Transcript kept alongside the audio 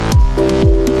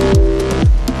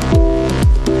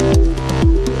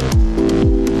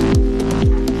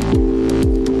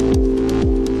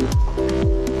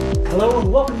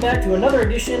back to another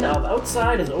edition of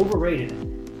Outside is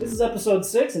Overrated. This is episode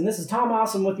 6, and this is Tom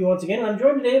Awesome with you once again, and I'm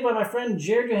joined today by my friend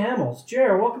Jared Hamels.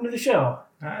 Jared, welcome to the show.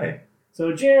 Hi.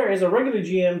 So Jared is a regular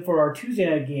GM for our Tuesday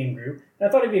night game group, and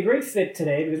I thought it'd be a great fit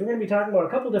today because we're going to be talking about a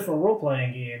couple different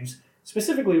role-playing games,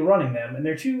 specifically running them, and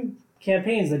they're two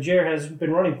campaigns that Jared has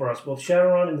been running for us, both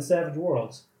Shadowrun and the Savage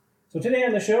Worlds. So today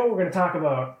on the show, we're going to talk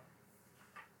about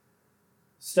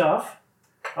stuff.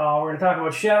 We're going to talk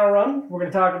about Shadowrun. We're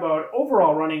going to talk about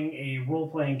overall running a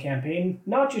role-playing campaign,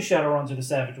 not just Shadowruns or the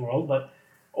Savage World, but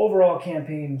overall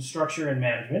campaign structure and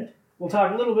management. We'll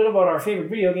talk a little bit about our favorite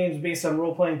video games based on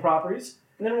role-playing properties,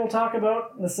 and then we'll talk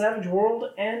about the Savage World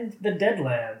and the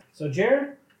Deadland. So,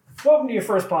 Jared, welcome to your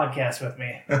first podcast with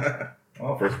me.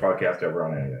 Well, first podcast ever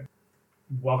on anything.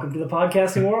 Welcome to the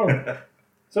podcasting world.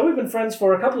 So we've been friends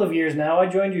for a couple of years now. I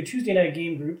joined your Tuesday night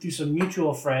game group through some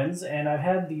mutual friends, and I've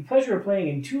had the pleasure of playing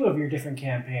in 2 of your different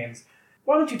campaigns.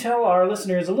 Why don't you tell our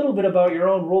listeners a little bit about your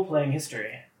own role-playing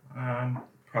history?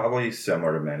 Probably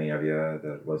similar to many of you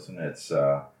that listen. It's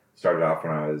started off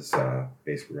when I was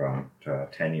basically around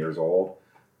 10 years old.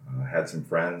 Had some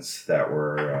friends that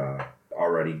were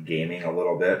already gaming a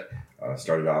little bit.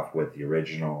 Started off with the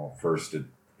original first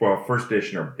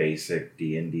edition or basic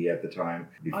D&D at the time,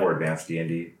 before advanced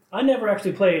D&D. I never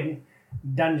actually played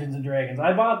Dungeons & Dragons.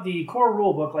 I bought the core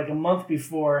rulebook like a month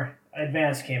before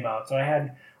Advanced came out, so I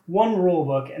had one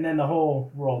rulebook, and then the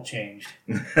whole world changed.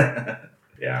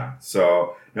 Yeah,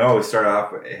 so, no, we started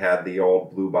off, it had the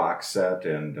old blue box set,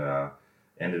 and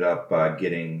ended up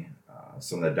getting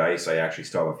some of the dice. I actually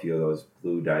still have a few of those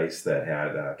blue dice that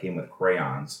had came with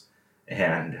crayons.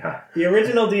 And the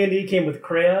original D&D came with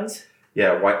crayons?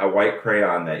 Yeah, a white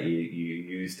crayon that you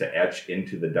use to etch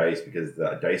into the dice because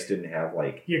the dice didn't have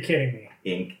You're kidding me.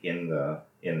 Ink in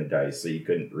the dice, so you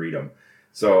couldn't read them.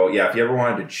 So yeah, if you ever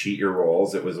wanted to cheat your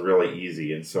rolls, it was really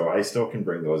easy, and so I still can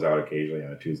bring those out occasionally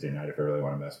on a Tuesday night if I really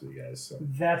want to mess with you guys. So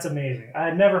that's amazing. I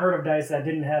had never heard of dice that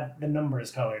didn't have the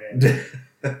numbers colored in.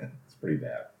 It's pretty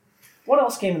bad. What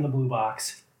else came in the blue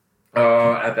box?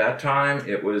 At that time,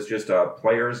 it was just a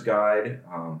player's guide.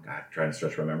 Trying to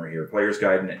stretch my memory here. Player's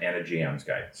guide and a GM's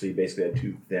guide. So you basically had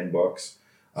 2 thin books.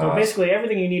 So basically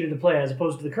everything you needed to play, as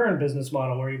opposed to the current business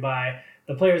model where you buy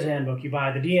the player's handbook, you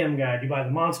buy the DM guide, you buy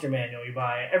the monster manual, you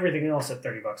buy everything else at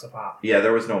 $30 a pop. Yeah,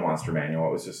 there was no monster manual.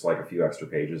 It was just like a few extra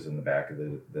pages in the back of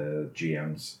the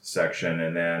GM's section.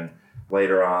 And then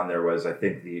later on, there was, I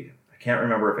can't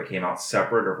remember if it came out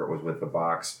separate or if it was with the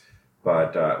box.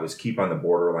 But it was Keep on the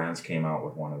Borderlands came out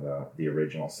with one of the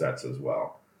original sets as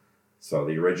well. So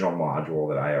the original module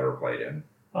that I ever played in.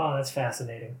 Oh, that's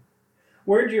fascinating.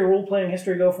 Where did your role-playing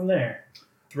history go from there?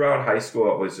 Throughout high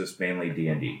school, it was just mainly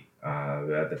D&D.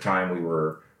 At the time, we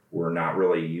were not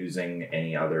really using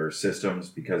any other systems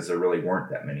because there really weren't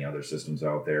that many other systems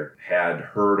out there. Had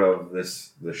heard of the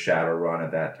Shadowrun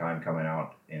at that time coming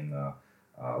out in the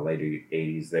late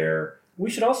 80s there. We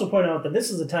should also point out that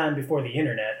this is a time before the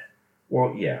internet.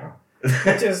 Well, yeah.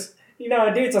 Which is,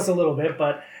 it dates us a little bit,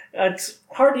 but it's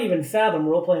hard to even fathom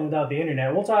role-playing without the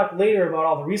internet. We'll talk later about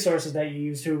all the resources that you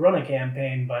use to run a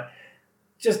campaign, but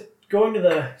just going to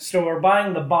the store,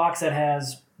 buying the box that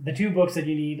has the 2 books that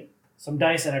you need, some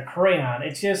dice and a crayon,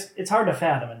 it's hard to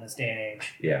fathom in this day and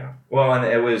age. Yeah. Well,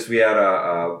 and we had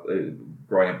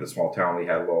growing up in a small town, we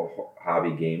had a little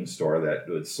hobby game store that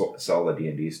would sell the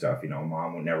D&D stuff.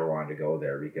 Mom would never want to go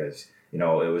there because, it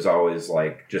was always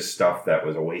like just stuff that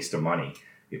was a waste of money.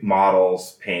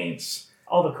 Models, paints.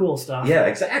 All the cool stuff. Yeah,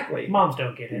 exactly. Moms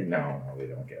don't get it. No, they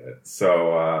don't get it.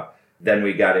 So then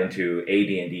we got into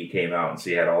AD&D came out, and so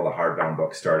you had all the hardbound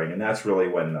books starting. And that's really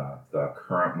when the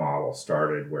current model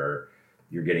started, where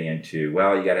you're getting into,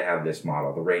 well, you got to have this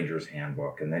model, the Ranger's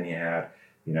Handbook. And then you had,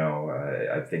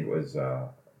 I think it was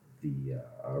the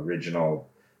original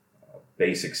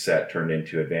basic set turned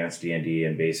into advanced D&D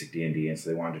and basic D&D, and so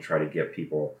they wanted to try to get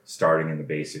people starting in the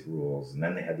basic rules, and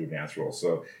then they had the advanced rules.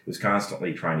 So it was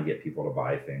constantly trying to get people to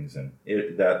buy things, and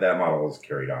that model has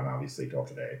carried on obviously till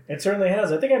today. It certainly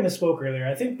has. I think I misspoke earlier.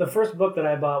 I think the first book that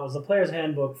I bought was the Player's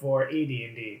Handbook for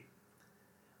AD&D,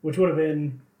 which would have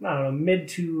been, mid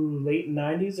to late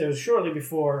 90s. It was shortly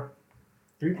before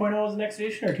 3.0 was the next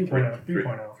edition, or 2.0?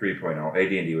 3.0. 3.0.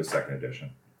 AD&D was 2nd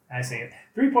edition. I see.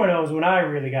 3.0 is when I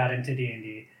really got into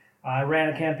D&D. I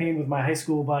ran a campaign with my high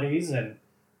school buddies, and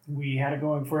we had it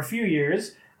going for a few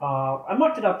years. I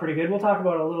mucked it up pretty good. We'll talk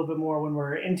about it a little bit more when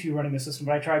we're into running the system,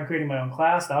 but I tried creating my own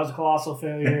class. That was a colossal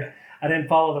failure. I didn't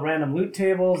follow the random loot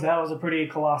tables. That was a pretty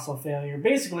colossal failure.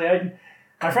 Basically,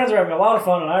 my friends were having a lot of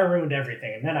fun, and I ruined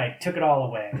everything, and then I took it all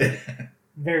away.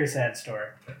 Very sad story.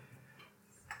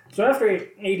 So after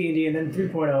AD&D and then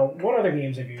 3.0, what other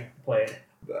games have you played?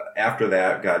 After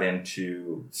that, got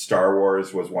into Star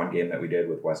Wars was one game that we did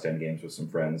with West End Games with some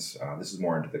friends. This is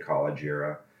more into the college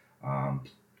era.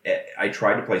 I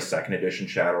tried to play second edition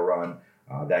Shadowrun.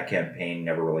 That campaign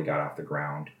never really got off the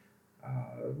ground.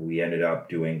 We ended up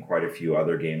doing quite a few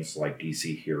other games like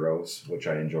DC Heroes, which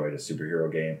I enjoyed, a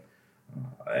superhero game.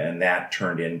 And that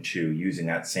turned into using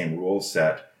that same rule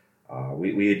set.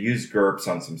 We had used GURPS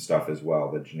on some stuff as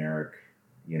well, the generic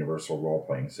universal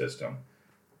role-playing system.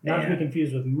 Not to be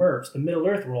confused with MERPS, the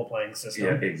Middle-earth role-playing system.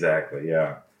 Yeah, exactly,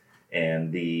 yeah.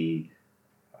 And the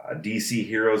DC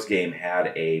Heroes game had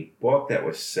a book that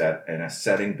was set in a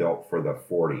setting built for the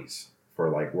 40s, for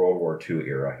like World War II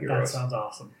era heroes. That sounds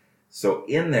awesome. So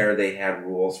in there, they had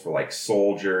rules for like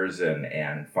soldiers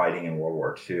and fighting in World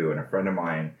War II. And a friend of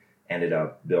mine ended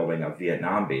up building a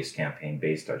Vietnam-based campaign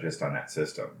based just on that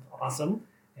system. Awesome.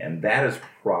 And that is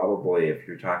probably, if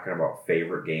you're talking about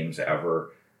favorite games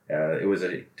ever, it was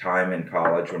a time in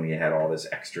college when you had all this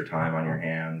extra time on your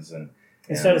hands. And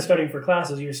instead of studying for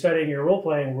classes, you're studying your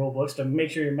role-playing rule books to make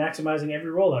sure you're maximizing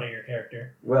every role out of your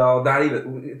character. Well, not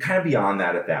even, kind of beyond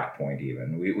that at that point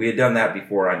even. We had done that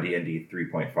before on D&D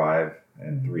 3.5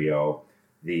 and 3.0.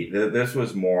 This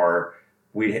was more,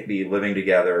 we'd be living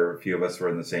together. A few of us were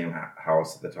in the same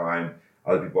house at the time.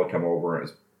 Other people would come over, and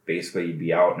it was basically you'd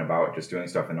be out and about just doing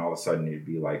stuff, and all of a sudden you'd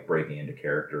be like breaking into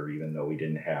character, even though we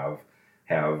didn't have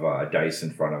dice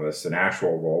in front of us, an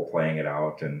actual role playing it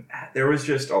out, and there was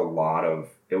just a lot of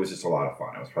fun.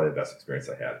 It was probably the best experience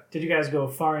I had. Did you guys go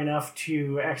far enough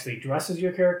to actually dress as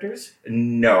your characters?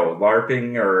 No,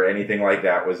 LARPing or anything like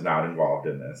that was not involved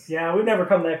in this. Yeah, we've never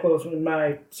come that close in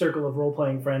my circle of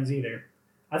role-playing friends either.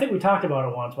 I think we talked about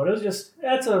it once, but it was just,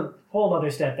 that's a whole other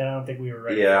step that I don't think we were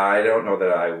ready for. Yeah, I don't know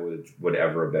that I would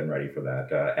ever have been ready for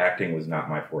that. Acting was not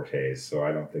my forte, so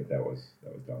I don't think that was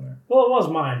done there. Well, it was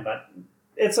mine, but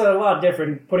it's a lot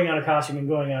different putting on a costume and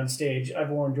going on stage. I've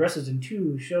worn dresses in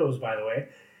 2 shows, by the way.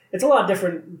 It's a lot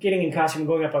different getting in costume and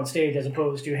going up on stage as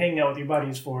opposed to hanging out with your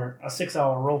buddies for a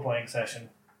 6-hour role-playing session.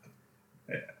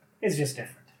 Yeah. It's just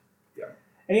different. Yeah.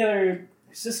 Any other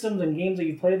systems and games that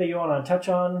you played that you want to touch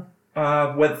on?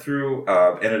 Went through,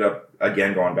 ended up,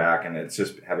 again, going back, and it's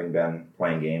just having been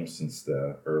playing games since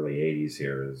the early 80s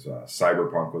here, is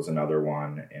Cyberpunk was another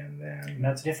one, and then... And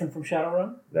that's different from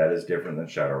Shadowrun? That is different than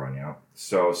Shadowrun, yeah.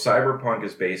 So Cyberpunk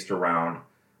is based around...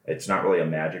 It's not really a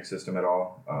magic system at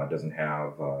all. It doesn't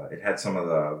have... it had some of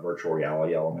the virtual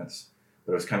reality elements,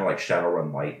 but it was kind of like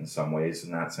Shadowrun Light in some ways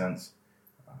in that sense.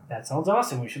 That sounds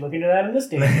awesome. We should look into that in this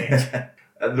day and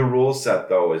age. The rule set,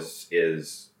 though,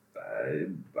 is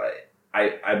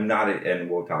I'm not, and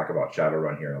we'll talk about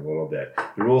Shadowrun here in a little bit.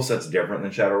 The rule set's different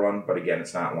than Shadowrun, but again,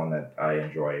 it's not one that I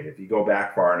enjoy. If you go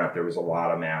back far enough, there was a lot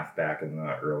of math back in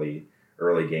the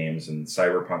early games, and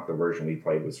Cyberpunk, the version we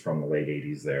played, was from the late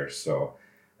 80s there. So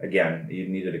again, you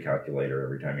needed a calculator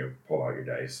every time you pull out your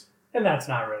dice. And that's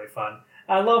not really fun.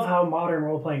 I love how modern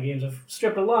role-playing games have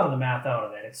stripped a lot of the math out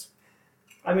of it.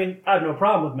 I have no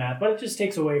problem with math, but it just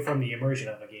takes away from the immersion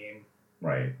of a game.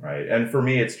 Right. And for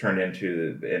me, it's turned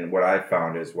into, and what I've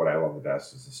found is what I love the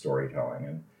best is the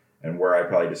storytelling. And where I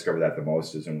probably discovered that the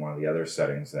most is in one of the other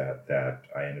settings that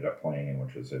I ended up playing in,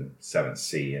 which was in 7th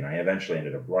Sea. And I eventually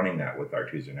ended up running that with our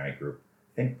Tuesday night group,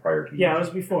 I think prior to you. Yeah, it was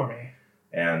before me.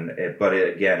 But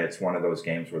again, it's one of those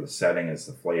games where the setting is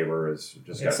the flavor is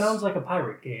just... It sounds like a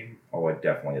pirate game. Oh, it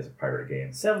definitely is a pirate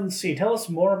game. 7th Sea. Tell us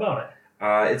more about it.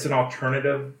 It's an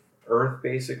alternative Earth,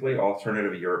 basically,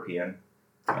 alternative European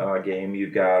game.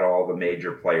 You've got all the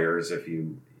major players.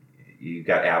 You've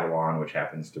got Avalon, which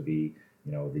happens to be,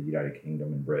 the United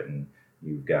Kingdom and Britain.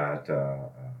 You've got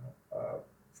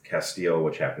Castile,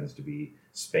 which happens to be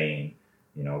Spain.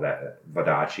 That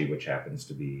Vadachi, which happens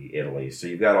to be Italy. So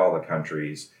you've got all the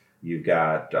countries. You've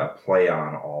got play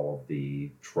on all of the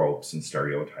tropes and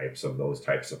stereotypes of those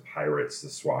types of pirates, the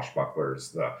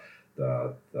swashbucklers,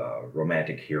 the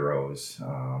romantic heroes.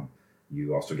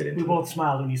 You also get into... We both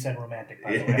smiled when you said romantic,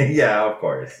 by the way. Yeah, of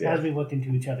course. Yeah. As we looked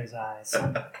into each other's eyes.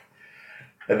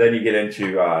 And then you get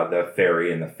into the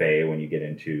fairy and the fae when you get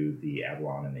into the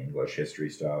Avalon and the English history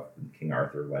stuff, and King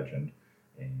Arthur legend.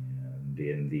 And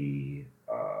in the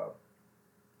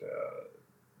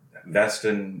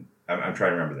Vestin... I'm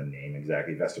trying to remember the name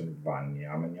exactly. Vestin von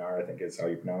Yamanyar, I think is how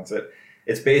you pronounce it.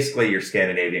 It's basically your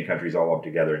Scandinavian countries all up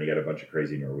together, and you got a bunch of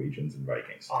crazy Norwegians and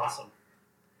Vikings. Awesome.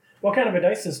 What kind of a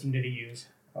dice system did he use?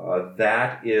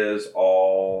 That is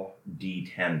all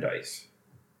D10 dice.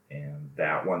 And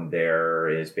that one there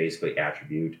is basically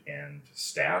attribute and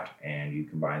stat, and you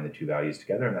combine the 2 values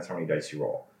together, and that's how many dice you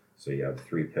roll. So you have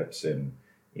 3 pips in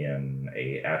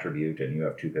a attribute, and you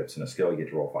have 2 pips in a skill. You get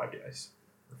to roll 5 dice,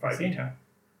 or 5d10.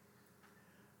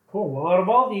 Cool. Well, out of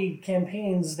all the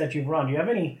campaigns that you've run, do you have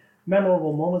any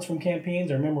memorable moments from campaigns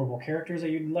or memorable characters that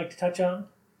you'd like to touch on?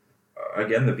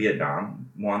 Again, the Vietnam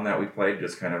one that we played,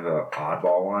 just kind of an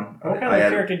oddball one. What kind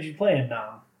of character did you play in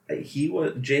Nam?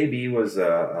 JB was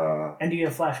And do you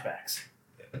have flashbacks?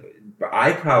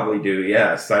 I probably do,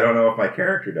 yes. I don't know if my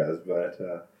character does,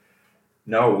 but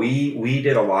no, we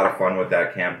did a lot of fun with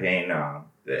that campaign.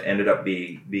 It ended up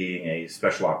being a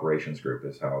special operations group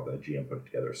is how the GM put it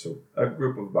together. So a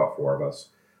group of about 4 of us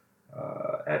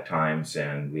at times,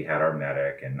 and we had our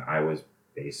medic, and I was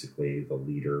basically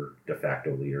the de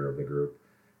facto leader of the group.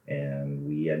 And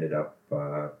we ended up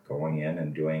going in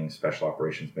and doing special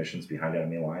operations missions behind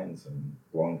enemy lines and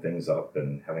blowing things up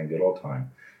and having a good old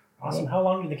time. Awesome. How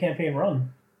long did the campaign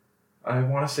run? I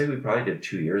want to say we probably did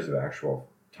 2 years of actual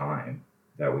time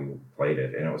that we played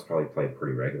it, and it was probably played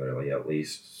pretty regularly, at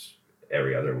least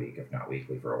every other week, if not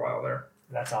weekly, for a while there.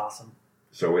 That's awesome.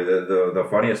 So the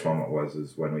funniest moment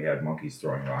is when we had monkeys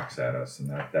throwing rocks at us, and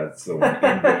that's the one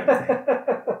in-game thing.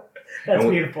 That's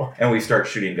beautiful. And we start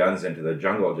shooting guns into the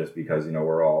jungle just because,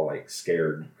 we're all like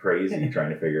scared crazy trying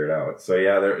to figure it out. So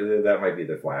yeah, that might be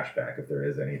the flashback, if there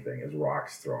is anything, is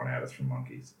rocks thrown at us from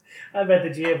monkeys. I bet the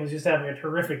GM was just having a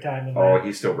terrific time with that. Oh,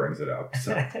 he still brings it up.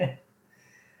 So.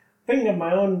 Thinking of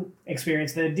my own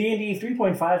experience, the D&D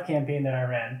 3.5 campaign that I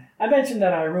ran, I mentioned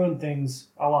that I ruined things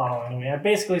a lot along the way. I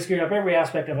basically screwed up every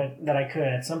aspect of it that I could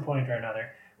at some point or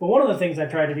another. But one of the things I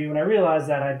tried to do when I realized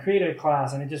that I'd created a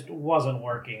class and it just wasn't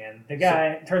working, and the guy,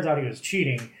 it turns out he was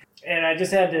cheating, and I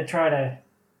just had to try to...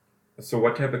 So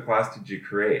what type of class did you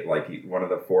create? Like one of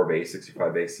the 4 basics,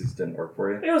 5 basics didn't work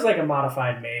for you? It was like a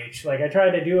modified mage. Like I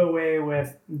tried to do away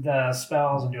with the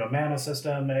spells and do a mana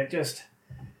system, and it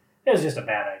was just a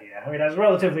bad idea. I mean, I was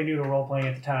relatively new to role-playing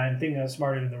at the time, thinking I was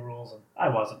smarter than the rules, and I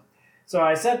wasn't. So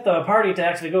I set the party to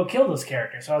actually go kill this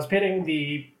character. So I was pitting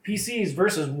the PCs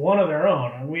versus one of their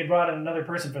own, and we had brought in another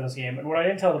person for this game. And what I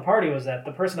didn't tell the party was that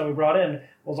the person that we brought in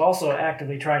was also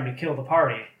actively trying to kill the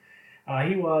party. I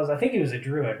think he was a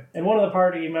druid. And one of the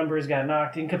party members got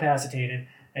knocked incapacitated,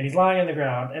 and he's lying on the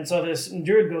ground. And so this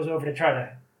druid goes over to try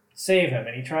to save him,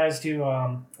 and he tries to,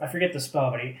 I forget the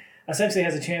spell, but he essentially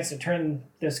has a chance to turn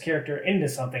this character into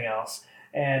something else.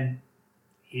 And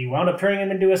he wound up turning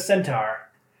him into a centaur.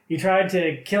 He tried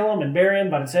to kill him and bury him,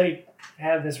 but instead he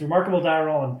had this remarkable die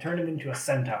roll and turned him into a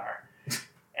centaur.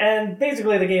 And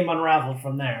basically the game unraveled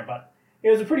from there, but it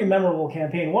was a pretty memorable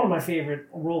campaign. One of my favorite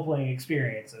role-playing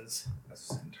experiences. A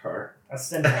centaur. A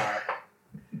centaur.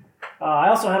 I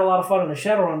also had a lot of fun in the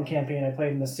Shadowrun campaign I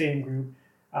played in the same group.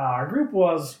 Our group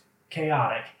was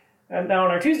chaotic. And now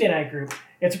in our Tuesday night group,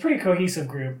 it's a pretty cohesive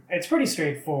group. It's pretty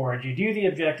straightforward. You do the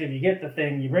objective, you get the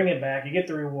thing, you bring it back, you get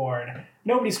the reward.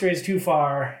 Nobody strays too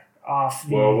far off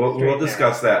the... Well, we'll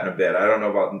discuss that in a bit. I don't know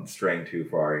about straying too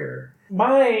far here.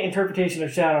 My interpretation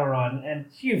of Shadowrun, and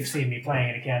you've seen me playing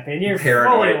in a campaign, you're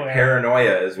fully aware.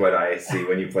 Paranoia is what I see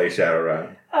when you play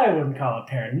Shadowrun. I wouldn't call it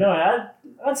paranoia.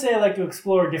 I'd say I like to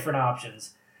explore different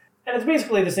options. And it's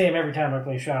basically the same every time I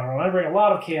play Shadowrun. I bring a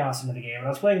lot of chaos into the game, and I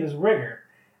was playing this Rigger.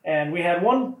 And we had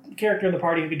one character in the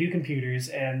party who could do computers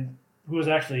and who was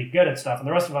actually good at stuff, and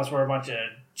the rest of us were a bunch of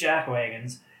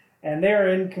jackwagons. And they were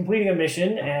in completing a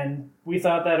mission, and we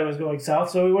thought that it was going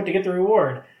south, so we went to get the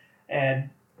reward.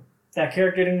 And that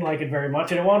character didn't like it very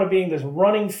much, and it wound up being this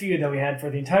running feud that we had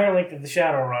for the entire length of the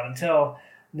Shadowrun until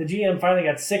the GM finally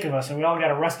got sick of us, and we all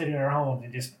got arrested in our homes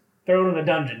and just thrown in a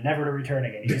dungeon, never to return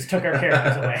again. He just took our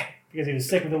characters away because he was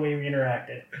sick of the way we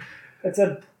interacted. It's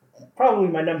probably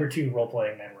my number 2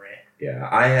 role-playing memory. Yeah,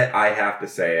 I have to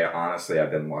say, honestly,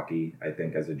 I've been lucky, I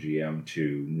think, as a GM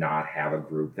to not have a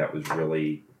group that was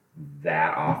really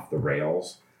that off the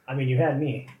rails. I mean, you had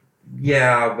me.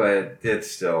 Yeah, but it's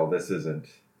still, this isn't...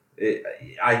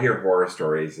 I hear horror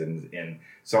stories in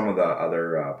some of the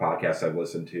other podcasts I've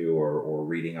listened to or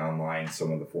reading online,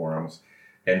 some of the forums,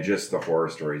 and just the horror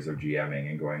stories of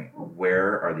GMing and going,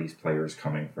 where are these players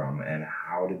coming from and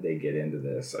how did they get into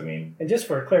this? I mean... And just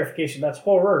for clarification, that's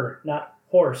horror, not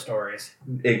horror stories.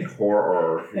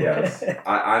 Horror, yes.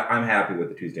 I'm happy with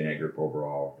the Tuesday night group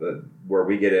overall. Where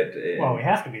we get it... Well, we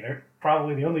have to be. They're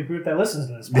probably the only group that listens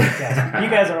to this podcast. You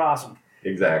guys are awesome.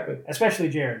 Exactly. Especially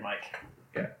Jared and Mike.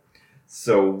 Okay.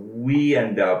 So we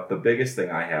end up, the biggest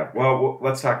thing I have, well,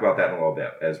 let's talk about that in a little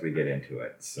bit as we get into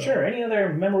it. So. Sure. Any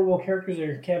other memorable characters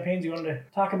or campaigns you wanted to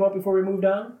talk about before we moved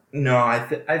on? No, I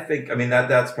think,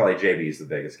 that's probably JB's the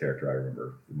biggest character I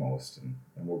remember the most, and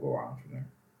we'll go on from there.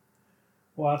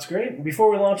 Well, that's great. Before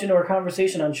we launch into our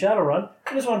conversation on Shadowrun,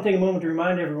 I just want to take a moment to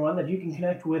remind everyone that you can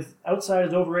connect with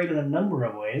Outsiders Overrated in a number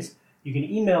of ways. You can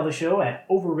email the show at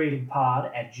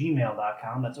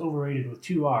overratedpod@gmail.com. That's overrated with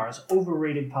 2 R's,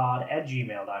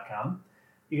 overratedpod@gmail.com.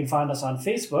 You can find us on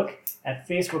Facebook at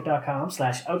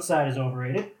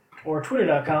facebook.com/outsidersoverrated or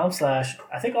twitter.com/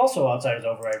 I think also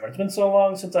outsidersoverrated, but it's been so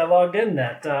long since I logged in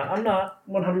that I'm not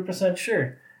 100%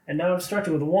 sure. And now I'm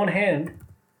starting with one hand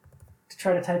to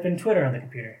try to type in Twitter on the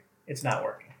computer. It's not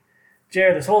working.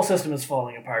 Jared, this whole system is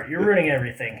falling apart. You're ruining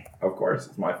everything. Of course,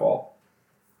 it's my fault.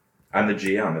 I'm the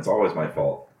GM. It's always my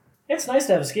fault. It's nice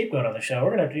to have a scapegoat on the show. We're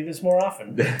going to have to do this more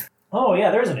often. Oh,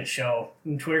 yeah, there isn't a show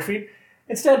in Twitter feed.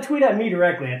 Instead, tweet at me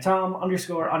directly at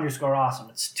Tom__awesome.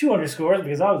 It's 2 underscores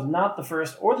because I was not the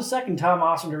first or the second Tom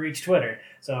Awesome to reach Twitter.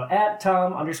 So at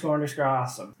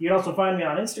Tom__awesome. You can also find me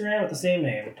on Instagram with the same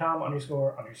name,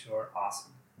 Tom__awesome.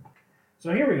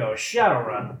 So here we go,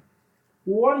 Shadowrun.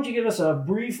 Why don't you give us a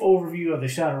brief overview of the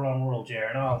Shadowrun world,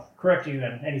 Jared, and I'll correct you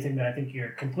on anything that I think you're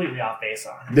completely off base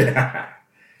on.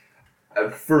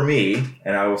 For me,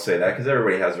 and I will say that because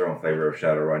everybody has their own flavor of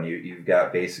Shadowrun, you've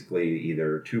got basically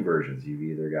either 2 versions. You've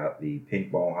either got the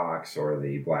pink mohawks or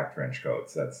the black trench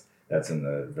coats. That's in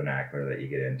the vernacular that you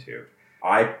get into.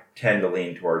 I tend to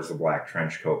lean towards the black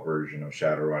trench coat version of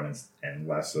Shadowrun and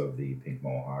less of the pink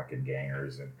mohawk and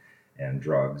gangers and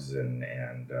drugs and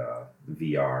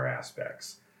VR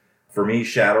aspects. For me,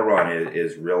 Shadowrun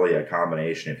is really a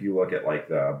combination. If you look at like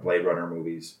the Blade Runner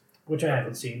movies, which I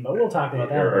haven't seen, but we'll talk about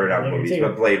that. Or not movies,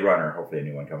 but Blade Runner. Hopefully, a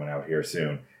new one coming out here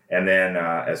soon. And then,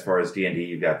 as far as D&D,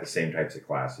 you've got the same types of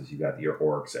classes. You've got your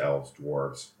orcs, elves,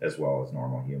 dwarves, as well as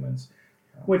normal humans.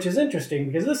 Which is interesting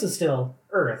because this is still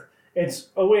Earth. It's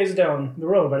a ways down the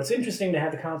road, but it's interesting to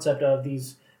have the concept of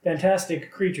these fantastic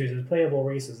creatures as playable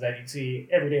races that you'd see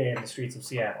every day in the streets of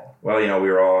Seattle. Well, we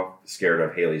were all scared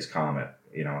of Halley's Comet,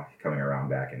 coming around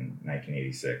back in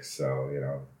 1986.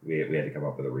 So, we had to come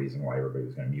up with a reason why everybody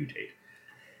was going to mutate.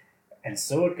 And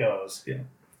so it goes. Yeah.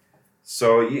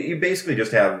 So you basically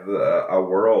just have a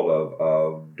world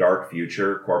of dark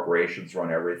future. Corporations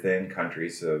run everything.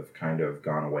 Countries have kind of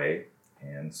gone away.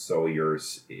 And so you're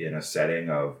in a setting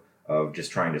of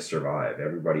just trying to survive.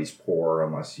 Everybody's poor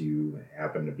unless you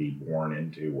happen to be born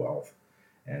into wealth.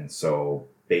 And so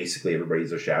basically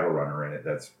everybody's a Shadowrunner in it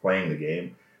that's playing the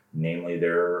game. Namely,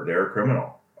 they're a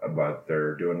criminal, but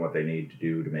they're doing what they need to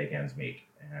do to make ends meet.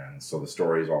 And so the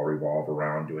stories all revolve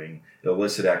around doing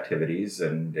illicit activities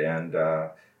and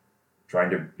trying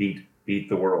to beat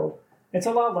the world. It's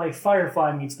a lot like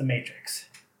Firefly meets The Matrix.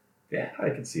 Yeah, I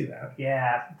can see that.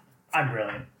 Yeah, I'm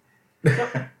brilliant. So,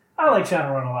 I like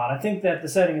Shadowrun a lot. I think that the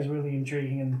setting is really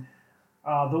intriguing, and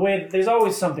the way there's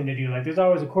always something to do. Like there's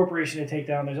always a corporation to take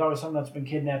down. There's always someone that's been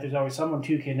kidnapped. There's always someone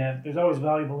to kidnap. There's always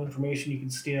valuable information you can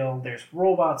steal. There's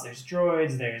robots. There's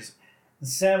droids. There's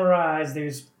samurais.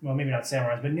 Maybe not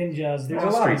samurais, but ninjas. There's a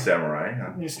lot. Street samurai.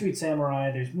 Huh? There's street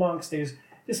samurai. There's monks. There's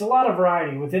just a lot of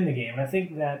variety within the game. And I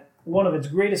think that one of its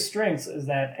greatest strengths is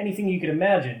that anything you could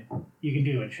imagine, you can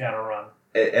do in Shadowrun.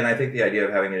 And I think the idea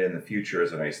of having it in the future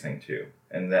is a nice thing too.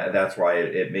 And that's why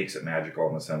it makes it magical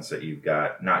in the sense that you've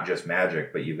got not just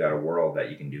magic, but you've got a world that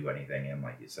you can do anything in,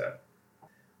 like you said.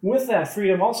 With that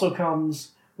freedom also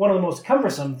comes one of the most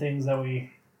cumbersome things that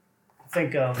we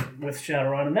think of with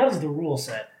Shadowrun, and that is the rule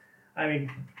set. I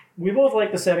mean, we both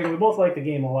like the setting, we both like the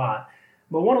game a lot,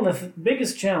 but one of the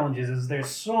biggest challenges is there's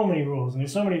so many rules, and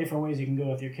there's so many different ways you can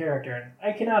go with your character, and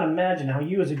I cannot imagine how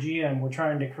you as a GM were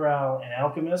trying to corral an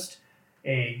alchemist,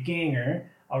 a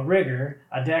ganger, a rigger,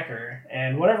 a decker,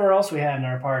 and whatever else we had in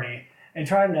our party, and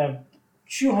trying to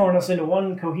shoehorn us into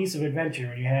one cohesive adventure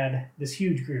when you had this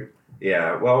huge group.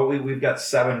 Yeah, well, we've got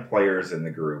 7 players in the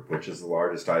group, which is the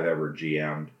largest I've ever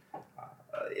GM'd.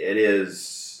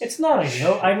 It's not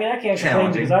ideal. I mean, I can't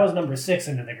complain because I was number 6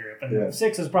 into the group, and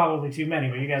 6 is probably too many,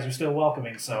 but you guys are still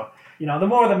welcoming, so the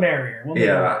more the merrier. We'll make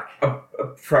it work.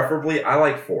 Preferably, I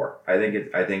like 4. I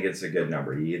think it's a good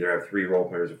number. You either have 3 role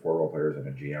players or 4 role players and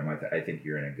a GM. I think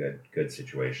you're in a good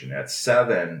situation. At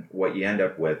 7, what you end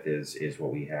up with is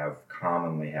what we have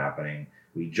commonly happening.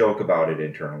 We joke about it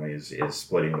internally is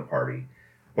splitting the party,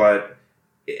 but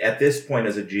at this point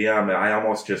as a GM, I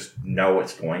almost just know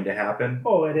it's going to happen.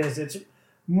 Oh, it is. It's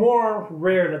more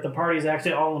rare that the party's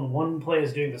actually all in one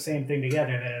place doing the same thing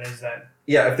together than it is that...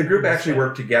 Yeah, if the group actually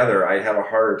worked together, I'd have a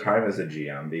harder time as a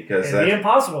GM because... It'd be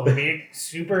impossible. It'd be a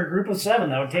super group of 7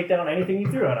 that would take down anything you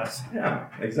threw at us. Yeah,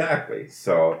 exactly.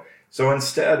 So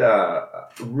instead,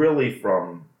 really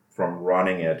from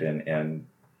running it and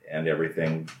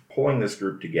everything, pulling this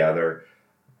group together...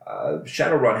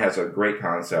 Shadowrun has a great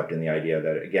concept in the idea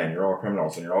that, again, you're all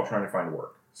criminals and you're all trying to find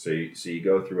work. So you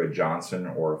go through a Johnson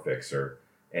or a Fixer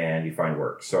and you find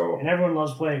work. And everyone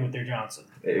loves playing with their Johnson.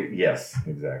 Yes,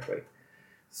 exactly.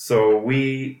 So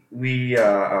we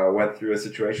went through a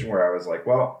situation where I was like,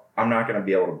 well, I'm not going to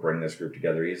be able to bring this group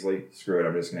together easily. Screw it.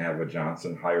 I'm just going to have a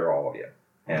Johnson hire all of you.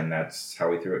 And that's how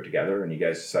we threw it together. And you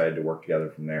guys decided to work together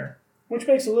from there. Which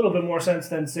makes a little bit more sense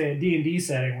than, say, a D&D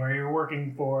setting where you're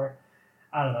working for,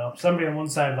 I don't know, somebody on one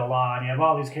side of the law and you have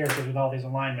all these characters with all these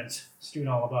alignments strewn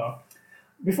all about.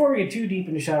 Before we get too deep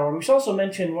into Shadowrun, we should also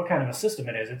mention what kind of a system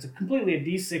it is. It's completely a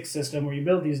D6 system where you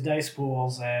build these dice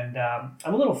pools, and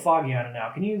I'm a little foggy on it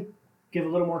now. Can you give a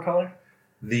little more color?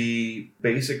 The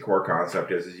basic core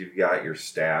concept is you've got your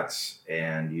stats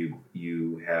and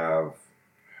you have,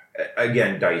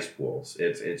 again, dice pools.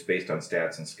 It's based on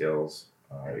stats and skills,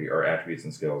 or attributes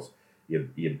and skills.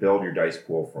 You build your dice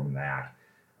pool from that.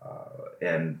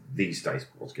 And these dice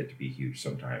pools get to be huge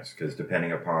sometimes because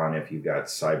depending upon if you've got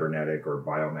cybernetic or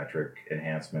biometric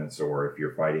enhancements, or if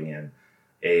you're fighting in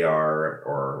AR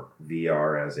or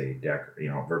VR as a deck,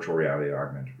 virtual reality,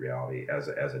 augmented reality as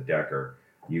a decker,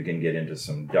 you can get into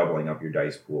some doubling up your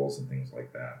dice pools and things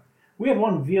like that. We had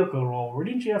one vehicle roll. Where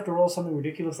didn't you have to roll something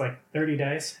ridiculous like 30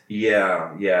 dice?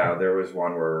 Yeah. There was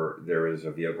one where there was a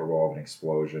vehicle roll of an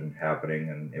explosion happening,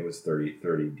 and it was 30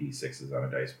 D6s on a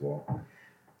dice pool.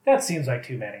 That seems like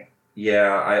too many.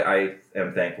 Yeah, I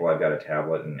am thankful I've got a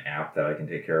tablet and an app that I can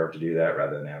take care of to do that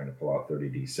rather than having to pull out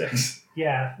 30 D6.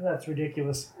 Yeah, that's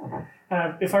ridiculous.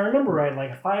 If I remember right,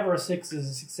 like a 5 or a 6 is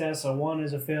a success, a 1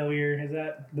 is a failure. Is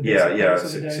that the basic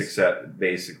of the dice? Success.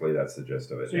 Basically, that's the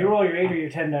gist of it. So you roll your 8 or your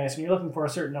 10 dice, and you're looking for a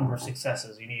certain number of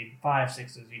successes. You need 5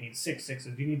 6s, you need 6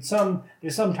 6s, you need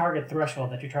there's some target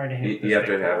threshold that you're trying to hit. You have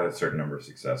to have a certain number of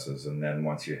successes, and then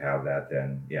once you have that,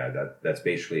 then that's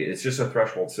basically, it's just a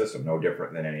threshold system, no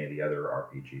different than any of the other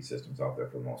RPG systems out there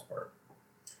for the most part.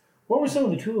 What were some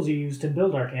of the tools you used to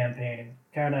build our campaign and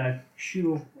kind of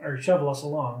shovel us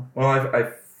along? Well,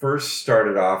 I first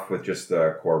started off with just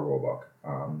the core rulebook.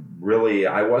 Really,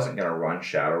 I wasn't going to run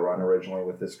Shadowrun originally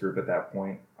with this group at that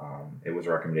point. It was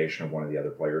a recommendation of one of the other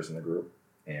players in the group,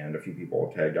 and a few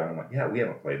people tagged on and went, yeah, we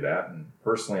haven't played that. And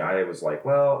personally, I was like,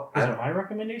 well... Was it my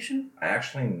recommendation?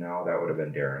 Actually, no, that would have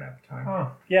been Darren at the time.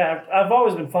 Oh, yeah, I've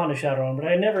always been fond of Shadowrun, but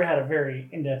I never had a very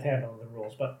in-depth handle of the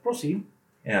rules. But proceed.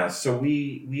 Yeah, so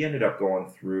we ended up going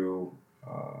through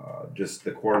just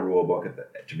the core rule book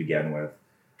to begin with,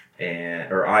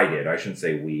 or I did. I shouldn't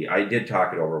say we. I did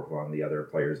talk it over with one of the other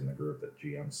players in the group that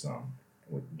GM some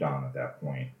with Don at that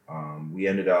point. We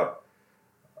ended up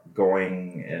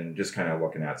going and just kind of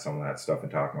looking at some of that stuff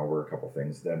and talking over a couple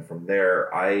things. Then from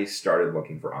there, I started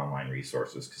looking for online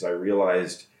resources because I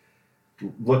realized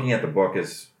looking at the book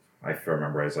I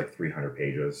remember, it was like 300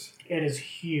 pages. It is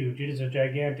huge. It is a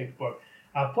gigantic book.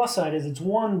 Plus side is it's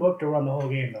one book to run the whole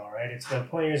game, though, right? It's the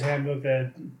player's handbook,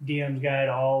 the DM's guide,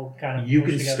 all kind of. You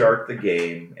can start the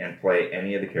game and play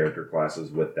any of the character classes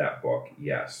with that book,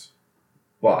 yes,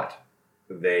 but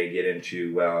they get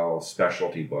into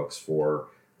specialty books for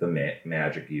the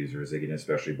magic users. They get into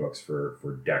specialty books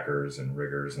for deckers and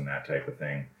riggers and that type of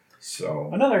thing. So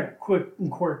another quick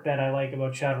quirk that I like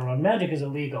about Shadowrun: magic is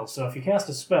illegal. So if you cast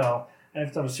a spell and if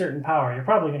it's of a certain power, you're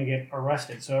probably going to get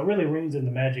arrested. So it really reins in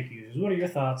the magic users. What are your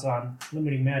thoughts on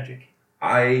limiting magic?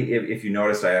 If you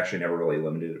noticed, I actually never really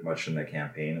limited it much in the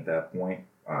campaign at that point.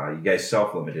 You guys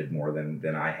self-limited more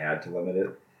than I had to limit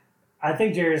it. I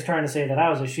think Jerry is trying to say that I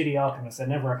was a shitty alchemist that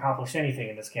never accomplished anything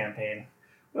in this campagn.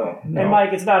 Well, no. And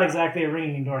Mike, it's not exactly a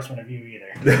ringing endorsement of you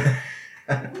either.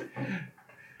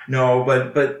 No,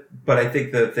 but I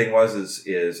think the thing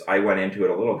is I went into it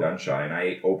a little gun shy, and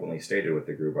I openly stated with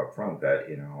the group up front that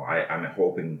I'm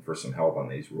hoping for some help on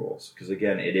these rules because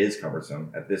again it is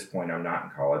cumbersome. At this point, I'm not in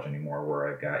college anymore where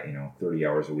I've got 30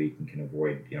 hours a week and can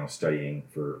avoid studying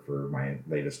for my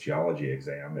latest geology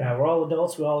exam. Yeah, we're all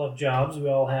adults. We all have jobs. We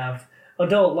all have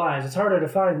adult lives. It's harder to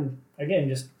find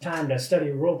just time to study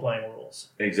role playing rules.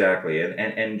 Exactly,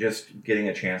 and just getting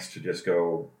a chance to just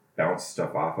go bounce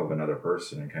stuff off of another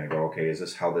person and kind of go, okay, is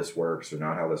this how this works or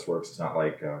not how this works? It's not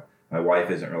like my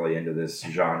wife isn't really into this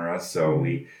genre, so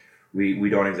we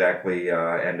don't exactly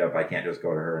end up. I can't just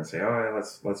go to her and say, oh,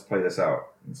 let's play this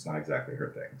out. It's not exactly her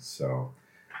thing. So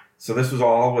this was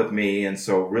all with me, and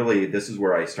so really this is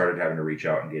where I started having to reach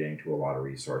out and get into a lot of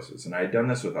resources. And I had done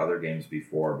this with other games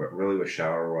before, but really with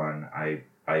Shadowrun,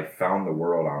 I found the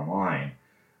world online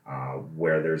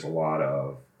where there's a lot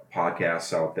of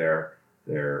podcasts out there.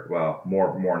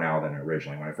 More now than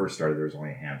originally. When I first started, there was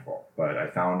only a handful, but I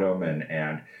found them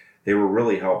and they were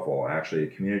really helpful. Actually,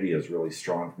 the community is really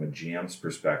strong from a GM's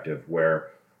perspective, where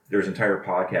there's entire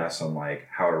podcasts on like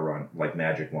how to run like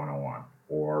Magic 101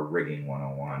 or Rigging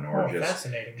 101 or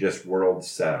just world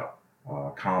setup,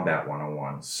 Combat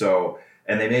 101. So,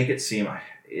 and they make it seem,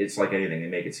 it's like anything, they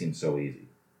make it seem so easy.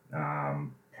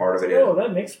 It's like, oh,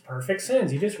 that makes perfect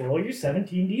sense. You just roll your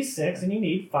 17d6 and you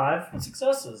need 5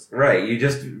 successes. Right. You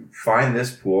just find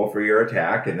this pool for your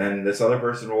attack, and then this other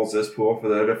person rolls this pool for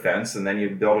the defense, and then you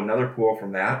build another pool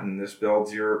from that, and this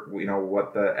builds your,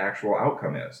 what the actual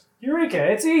outcome is.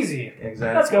 Eureka! It's easy.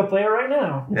 Exactly. Let's go play it right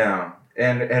now. Yeah.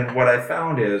 And what I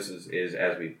found is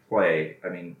as we play, I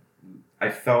mean, I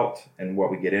felt, and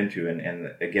what we get into,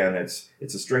 and again, it's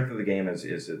a strength of the game is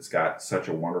it's got such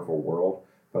a wonderful world,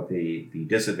 but the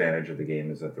disadvantage of the game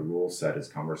is that the rule set is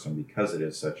cumbersome because it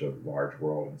is such a large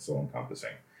world and so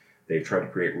encompassing. They've tried to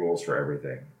create rules for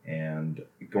everything. And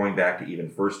going back to even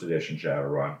first edition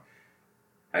Shadowrun,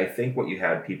 I think what you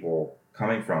had people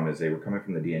coming from is they were coming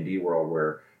from the D&D world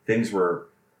where things were,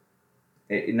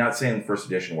 not saying the first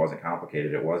edition wasn't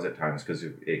complicated, it was at times because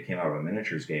it came out of a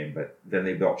miniatures game, but then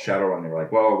they built Shadowrun, they were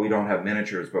like, well, we don't have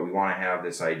miniatures, but we want to have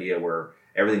this idea where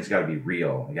everything's got to be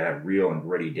real. We got to have real and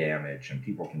gritty damage, and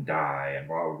people can die, and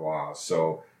blah, blah, blah.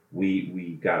 So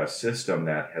we got a system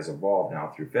that has evolved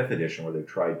now through 5th edition where they've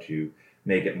tried to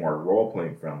make it more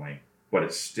role-playing friendly, but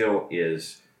it still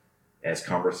is as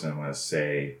cumbersome as,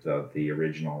 say, the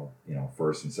original,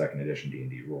 1st and 2nd edition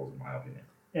D&D rules, in my opinion.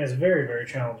 Yeah, it's very, very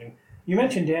challenging. You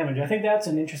mentioned damage. I think that's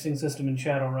an interesting system in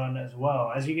Shadowrun as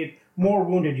well. As you get more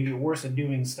wounded, you get worse at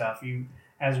doing stuff.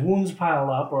 As wounds pile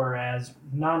up, or as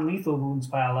non-lethal wounds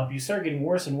pile up, you start getting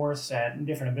worse and worse at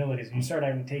different abilities, and you start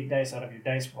having to take dice out of your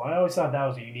dice pool. I always thought that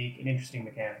was a unique and interesting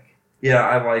mechanic. Yeah,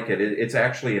 I like it. It's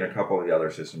actually in a couple of the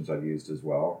other systems I've used as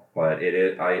well, but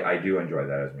I do enjoy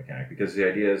that as a mechanic because the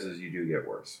idea is you do get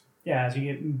worse. Yeah, as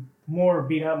you get more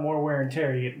beat up, more wear and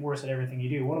tear, you get worse at everything you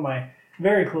do. One of my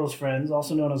very close friends,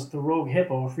 also known as the Rogue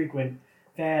Hippo, frequent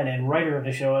fan and writer of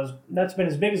the show, that's been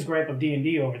his biggest gripe of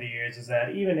D&D over the years, is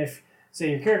that even if, say,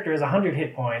 your character has 100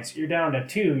 hit points, you're down to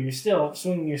 2, you're still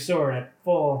swinging your sword at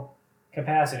full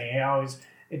capacity.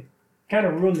 It kind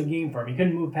of ruined the game for him. He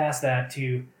couldn't move past that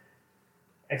to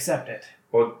accept it.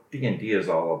 Well, D&D is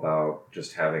all about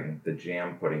just having the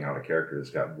GM putting out a character that's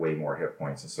got way more hit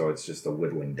points, and so it's just a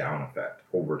whittling down effect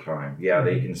over time. Yeah,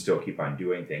 they can still keep on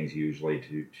doing things usually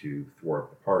to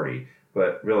thwart the party,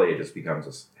 but really it just becomes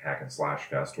a hack and slash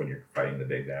fest when you're fighting the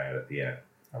big bad at the end.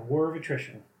 A war of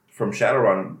attrition. From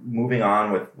Shadowrun, moving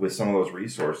on with some of those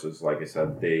resources, like I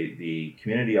said, the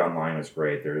community online is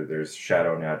great. There's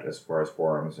ShadowNet as far as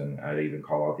forums, and I'd even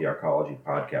call out the Arcology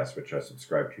podcast, which I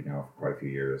subscribe to now for quite a few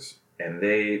years. And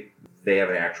they have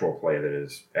an actual play that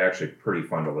is actually pretty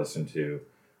fun to listen to.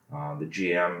 The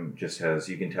GM just has,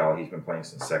 you can tell he's been playing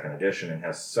since 2nd edition and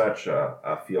has such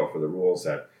a feel for the rules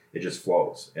that it just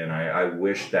flows. And I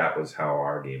wish that was how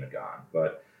our game had gone.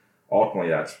 But ultimately,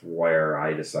 that's where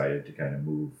I decided to kind of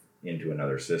move into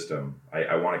another system.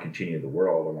 I want to continue the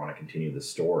world. I want to continue the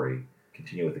story,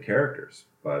 continue with the characters.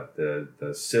 But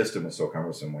the system is so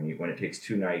cumbersome when it takes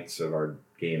 2 nights of our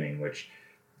gaming, which...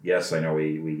 Yes, I know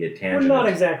we get tangented. We're not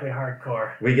exactly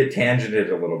hardcore. We get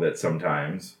tangented a little bit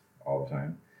sometimes, all the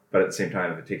time. But at the same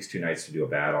time, if it takes 2 nights to do a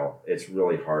battle, it's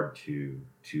really hard to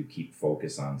keep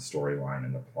focus on the storyline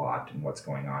and the plot and what's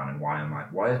going on and why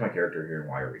is my character here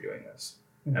and why are we doing this?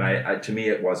 Mm-hmm. And to me,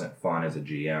 it wasn't fun as a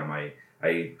GM.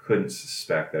 I couldn't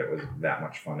suspect that it was that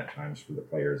much fun at times for the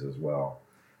players as well.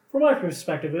 From my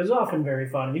perspective, it was often very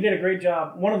fun. You did a great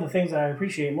job. One of the things that I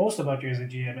appreciate most about you as a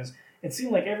GM is it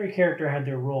seemed like every character had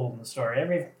their role in the story.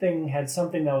 Everything had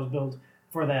something that was built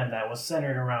for them, that was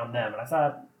centered around them. And I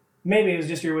thought maybe it was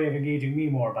just your way of engaging me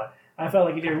more, but I felt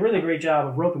like you did a really great job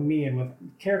of roping me in with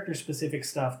character-specific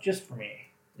stuff just for me.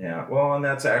 Yeah, well, and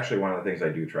that's actually one of the things I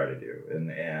do try to do.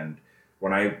 And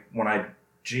when I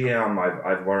GM,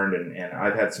 I've learned, and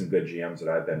I've had some good GMs that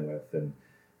I've been with,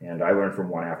 and I learned from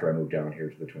one after I moved down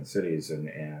here to the Twin Cities,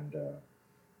 and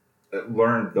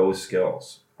learned those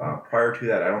skills. Prior to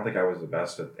that, I don't think I was the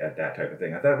best at that type of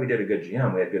thing. I thought we did a good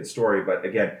GM, we had a good story, but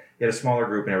again, you had a smaller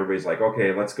group and everybody's like,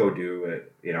 okay, let's go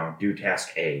do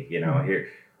task A, here,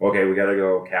 okay, we got to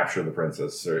go capture the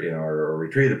princess, or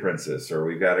retrieve the princess, or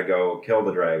we got to go kill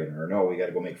the dragon, or no, we got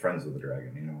to go make friends with the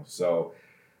dragon, So,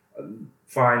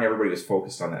 fine, everybody was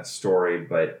focused on that story,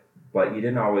 but you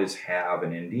didn't always have,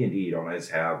 and in D&D, you don't always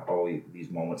have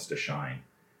these moments to shine.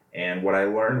 And what I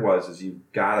learned is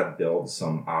you've got to build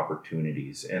some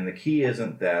opportunities. And the key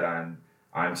isn't that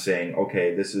I'm saying,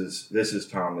 okay, this is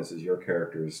Tom, this is your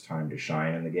character's time to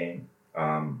shine in the game.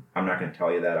 I'm not going to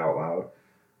tell you that out loud,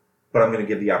 but I'm going to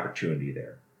give the opportunity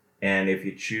there. And if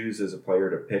you choose as a player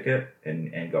to pick it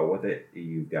and go with it,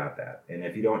 you've got that. And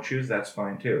if you don't choose, that's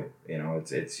fine too.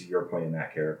 It's you're playing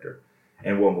that character,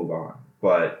 and we'll move on.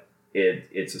 But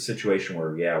it's a situation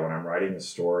where, when I'm writing the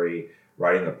story,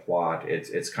 writing the plot,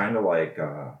 it's kind of like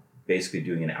basically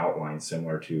doing an outline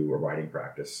similar to a writing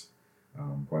practice.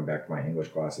 going back to my English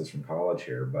classes from college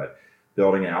here, but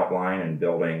building an outline and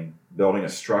building a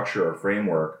structure or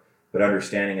framework, but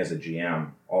understanding as a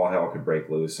GM, all hell could break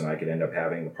loose and I could end up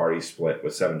having the party split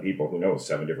with 7 people, who knows,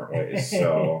 7 different ways.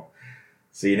 So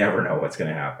you never know what's going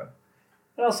to happen.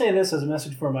 And I'll say this as a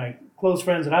message for my close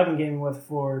friends that I've been gaming with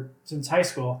since high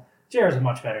school. Jared's a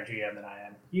much better GM than I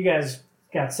am. You guys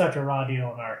got such a raw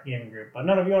deal in our gaming group, but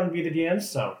none of you want to be the GMs,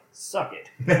 so suck it.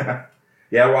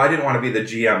 Yeah, well, I didn't want to be the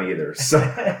GM either, so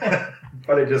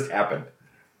but it just happened.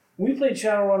 We played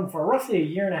Shadowrun for roughly a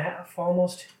year and a half,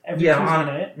 almost every Tuesday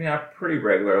night. Yeah, pretty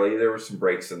regularly. There were some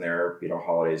breaks in there,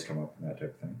 holidays come up and that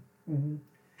type of thing. Mm-hmm.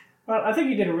 Well, I think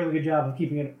you did a really good job of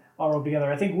keeping it all rolled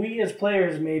together. I think we as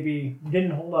players maybe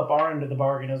didn't hold up our end of the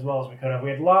bargain as well as we could have. We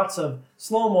had lots of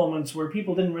slow moments where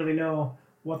people didn't really know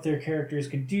what their characters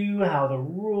could do, how the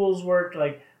rules worked,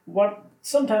 like what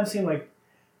sometimes seemed like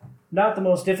not the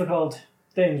most difficult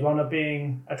things wound up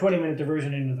being a 20-minute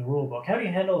diversion into the rule book. How do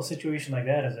you handle a situation like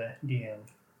that as a DM?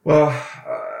 Well,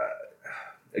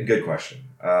 a good question.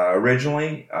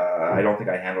 Originally, I don't think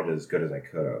I handled it as good as I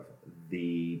could have.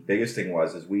 The biggest thing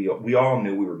is we all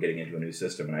knew we were getting into a new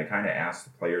system, and I kind of asked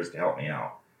the players to help me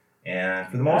out. And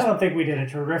for the most, I don't think we did a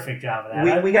terrific job of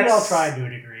that. We all tried to a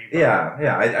degree. But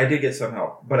yeah, I did get some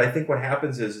help. But I think what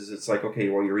happens is it's like, okay,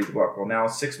 well, you read the book. Well, now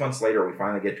 6 months later, we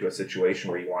finally get to a situation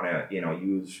where you want to,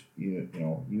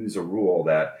 use a rule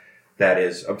that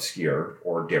is obscure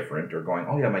or different, or going,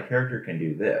 oh yeah, my character can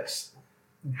do this.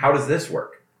 How does this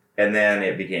work? And then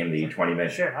it became the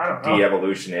 20-minute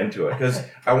de-evolution into it, because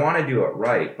I want to do it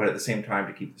right, but at the same time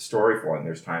to keep the story flowing.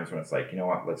 There's times when it's like, you know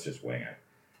what, let's just wing it.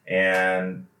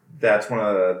 And that's one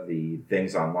of the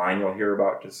things online you'll hear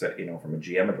about, just from a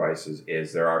GM advice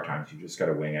is there are times you just got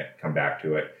to wing it, come back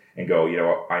to it, and go, you know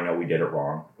what, I know we did it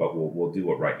wrong, but we'll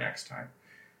do it right next time.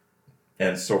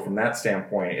 And so from that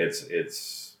standpoint,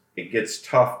 it gets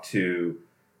tough to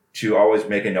always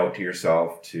make a note to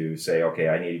yourself to say, okay,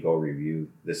 I need to go review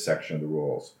this section of the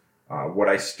rules. What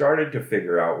I started to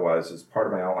figure out was, as part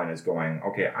of my outline, is going,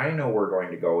 okay, I know we're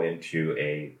going to go into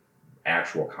a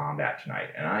actual combat tonight,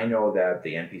 and I know that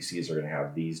the NPCs are going to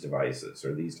have these devices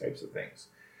or these types of things,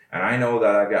 and I know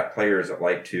that I've got players that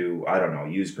like to, I don't know,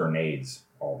 use grenades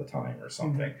all the time or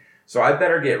something. Mm-hmm. So I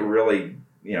better get really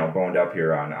boned up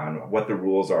here on what the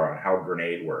rules are on how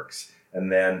grenade works.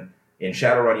 And then in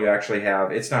Shadowrun, you actually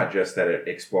have, it's not just that it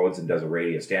explodes and does a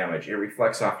radius damage, it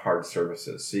reflects off hard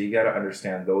surfaces. So you got to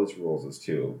understand those rules as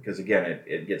too, because again,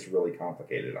 it gets really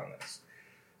complicated on this.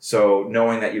 So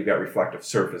knowing that you've got reflective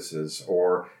surfaces,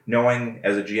 or knowing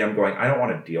as a GM going, I don't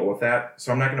want to deal with that,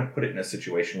 so I'm not going to put it in a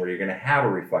situation where you're going to have a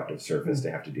reflective surface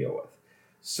to have to deal with.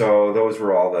 So those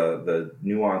were all the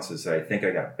nuances that I think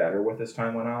I got better with as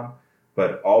time went on.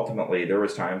 But ultimately, there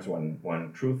was times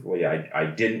when truthfully, I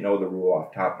didn't know the rule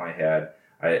off the top of my head.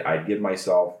 I'd give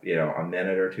myself, a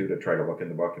minute or two to try to look in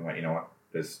the book and went, you know what,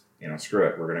 just, screw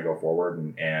it. We're going to go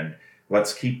forward and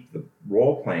let's keep the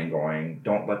role playing going.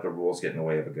 Don't let the rules get in the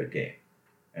way of a good game,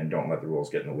 and don't let the rules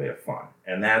get in the way of fun.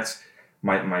 And that's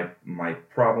my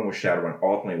problem with Shadowrun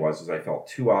ultimately was I felt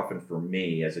too often for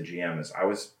me as a GM is I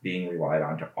was being relied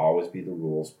on to always be the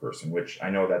rules person, which I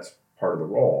know that's part of the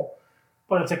role.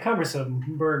 But it's a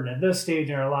cumbersome burden at this stage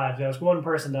in our lives to ask one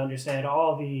person to understand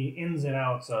all the ins and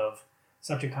outs of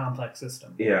such a complex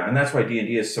system. Yeah, and that's why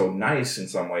D&D is so nice in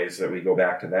some ways that we go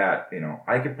back to that.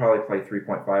 I could probably play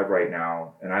 3.5 right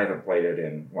now, and I haven't played it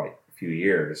in a few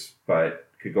years, but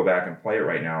could go back and play it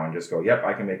right now and just go, yep,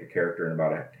 I can make a character in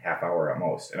about a half hour at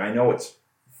most. And I know it's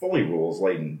fully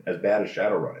rules-laden, as bad as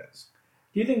Shadowrun is.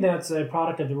 Do you think that's a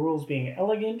product of the rules being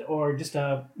elegant, or just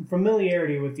a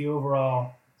familiarity with the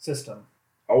overall system?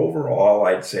 Overall,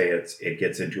 I'd say it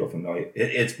gets into a familiar.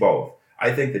 It's both.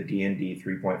 I think the D&D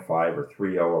 3.5 or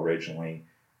 3.0 originally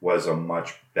was a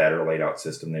much better laid out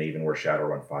system than even where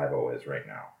Shadowrun 5.0 is right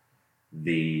now.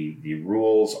 The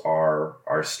rules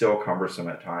are still cumbersome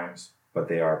at times, but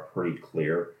they are pretty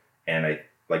clear. And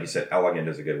like you said, elegant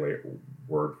is a good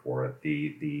word for it.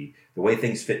 The way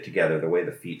things fit together, the way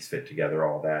the feats fit together,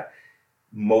 all that.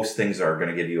 Most things are going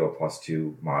to give you a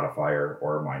 +2 modifier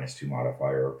or a -2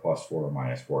 modifier, or +4 or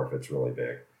 -4 if it's really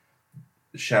big.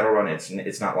 Shadowrun,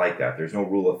 it's not like that. There's no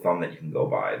rule of thumb that you can go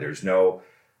by. There's a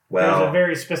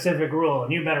very specific rule,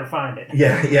 and you better find it.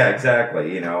 Yeah,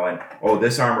 exactly. And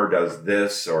this armor does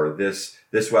this, or this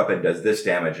weapon does this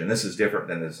damage, and this is different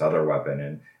than this other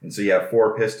weapon. And so you have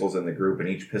 4 pistols in the group, and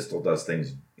each pistol does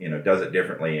things, does it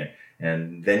differently.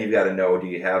 And then you've got to know, do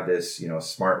you have this,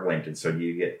 smart linked? And so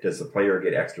does the player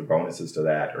get extra bonuses to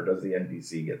that, or does the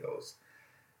NPC get those?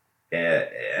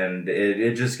 And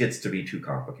it just gets to be too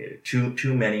complicated.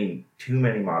 Too many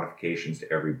modifications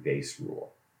to every base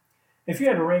rule. If you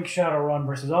had to rank Shadowrun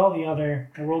versus all the other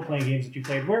role-playing games that you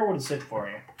played, where would it sit for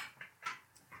you?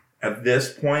 At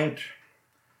this point,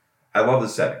 I love the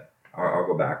setting. I'll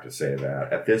go back to say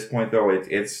that. At this point, though,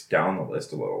 it's down the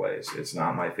list a little ways. It's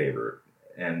not my favorite,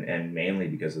 and mainly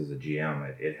because as a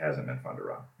GM, it hasn't been fun to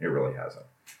run. It really hasn't.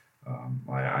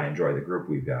 I enjoy the group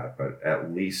we've got, but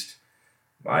at least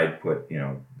I'd put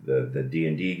the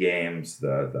D&D games,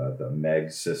 the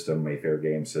Meg system, Mayfair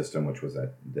game system, which was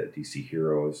the DC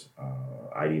Heroes.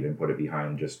 I'd even put it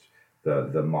behind just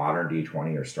the modern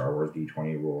D20 or Star Wars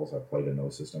D20 rules. I've played in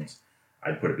those systems.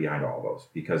 I'd put it behind all those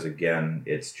because again,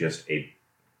 it's just a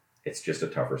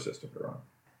tougher system to run.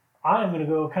 I'm going to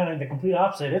go kind of the complete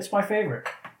opposite. It's my favorite,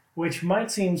 which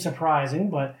might seem surprising,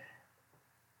 but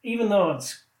even though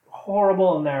it's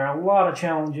horrible and there are a lot of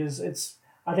challenges,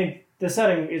 I think the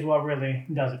setting is what really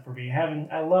does it for me.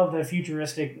 I love the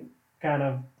futuristic kind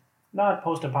of, not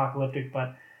post-apocalyptic,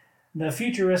 but the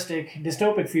futuristic,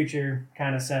 dystopic future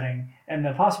kind of setting and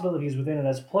the possibilities within it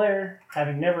as a player,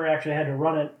 having never actually had to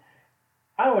run it.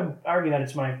 I would argue that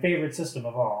it's my favorite system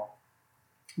of all.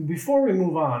 Before we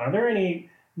move on, are there any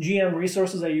GM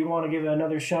resources that you want to give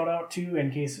another shout out to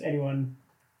in case anyone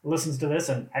listens to this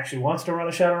and actually wants to run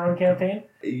a Shadowrun campaign?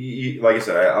 Like I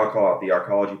said, I'll call out the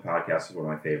Arcology podcast is one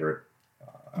of my favorite.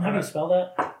 How do you spell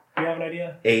that? Do you have an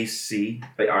idea?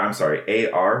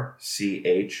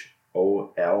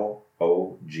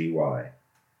 ARCHOLOGY.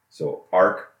 So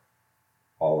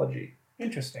Arcology.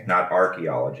 Interesting. Not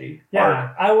archaeology.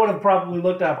 Yeah, I would have probably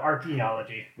looked up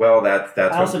archaeology. Well, that's.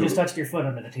 I also just touched your foot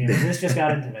under the table. This just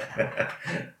got intimate.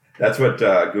 That's what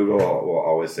Google will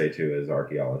always say too is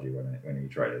archaeology when you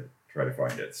try to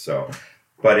find it. So,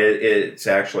 but it's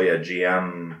actually a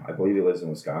GM. I believe he lives in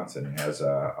Wisconsin. He has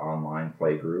a online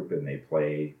play group and they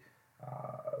play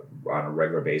on a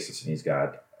regular basis. And he's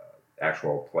got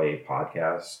actual play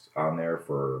podcasts on there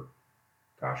for,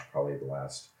 probably the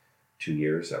last 2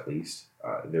 years at least.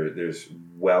 There's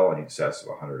well in excess of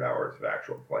 100 hours of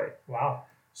actual play. Wow.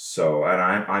 So, and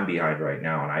I'm behind right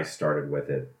now, and I started with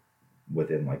it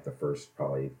within like the first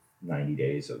probably 90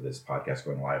 days of this podcast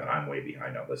going live, and I'm way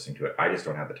behind on listening to it. I just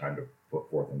don't have the time to put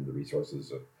forth into the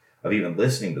resources of even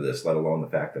listening to this, let alone the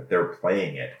fact that they're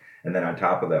playing it. And then on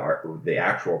top of the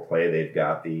actual play, they've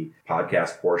got the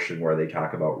podcast portion where they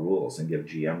talk about rules and give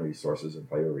GM resources and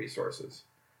player resources.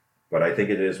 But I think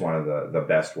it is one of the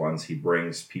best ones. He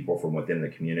brings people from within the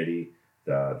community,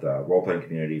 the role-playing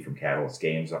community from Catalyst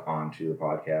Games onto the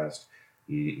podcast.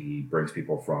 He brings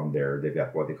people from they've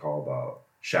got what they call the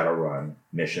Shadowrun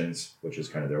missions, which is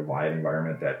kind of their live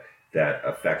environment that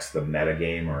affects the meta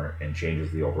game and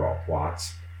changes the overall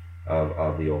plots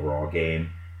of the overall game.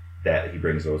 That he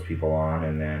brings those people on,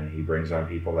 and then he brings on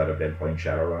people that have been playing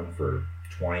Shadowrun for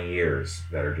 20 years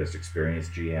that are just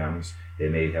experienced GMs. They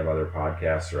may have other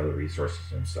podcasts or other resources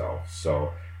themselves.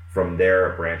 So from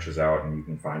there, it branches out, and you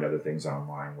can find other things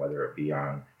online, whether it be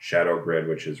on Shadow Grid,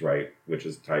 which is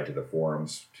tied to the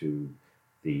forums to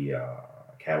the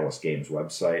Catalyst Games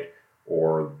website,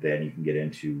 or then you can get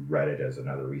into Reddit as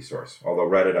another resource. Although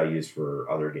Reddit I use for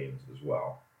other games as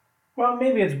well. Well,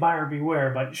 maybe it's buyer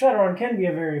beware, but Shadowrun can be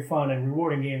a very fun and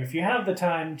rewarding game if you have the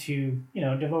time to,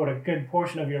 devote a good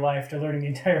portion of your life to learning the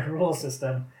entire rule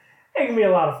system. It can be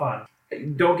a lot of fun.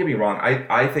 Don't get me wrong.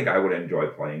 I think I would enjoy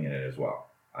playing in it as well.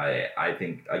 I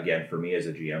think, again, for me as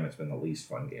a GM, it's been the least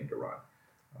fun game to run.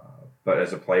 But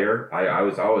as a player, I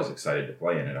was always excited to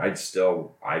play in it. I'd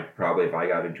probably, if I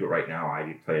got into it right now,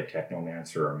 I'd play a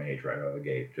Technomancer or a Mage right out of the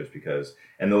gate just because,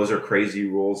 and those are crazy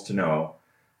rules to know.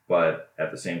 But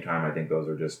at the same time, I think those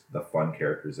are just the fun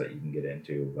characters that you can get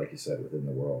into, like you said, within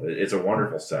the world. It's a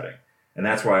wonderful setting. And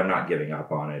that's why I'm not giving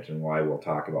up on it and why we'll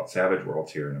talk about Savage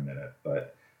Worlds here in a minute.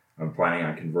 But I'm planning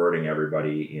on converting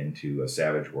everybody into a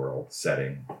Savage World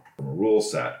setting from a rule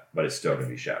set, but it's still going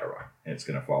to be Shadowrun. And it's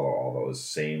going to follow all those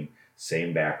same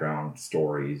background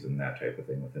stories and that type of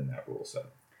thing within that rule set.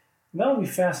 That'll be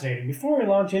fascinating. Before we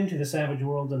launch into the Savage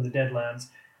Worlds and the Deadlands,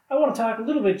 I want to talk a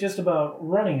little bit just about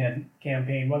running a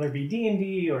campaign, whether it be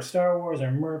D&D or Star Wars or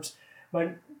MERPs.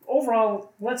 But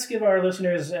overall, let's give our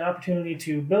listeners an opportunity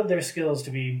to build their skills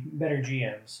to be better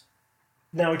GMs.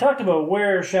 Now, we talked about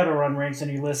where Shadowrun ranks in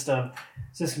your list of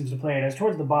systems to play, and it's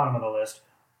towards the bottom of the list.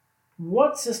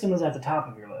 What system is at the top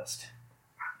of your list?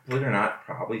 Believe it or not,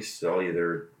 probably still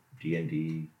either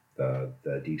D&D, the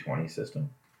D20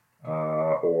 system,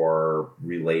 or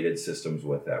related systems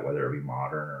with that, whether it be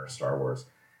modern or Star Wars.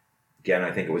 Again,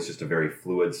 I think it was just a very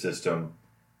fluid system.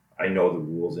 I know the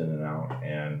rules in and out,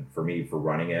 and for me, for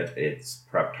running it, its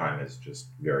prep time is just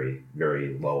very,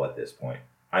 very low at this point.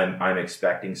 I'm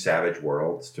expecting Savage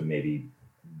Worlds to maybe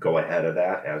go ahead of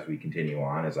that as we continue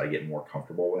on, as I get more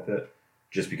comfortable with it.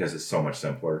 just because it's so much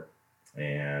simpler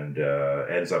and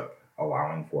ends up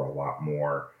allowing for a lot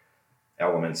more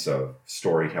elements of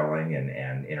storytelling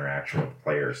and interaction with the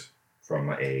players from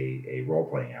a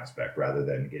role-playing aspect rather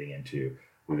than getting into,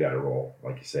 we got to roll,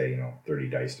 like you say, 30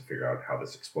 dice to figure out how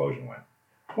this explosion went.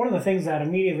 One of the things that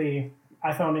immediately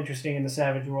I found interesting in the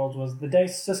Savage Worlds was the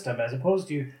dice system, as opposed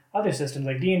to other systems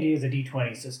like D&D is a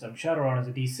D20 system, Shadowrun is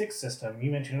a D6 system.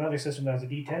 You mentioned another system that was a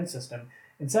D10 system.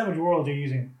 In Savage Worlds, you're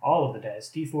using all of the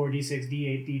dice: D4, D6,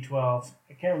 D8, D12.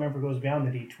 I can't remember if it goes beyond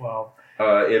the D12.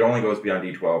 It only goes beyond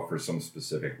D12 for some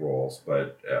specific roles,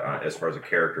 but as far as a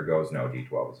character goes, no,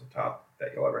 D12 is the top that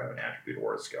you'll ever have an attribute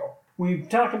or a skill. We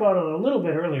talked about it a little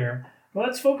bit earlier. Well,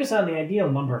 let's focus on the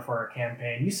ideal number for our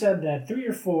campaign. You said that 3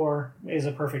 or 4 is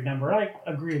a perfect number. I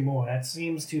agree more. That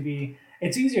seems to be...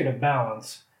 It's easier to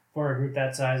balance for a group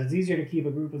that size. It's easier to keep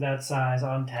a group of that size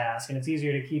on task, and it's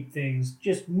easier to keep things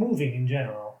just moving in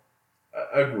general.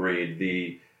 Agreed.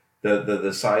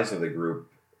 The size of the group,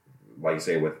 like I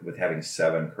say, with having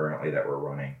 7 currently that we're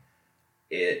running,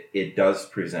 it does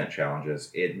present challenges.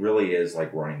 It really is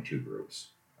like running 2 groups.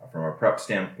 From a prep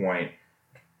standpoint,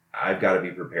 I've got to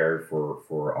be prepared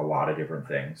for a lot of different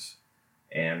things.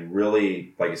 And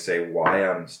really, like I say, why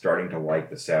I'm starting to like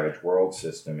the Savage World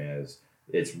system is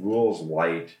it's rules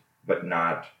light, but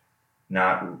not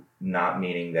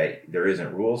meaning that there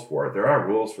isn't rules for it. There are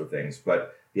rules for things,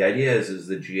 but the idea is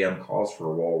the GM calls for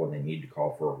a role when they need to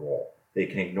call for a role. They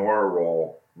can ignore a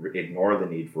role, ignore the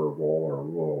need for a role or a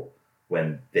rule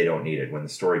when they don't need it, when the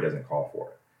story doesn't call for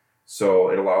it. So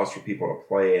it allows for people to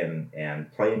play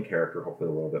and play in character, hopefully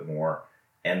a little bit more.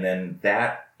 And then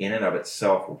that in and of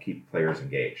itself will keep players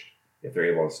engaged if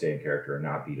they're able to stay in character and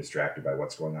not be distracted by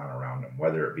what's going on around them,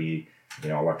 whether it be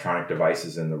electronic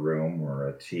devices in the room or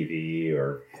a TV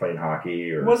or playing hockey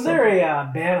or Was there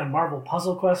a ban on Marvel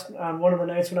Puzzle Quest on one of the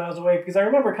nights when I was away? Because I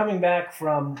remember coming back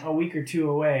from a week or 2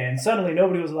 away and suddenly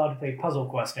nobody was allowed to play Puzzle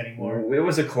Quest anymore. It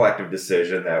was a collective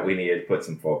decision that we needed to put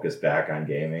some focus back on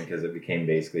gaming because it became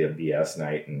basically a BS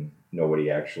night and nobody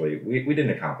actually... We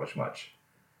didn't accomplish much.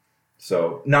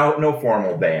 So, no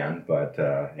formal ban, but...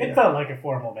 It felt like a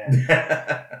formal ban.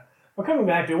 But coming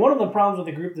back to it, one of the problems with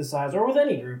a group this size, or with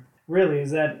any group, really,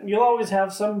 is that you'll always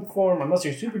have some form, unless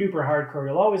you're super duper hardcore,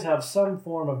 you'll always have some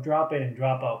form of drop in and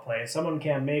drop out play. Someone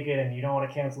can't make it and you don't want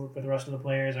to cancel it for the rest of the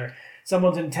players, or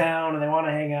someone's in town and they want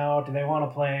to hang out and they want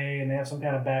to play and they have some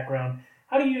kind of background.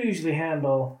 How do you usually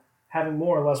handle having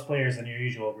more or less players than your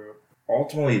usual group?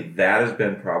 Ultimately, that has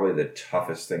been probably the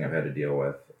toughest thing I've had to deal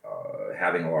with,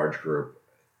 having a large group.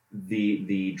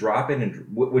 The drop in,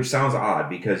 which sounds odd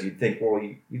because you'd think, well,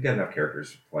 you've got enough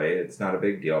characters to play. It's not a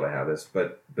big deal to have this.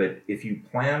 But if you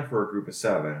plan for a group of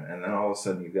 7 and then all of a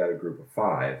sudden you've got a group of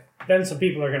 5, then some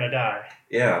people are going to die.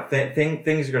 Yeah,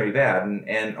 things are going to be bad.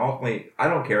 And ultimately, I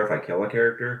don't care if I kill a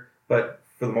character, but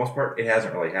for the most part, it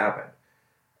hasn't really happened.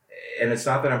 And it's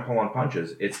not that I'm pulling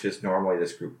punches. It's just normally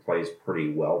this group plays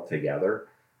pretty well together.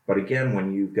 But again,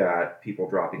 when you've got people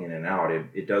dropping in and out,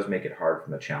 it does make it hard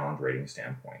from a challenge rating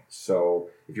standpoint. So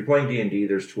if you're playing D&D,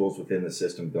 there's tools within the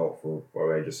system built for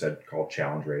what I just said called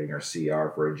challenge rating or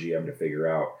CR for a GM to figure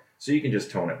out. So you can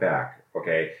just tone it back.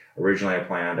 Okay, originally I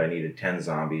planned I needed 10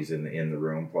 zombies in the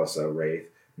room plus a wraith.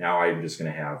 Now I'm just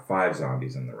going to have 5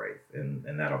 zombies in the wraith, and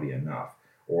that'll be enough.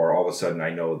 Or all of a sudden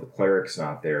I know the cleric's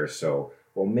not there, so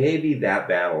well, maybe that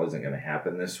battle isn't going to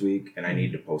happen this week, and I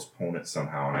need to postpone it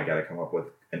somehow, and I got to come up with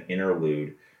an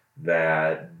interlude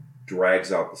that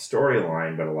drags out the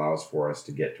storyline but allows for us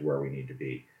to get to where we need to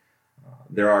be.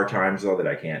 There are times, though, that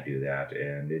I can't do that,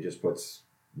 and it just puts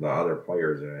the other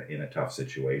players in a tough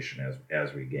situation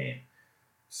as we game.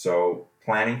 So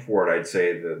planning for it, I'd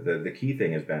say the key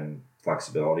thing has been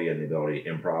flexibility and the ability to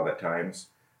improv at times,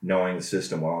 knowing the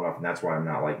system well enough, and that's why I'm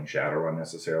not liking Shadowrun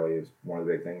necessarily is one of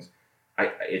the big things.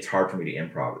 It's hard for me to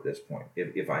improv at this point.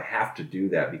 If I have to do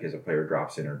that because a player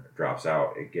drops in or drops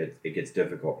out, it gets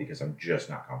difficult because I'm just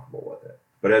not comfortable with it.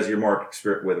 But as you're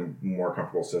with a more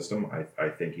comfortable system, I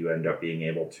think you end up being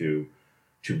able to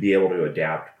be able to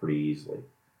adapt pretty easily.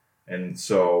 And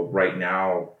so right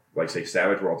now, like say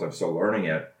Savage Worlds, I'm still learning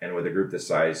it, and with a group this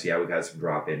size, yeah, we've had some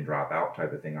drop in, drop out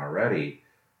type of thing already.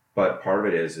 But part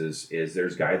of it is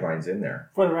there's guidelines in there.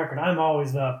 For the record, I'm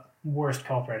always the worst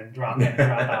culprit in drop in and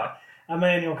drop out. I'm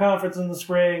at annual conference in the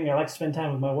spring. I like to spend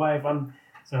time with my wife.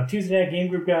 So Tuesday night game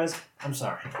group, guys, I'm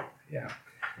sorry. Yeah.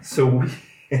 So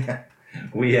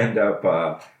we end up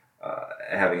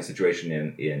having a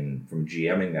situation from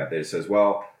GMing that it says,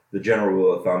 well, the general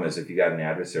rule of thumb is if you got an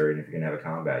adversary and if you're going to have a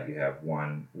combat, you have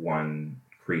one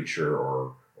creature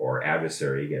or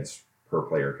adversary against per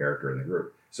player character in the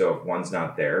group. So if one's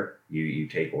not there, you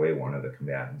take away one of the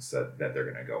combatants that they're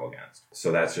going to go against.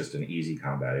 So that's just an easy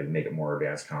combat. It'd make it more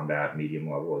advanced combat. Medium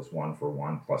level is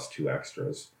 1-for-1 plus 2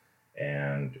 extras.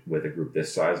 And with a group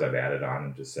this size, I've added on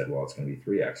and just said, well, it's going to be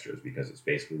 3 extras because it's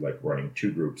basically like running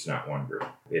 2 groups, not 1 group.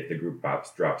 If the group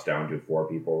drops down to 4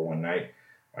 people one night,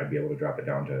 I'd be able to drop it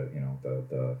down to,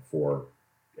 the 4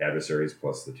 adversaries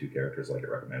plus the 2 characters like it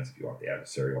recommends if you want the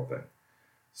adversarial thing.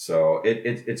 So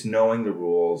it's knowing the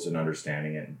rules and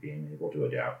understanding it and being able to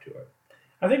adapt to it.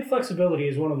 I think flexibility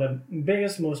is one of the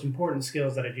biggest, most important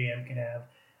skills that a GM can have.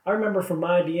 I remember from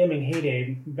my DMing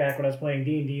heyday, back when I was playing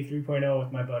D&D 3.0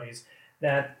 with my buddies,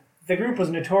 that the group was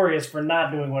notorious for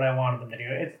not doing what I wanted them to do.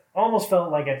 It almost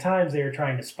felt like at times they were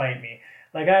trying to spite me.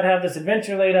 Like I'd have this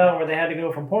adventure laid out where they had to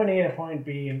go from point A to point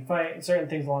B and fight certain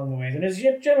things along the way. And it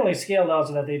was generally scaled out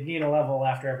so that they'd gain a level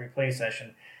after every play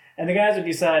session. And the guys would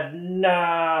decide,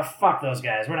 nah, fuck those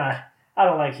guys. I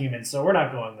don't like humans, so we're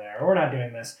not going there. Or we're not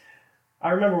doing this.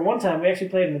 I remember one time we actually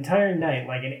played an entire night,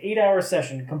 like an 8-hour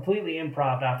session, completely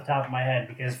improv off the top of my head,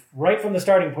 because right from the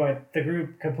starting point, the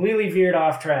group completely veered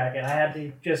off track, and I had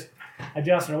to just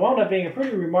adjust, and it wound up being a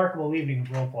pretty remarkable evening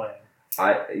of role-playing.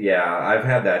 I've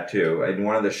had that too. In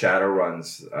one of the shadow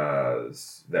runs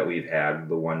that we've had,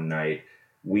 the one night,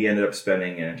 we ended up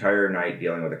spending an entire night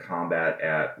dealing with a combat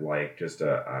at like just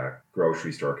a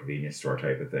grocery store, convenience store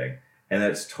type of thing. And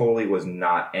that totally was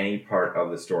not any part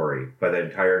of the story, but the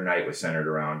entire night was centered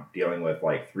around dealing with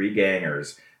like 3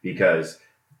 gangers because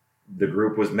the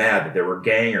group was mad that there were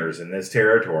gangers in this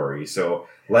territory. So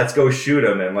let's go shoot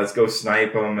them and let's go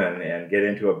snipe them and get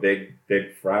into a big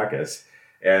fracas.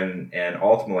 And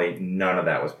ultimately, none of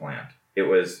that was planned. It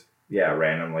was,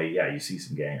 randomly, you see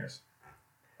some gangers.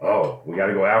 Oh, we got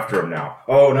to go after them now.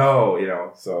 Oh,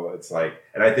 no, so it's like,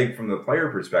 and I think from the player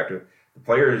perspective, the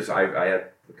players, I had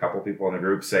a couple people in the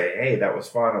group say, hey, that was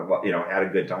fun. Had a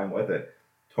good time with it.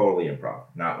 Totally improv.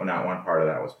 Not one part of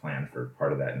that was planned for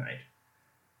part of that night.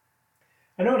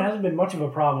 I know it hasn't been much of a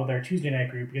problem with our Tuesday night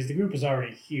group because the group is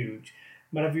already huge.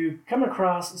 But have you come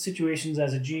across situations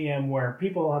as a GM where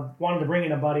people have wanted to bring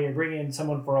in a buddy or bring in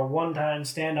someone for a one-time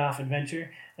standoff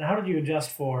adventure? And how did you adjust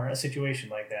for a situation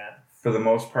like that? For the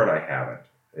most part, I haven't.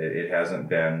 It hasn't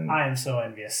been... I am so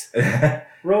envious.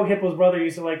 Rogue Hippo's brother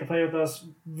used to like to play with us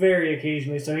very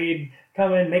occasionally, so he'd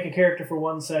come in, make a character for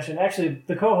one session. Actually,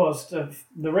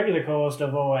 the regular co-host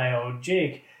of OIO,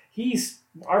 Jake,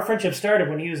 our friendship started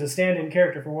when he was a stand-in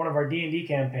character for one of our D&D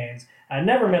campaigns. I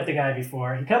never met the guy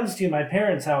before. He comes to my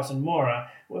parents' house in Mora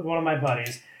with one of my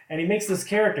buddies, and he makes this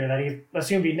character that he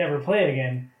assumed he'd never play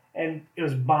again, and it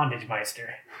was Bondage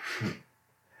Meister.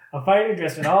 A fighter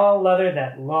dressed in all leather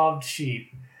that loved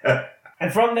sheep.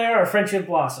 And from there, our friendship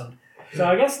blossomed. So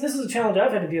I guess this is a challenge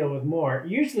I've had to deal with more.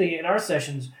 Usually in our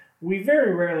sessions, we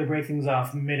very rarely break things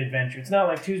off mid-adventure. It's not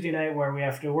like Tuesday night where we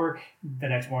have to work the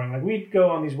next morning. Like we'd go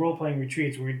on these role-playing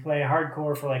retreats where we'd play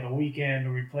hardcore for like a weekend,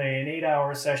 or we'd play an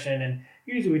 8-hour session, and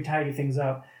usually we'd tidy things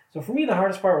up. So for me, the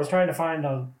hardest part was trying to find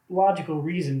a logical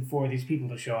reason for these people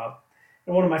to show up.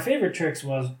 And one of my favorite tricks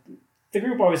was the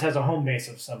group always has a home base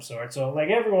of some sort. So like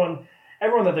everyone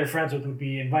that they're friends with would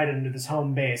be invited into this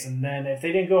home base, and then if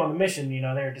they didn't go on the mission, they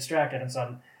were distracted on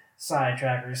some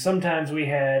sidetrack. Or sometimes we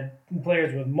had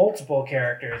players with multiple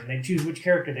characters, and they'd choose which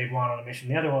character they'd want on a mission.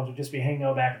 The other ones would just be hanging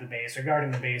out back at the base or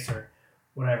guarding the base or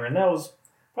whatever. And that was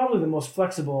probably the most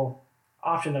flexible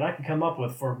option that I could come up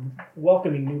with for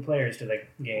welcoming new players to the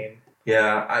game.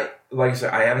 Yeah, like I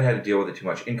said, I haven't had to deal with it too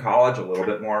much. In college, a little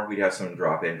bit more. We'd have some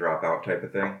drop in, drop out type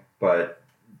of thing. But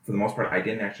for the most part, I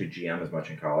didn't actually GM as much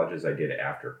in college as I did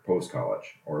after,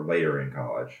 post-college, or later in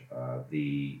college.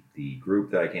 The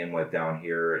group that I came with down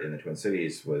here in the Twin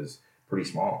Cities was pretty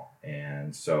small.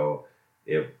 And so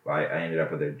I ended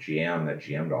up with a GM that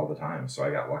GM'd all the time, so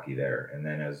I got lucky there. And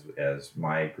then as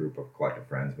my group of collective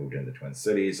friends moved into the Twin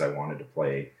Cities, I wanted to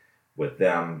play with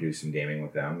them, do some gaming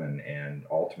with them, and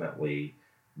ultimately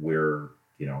we're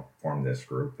formed this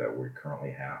group that we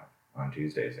currently have on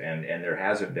Tuesdays, and there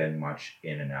hasn't been much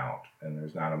in and out, and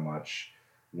there's not a much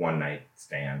one night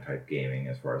stand type gaming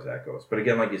as far as that goes. But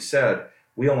again, like you said,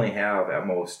 we only have at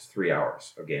most 3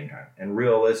 hours of game time, and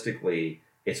realistically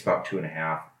it's about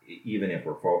 2.5 even if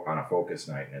we're on a focus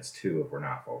night, and it's 2 if we're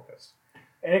not focused.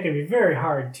 And it can be very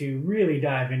hard to really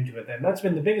dive into it then. That's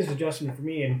been the biggest adjustment for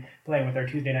me in playing with our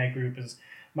Tuesday night group is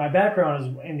my background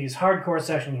is in these hardcore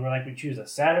sessions where we choose a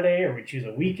Saturday or we choose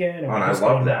a weekend. And I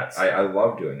love that. I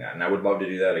love doing that, and I would love to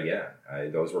do that again.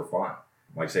 Those were fun.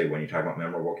 like I say, when you talk about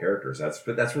memorable characters, that's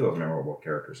where those memorable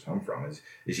characters come from.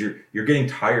 Is you're getting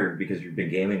tired because you've been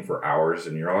gaming for hours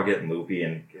and you're all getting loopy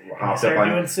and hopped up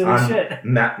on shit.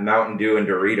 Mountain Dew and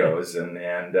Doritos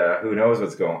and who knows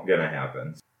what's going to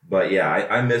happen. But yeah,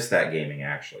 I miss that gaming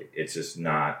actually. It's just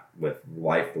not with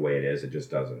life the way it is. It just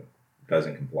doesn't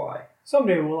comply.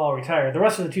 Someday we'll all retire. The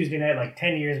rest of the Tuesday night, like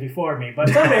 10 years before me, but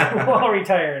someday we'll all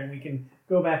retire and we can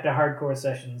go back to hardcore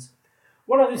sessions.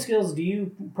 What other skills do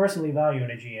you personally value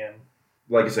in a GM?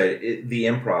 Like I said, the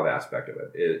improv aspect of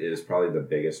it is probably the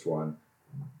biggest one.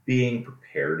 Being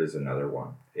prepared is another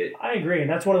one. I agree, and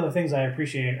that's one of the things I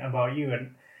appreciate about you.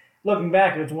 And looking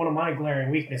back, it's one of my glaring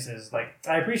weaknesses. Like,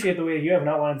 I appreciate the way you have an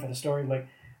outline for the story. Like,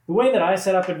 the way that I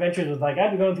set up adventures was like,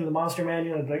 I'd be going through the monster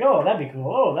manual and be like, oh, that'd be cool.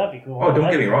 Oh, that'd be cool. Oh,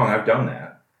 don't get me wrong. I've done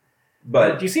that.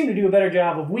 But you seem to do a better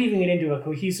job of weaving it into a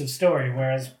cohesive story,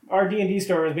 whereas our D&D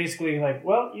story is basically like,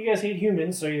 well, you guys hate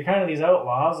humans, so you're kind of these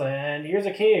outlaws, and here's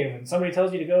a cave, and somebody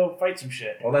tells you to go fight some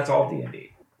shit. Well, that's all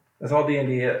D&D. That's all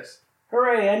D&D is.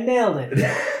 Hooray, I nailed it.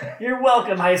 You're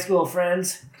welcome, high school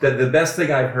friends. The best thing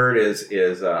I've heard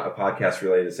is a podcast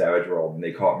related to Savage World, and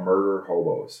they call it Murder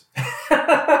Hobos.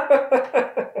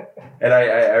 And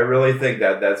I really think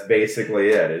that's basically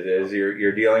it. Is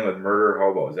you're dealing with murder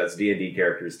hobos. That's D&D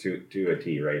characters to a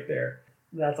T right there.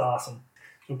 That's awesome.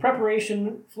 So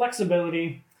preparation,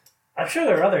 flexibility. I'm sure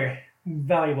there are other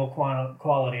valuable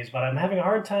qualities, but I'm having a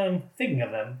hard time thinking of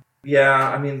them. Yeah,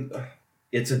 I mean,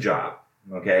 it's a job.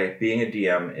 Okay, being a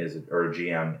DM or a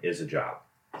GM is a job.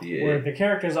 Where the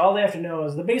characters, all they have to know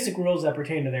is the basic rules that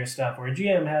pertain to their stuff. Where a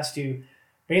GM has to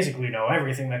basically know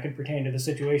everything that could pertain to the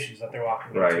situations that they're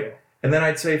walking into. And then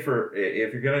I'd say if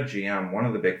you're going to GM, one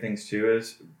of the big things too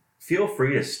is feel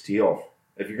free to steal.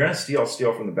 If you're going to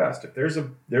steal from the best. If there's a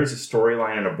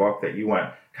storyline in a book that you went,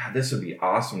 God, this would be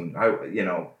awesome,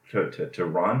 to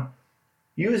run,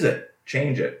 use it,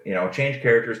 change it. Change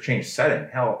characters, change setting.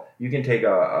 Hell, you can take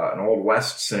an Old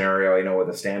West scenario, with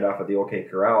a standoff at the OK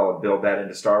Corral and build that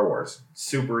into Star Wars.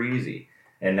 Super easy.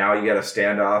 And now you got a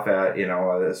standoff at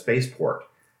a spaceport.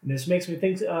 This makes me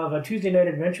think of a Tuesday night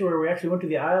adventure where we actually went to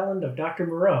the island of Dr.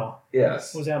 Moreau.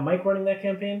 Yes. Was that Mike running that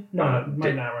campaign? No,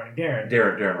 Mike not running. Darren.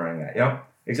 Darren running that. Yep.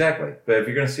 Exactly. But if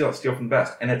you're going to steal from the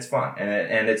best, and it's fun,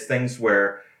 and it's things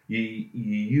where you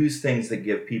use things that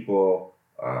give people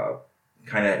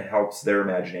kind of helps their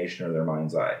imagination or their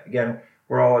mind's eye. Again,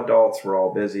 we're all adults, we're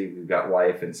all busy, we've got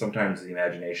life, and sometimes the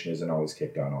imagination isn't always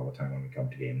kicked on all the time when we come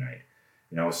to game night.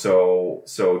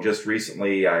 So just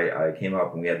recently I came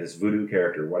up and we had this voodoo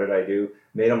character. What did I do?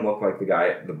 Made him look like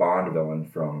the Bond villain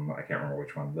from, I can't remember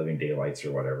which one, Living Daylights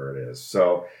or whatever it is.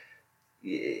 So,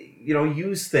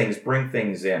 use things, bring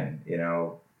things in.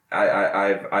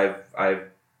 I've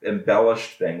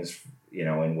embellished things,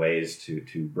 in ways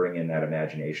to bring in that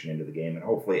imagination into the game and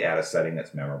hopefully add a setting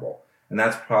that's memorable. And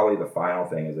that's probably the final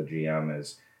thing as a GM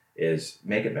is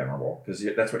make it memorable, because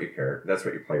that's what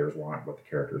your players want, what the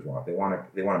characters want. They want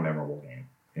a memorable game.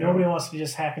 Nobody wants to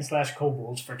just hack and slash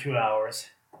kobolds for 2 hours.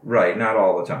 Right, not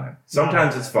all the time.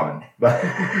 Sometimes it's fun, but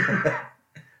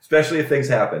especially if things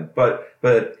happen.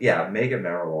 But yeah, make it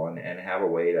memorable and have a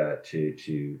way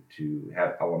to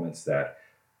have elements that,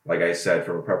 like I said,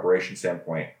 from a preparation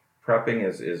standpoint, prepping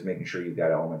is making sure you've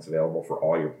got elements available for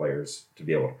all your players to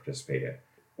be able to participate in.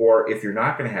 Or if you're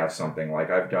not going to have something like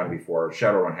I've done before,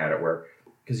 Shadowrun had it where,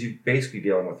 because you're basically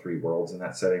dealing with 3 worlds in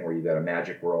that setting, where you've got a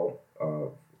magic world,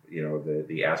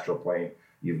 the astral plane,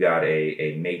 you've got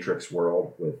a matrix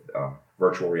world with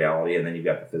virtual reality, and then you've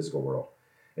got the physical world.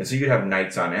 And so you'd have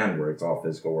nights on end where it's all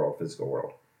physical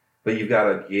world. But you've got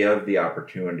to give the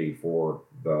opportunity for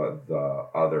the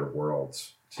other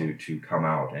worlds to come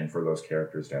out and for those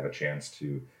characters to have a chance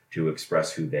to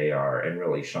express who they are and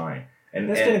really shine. And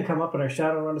this didn't come up in our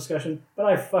Shadowrun discussion, but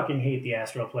I fucking hate the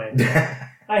astral plane.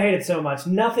 I hate it so much.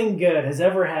 Nothing good has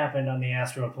ever happened on the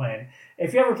astral plane.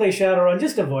 If you ever play Shadowrun,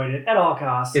 just avoid it at all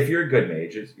costs. If you're a good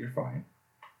mage, you're fine.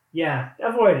 Yeah,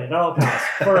 avoid it at all costs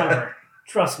forever.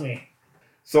 Trust me.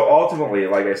 So ultimately,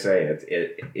 like I say,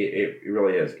 it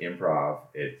really is improv.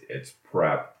 It's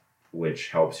prep,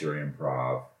 which helps your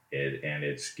improv, and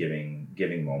it's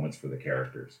giving moments for the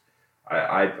characters.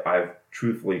 I've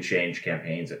truthfully changed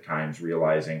campaigns at times,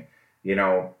 realizing,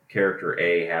 character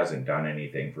A hasn't done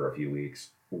anything for a few weeks.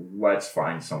 Let's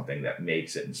find something that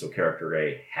makes it, and so character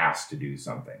A has to do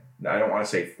something. Now, I don't want to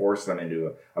say force them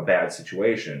into a bad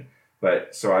situation,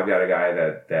 but so I've got a guy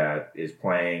that is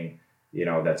playing,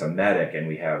 that's a medic, and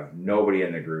we have nobody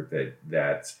in the group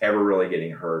that's ever really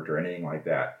getting hurt or anything like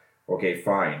that. Okay,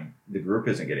 fine. The group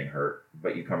isn't getting hurt,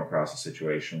 but you come across a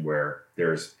situation where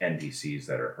there's NPCs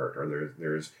that are hurt, or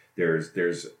there's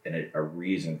a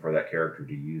reason for that character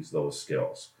to use those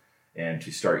skills and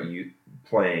to start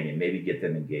playing and maybe get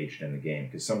them engaged in the game.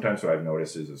 Because sometimes what I've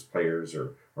noticed is as players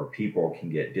or people can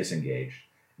get disengaged,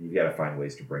 you've got to find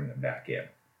ways to bring them back in.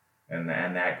 And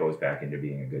that goes back into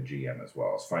being a good GM as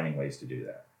well, is finding ways to do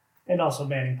that. And also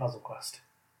banning Puzzle Quest.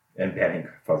 And banning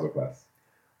Puzzle Quest.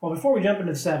 Well, before we jump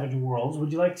into the Savage Worlds,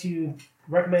 would you like to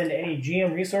recommend any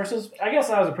GM resources? I guess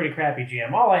I was a pretty crappy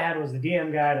GM. All I had was the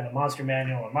DM guide and the monster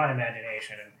manual and my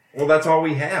imagination. Well, that's all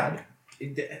we had.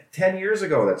 10 years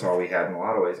ago, that's all we had in a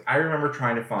lot of ways. I remember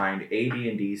trying to find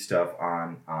AD&D stuff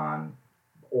on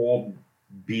old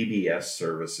BBS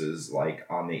services, like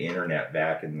on the internet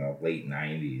back in the late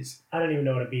 90s. I don't even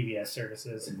know what a BBS service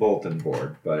is. Bulletin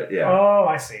board, but yeah. Oh,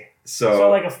 I see. So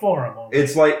like a forum. Only.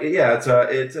 It's like, yeah,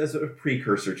 it's a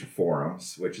precursor to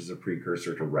forums, which is a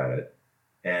precursor to Reddit.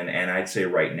 And I'd say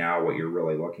right now what you're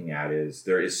really looking at is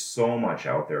there is so much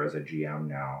out there as a GM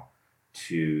now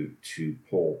to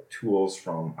pull tools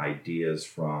from, ideas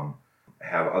from,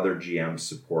 have other GMs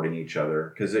supporting each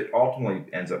other, because it ultimately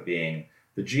ends up being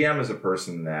the GM is a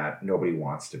person that nobody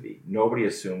wants to be. Nobody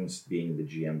assumes being the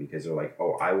GM because they're like,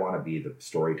 oh, I want to be the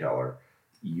storyteller.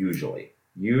 Usually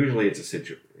it's a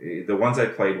situation. The ones I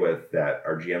played with that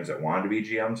are GMs that wanted to be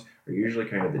GMs are usually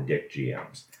kind of the dick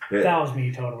GMs. That was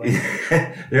me, totally.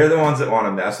 They're the ones that want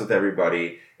to mess with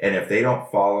everybody, and if they don't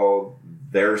follow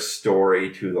their story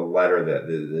to the letter, that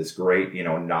this great,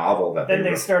 novel that then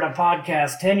they start a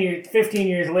podcast 15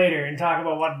 years later and talk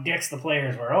about what dicks the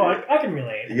players were. Oh, I can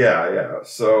relate. Yeah.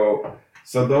 So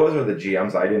those are the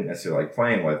GMs I didn't necessarily like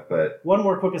playing with, but one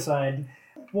more quick aside.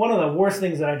 One of the worst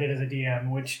things that I did as a DM,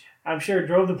 which I'm sure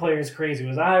drove the players crazy,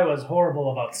 was I was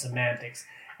horrible about semantics.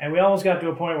 And we almost got to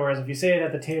a point where if you say it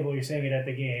at the table, you're saying it at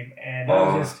the game. And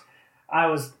I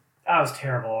was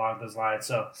terrible along those lines.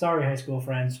 So sorry, high school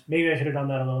friends. Maybe I should have done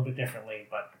that a little bit differently,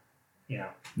 but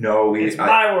No, it's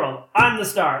my world. I'm the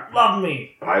star. Love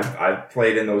me. I've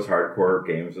played in those hardcore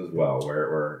games as well,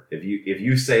 where if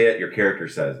you say it, your character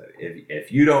says it.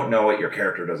 If you don't know it, your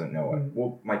character doesn't know it.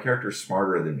 Well, my character's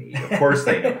smarter than me. Of course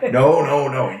they know.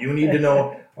 No. You need to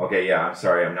know. Okay, yeah, I'm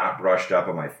sorry. I'm not brushed up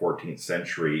on my 14th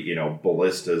century,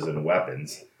 ballistas and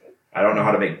weapons. I don't know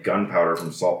how to make gunpowder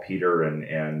from saltpeter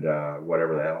and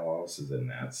whatever the hell else is in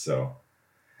that. So.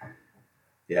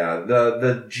 Yeah,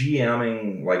 the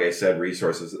GMing, like I said,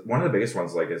 resources. One of the biggest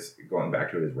ones, is going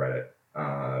back to it, is Reddit.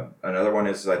 Another one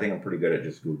is I think I'm pretty good at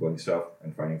just Googling stuff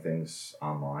and finding things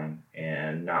online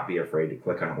and not be afraid to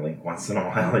click on a link once in a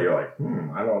while. You're like,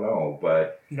 I don't know,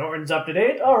 but Norton's up to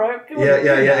date. All right.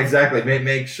 Yeah, exactly.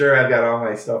 Make sure I've got all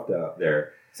my stuff out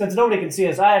there. Since nobody can see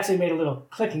us, I actually made a little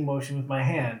clicking motion with my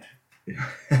hand,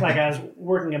 like I was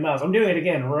working a mouse. I'm doing it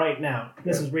again right now.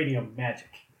 This is radio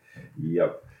magic.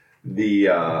 Yep. The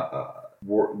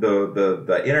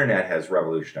internet has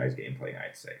revolutionized game playing,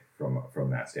 I'd say,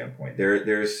 from that standpoint.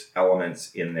 There's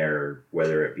elements in there,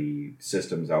 whether it be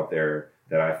systems out there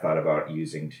that I've thought about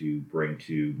using to bring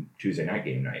to Tuesday night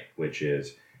game night, which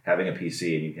is having a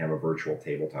PC and you can have a virtual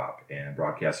tabletop and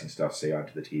broadcasting stuff, say,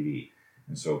 onto the TV.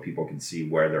 And so people can see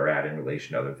where they're at in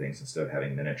relation to other things instead of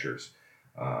having miniatures.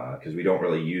 Because we don't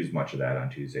really use much of that on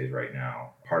Tuesdays right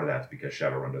now. Part of that's because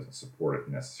Shadowrun doesn't support it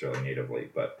necessarily natively,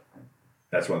 but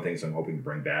that's one of the things I'm hoping to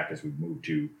bring back as we move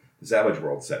to the Savage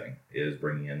World setting, is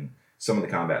bringing in some of the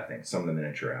combat things, some of the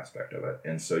miniature aspect of it,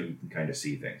 and so you can kind of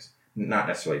see things. Not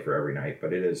necessarily for every night,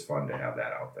 but it is fun to have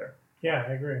that out there. Yeah,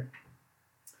 I agree.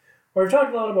 Well, we've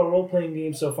talked a lot about role-playing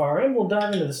games so far, and we'll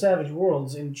dive into the Savage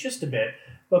Worlds in just a bit.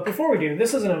 But before we do,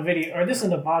 this isn't a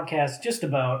podcast just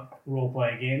about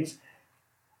role-playing games.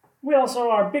 We also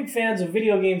are big fans of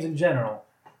video games in general.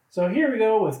 So here we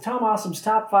go with Tom Awesome's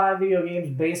top 5 video games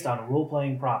based on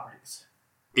role-playing properties.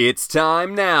 It's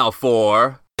time now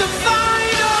for the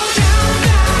Final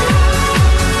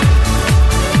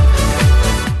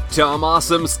Countdown! Tom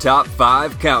Awesome's top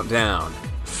 5 countdown.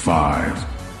 5,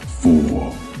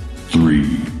 4,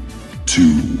 3, 2,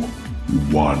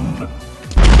 1.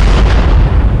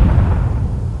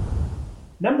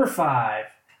 Number 5.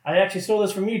 I actually stole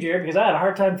this from you, Jared, because I had a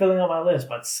hard time filling out my list,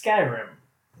 but Skyrim.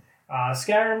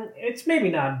 Skyrim, it's maybe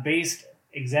not based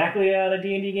exactly on a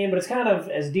D&D game, but it's kind of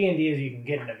as D&D as you can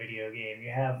get in a video game.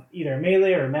 You have either a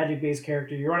melee or a magic-based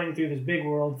character. You're running through this big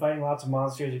world, fighting lots of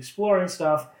monsters, exploring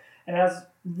stuff, and it has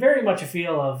very much a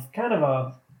feel of kind of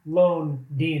a lone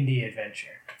D&D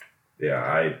adventure. Yeah,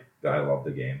 I love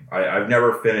the game. I've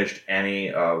never finished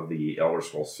any of the Elder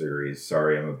Scrolls series.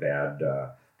 Sorry, I'm a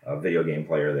a video game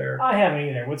player there. I haven't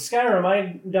either. With Skyrim,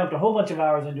 I dumped a whole bunch of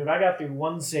hours into it. I got through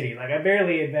one city. Like, I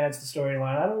barely advanced the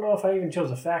storyline. I don't know if I even chose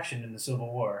a faction in the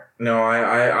Civil War. No,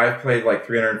 I've played like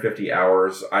 350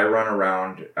 hours. I run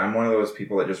around. I'm one of those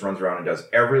people that just runs around and does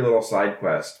every little side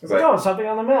quest. It's like, oh, something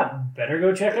on the map. Better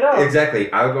go check it out.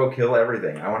 Exactly. I'll go kill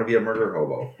everything. I want to be a murder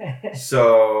hobo.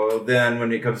 So then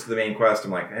when it comes to the main quest,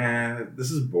 I'm like,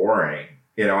 this is boring.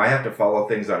 You know, I have to follow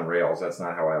things on rails. That's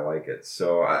not how I like it.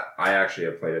 So I actually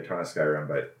have played a ton of Skyrim,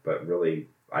 but really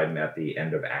I'm at the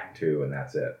end of Act 2 and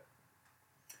that's it.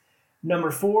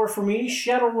 Number 4 for me,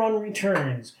 Shadowrun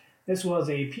Returns. This was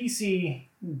a PC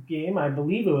game. I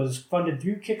believe it was funded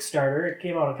through Kickstarter. It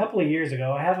came out a couple of years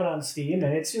ago. I have it on Steam,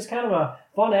 and it's just kind of a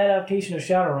fun adaptation of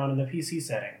Shadowrun in the PC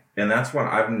setting. And that's one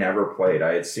I've never played.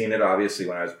 I had seen it, obviously,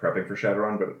 when I was prepping for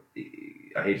Shadowrun, but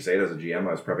I hate to say it, as a GM,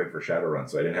 I was prepping for Shadowrun,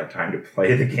 so I didn't have time to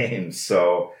play the game.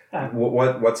 So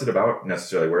what's it about,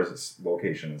 necessarily? Where's its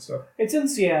location and stuff? It's in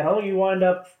Seattle. You wind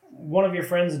up, one of your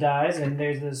friends dies, and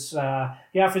there's this,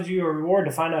 he offers you a reward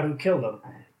to find out who killed him.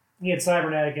 He had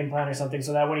cybernetic implant or something,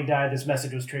 so that when he died, this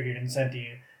message was triggered and sent to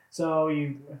you. So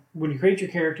when you create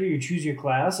your character, you choose your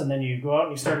class, and then you go out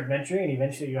and you start adventuring, and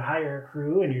eventually you hire a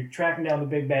crew, and you're tracking down the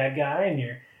big bad guy, and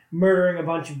you're murdering a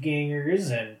bunch of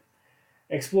gangers, and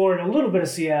exploring a little bit of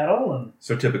Seattle. And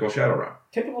so typical Shadowrun.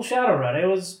 Typical Shadowrun. It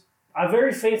was a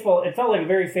very faithful, it felt like a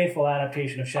very faithful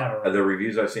adaptation of Shadowrun. The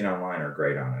reviews I've seen online are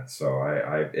great on it, so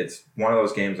it's one of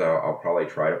those games I'll probably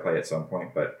try to play at some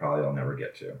point, but probably I'll never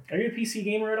get to. Are you a PC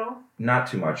gamer at all? Not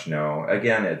too much, no.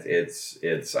 Again,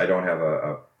 it's I don't have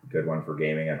a good one for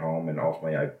gaming at home, and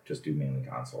ultimately I just do mainly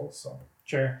consoles. So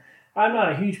sure. I'm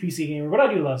not a huge PC gamer, but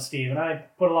I do love Steve, and I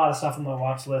put a lot of stuff on my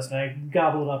watch list, and I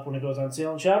gobble it up when it goes on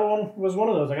sale. And Shadowrun was one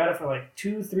of those. I got it for like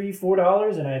 $2, $3,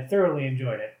 $4, and I thoroughly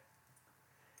enjoyed it.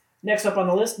 Next up on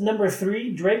the list, number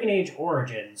 3, Dragon Age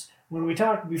Origins. When we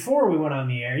talked before we went on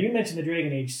the air, you mentioned the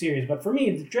Dragon Age series, but for me,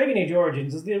 the Dragon Age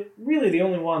Origins is really the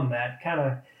only one that kind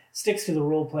of sticks to the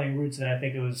role-playing roots that I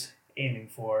think it was aiming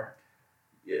for.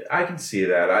 I can see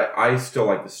that. I still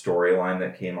like the storyline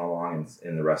that came along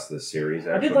in the rest of the series,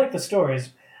 actually. I did like the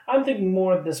stories. I'm thinking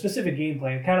more of the specific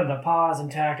gameplay, kind of the pause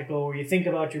and tactical, where you think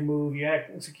about your move, you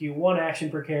execute one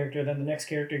action per character, then the next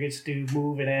character gets to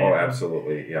move and act. Oh,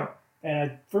 absolutely, yeah.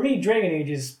 And for me, Dragon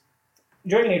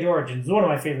Age Origins is one of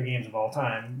my favorite games of all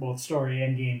time, both story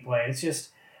and gameplay. It's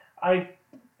just, I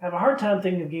have a hard time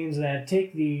thinking of games that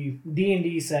take the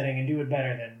D&D setting and do it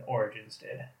better than Origins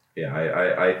did. Yeah,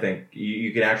 I think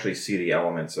you can actually see the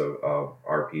elements of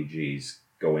RPGs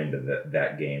go into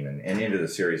that game and into the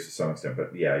series to some extent.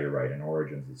 But yeah, you're right. In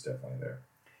Origins, it's definitely there.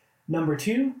 Number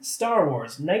 2, Star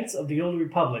Wars, Knights of the Old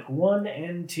Republic 1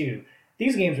 and 2.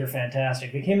 These games are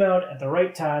fantastic. They came out at the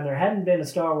right time. There hadn't been a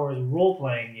Star Wars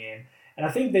role-playing game. And I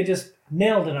think they just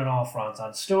nailed it on all fronts,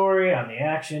 on story, on the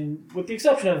action, with the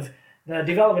exception of the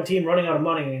development team running out of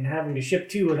money and having to ship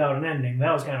 2 without an ending.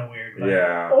 That was kind of weird. But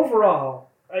yeah. Overall,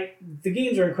 the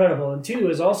games are incredible, and 2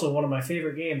 is also one of my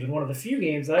favorite games, and one of the few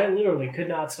games that I literally could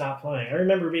not stop playing. I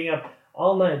remember being up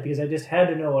all night because I just had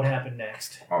to know what happened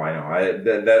next. Oh, I know.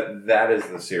 That is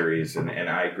the series, and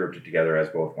I grouped it together as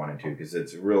both 1 and 2 because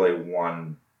it's really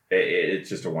one. It's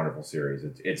just a wonderful series.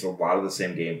 It's a lot of the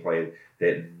same gameplay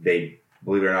that they,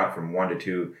 believe it or not, from 1 to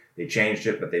 2 they changed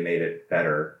it, but they made it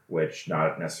better, which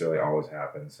not necessarily always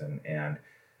happens. And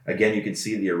again, you can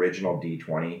see the original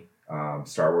D20.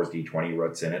 Star Wars D20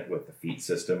 roots in it with the feat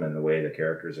system and the way the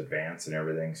characters advance and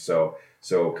everything. So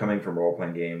coming from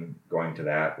role-playing game, going to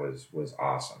that was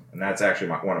awesome. And that's actually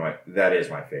that is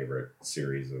my favorite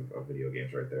series of video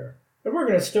games right there. But we're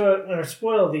going to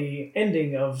spoil the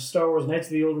ending of Star Wars Knights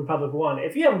of the Old Republic 1.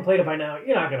 If you haven't played it by now,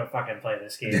 you're not going to fucking play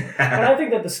this game. And I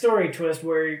think that the story twist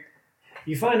where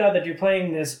you find out that you're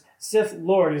playing this Sith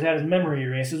Lord who's had his memory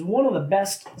erased is one of the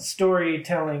best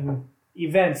storytelling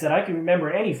events that I can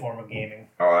remember in any form of gaming.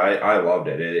 Oh, I loved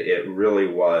it. It really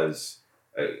was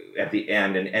at the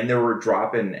end, and there were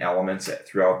drop-in elements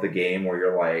throughout the game where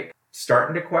you're like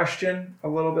starting to question a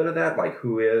little bit of that, like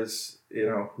who's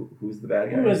the bad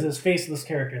guy? Who is this faceless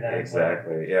character that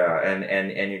exactly? Yeah,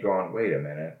 and you're going, wait a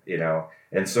minute,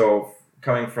 and so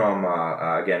coming from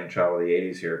again, child of the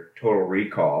 '80s here, Total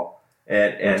Recall.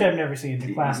 And, which I've never seen.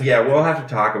 The classic. Yeah, we'll have to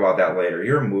talk about that later.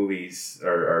 Your movies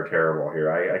are terrible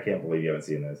here. I can't believe you haven't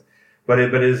seen this. But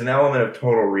it is an element of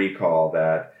Total Recall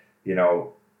that, and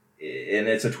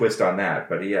it's a twist on that.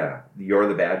 But yeah, you're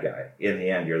the bad guy. In the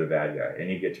end, you're the bad guy. And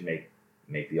you get to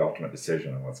make the ultimate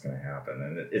decision on what's going to happen.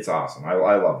 And it's awesome. I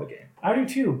love the game. I do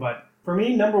too. But for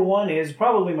me, number 1 is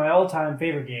probably my all-time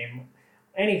favorite game.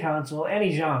 Any console,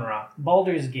 any genre,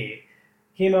 Baldur's Gate.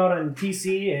 Came out on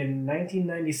PC in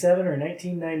 1997 or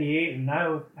 1998, and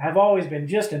I have always been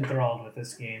just enthralled with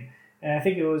this game. And I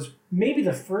think it was maybe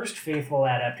the first faithful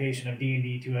adaptation of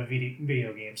D&D to a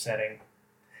video game setting.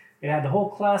 It had the whole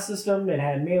class system, it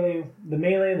had the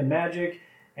melee, the magic,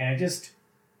 and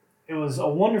it was a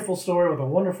wonderful story with a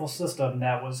wonderful system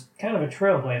that was kind of a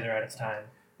trailblazer at its time.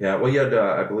 Yeah, well, you had,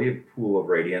 I believe, Pool of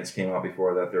Radiance came out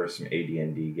before that. There were some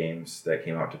AD&D games that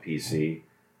came out to PC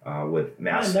with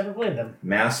I've never played them.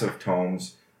 massive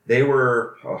tomes. They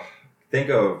were,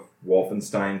 think of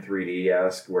Wolfenstein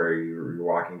 3D-esque, where you're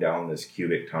walking down this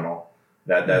cubic tunnel.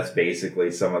 That's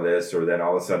basically some of this, or then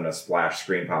all of a sudden a splash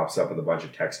screen pops up with a bunch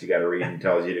of text you got to read and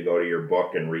tells you to go to your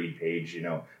book and read page,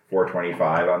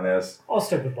 425 on this. I'll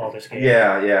stick with Baldur's Gate.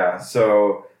 Yeah.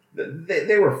 So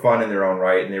they were fun in their own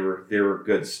right, and they were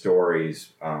good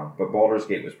stories. But Baldur's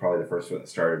Gate was probably the first one that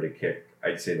started to kick,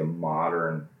 I'd say, the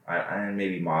modern. And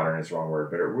maybe modern is the wrong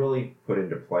word, but it really put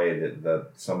into play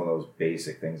some of those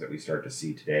basic things that we start to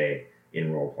see today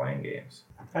in role-playing games.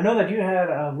 I know that you had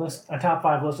a top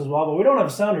 5 list as well, but we don't have a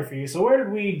sounder for you, so where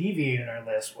did we deviate in our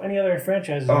list? Any other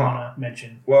franchises you want to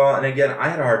mention? Well, and again, I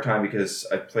had a hard time because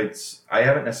I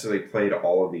haven't necessarily played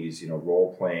all of these,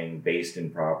 role-playing based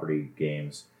in property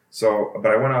games. So,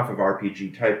 but I went off of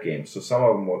RPG type games. So some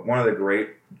of them, one of the great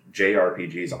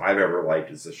JRPGs I've ever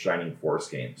liked is the Shining Force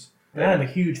games. I'm a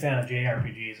huge fan of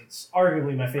JRPGs. It's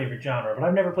arguably my favorite genre, but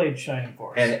I've never played Shining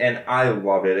Force. And I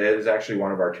love it. It was actually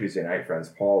one of our Tuesday night friends,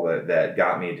 Paul, that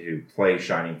got me to play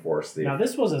Shining Force. Now,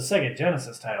 this was a Sega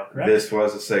Genesis title, correct? This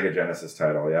was a Sega Genesis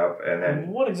title, yep. And then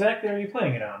what exactly are you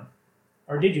playing it on?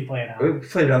 Or did you play it on? We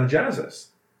played it on the Genesis.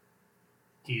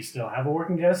 Do you still have a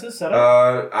working Genesis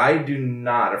setup? I do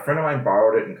not. A friend of mine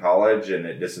borrowed it in college and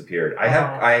it disappeared.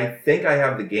 I think I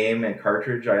have the game and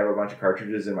cartridge. I have a bunch of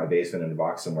cartridges in my basement in a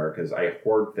box somewhere because I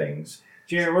hoard things.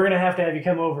 Jared, we're going to have you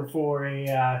come over for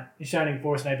a Shining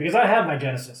Force night because I have my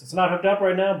Genesis. It's not hooked up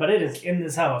right now, but it is in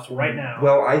this house right now.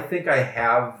 Well, I think I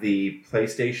have the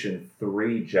PlayStation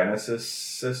 3 Genesis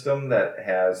system that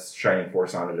has Shining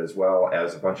Force on it as well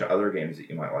as a bunch of other games that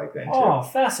you might like then too. Oh,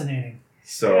 fascinating.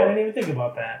 So, I didn't even think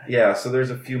about that. Yeah, so there's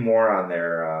a few more on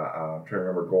there. I'm trying to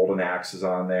remember. Golden Axe is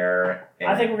on there.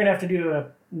 I think we're going to have to do a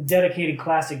dedicated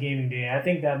classic gaming day. I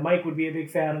think that Mike would be a big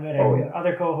fan of it, and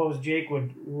other co-host Jake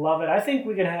would love it. I think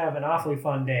we could have an awfully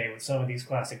fun day with some of these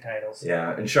classic titles.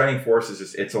 Yeah, and Shining Force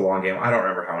it's a long game. I don't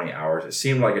remember how many hours. It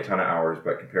seemed like a ton of hours,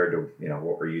 but compared to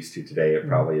what we're used to today, it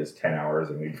probably is 10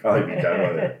 hours, and we'd probably be done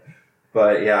with it.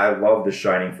 But yeah, I love the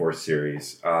Shining Force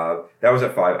series. That was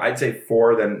at 5. I'd say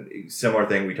 4, then similar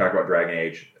thing. We talked about Dragon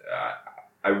Age.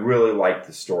 I really liked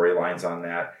the storylines on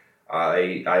that.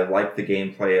 I liked the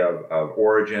gameplay of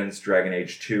Origins. Dragon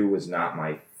Age 2 was not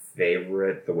my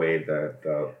favorite, the way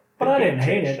the But I didn't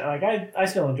hate it. Like I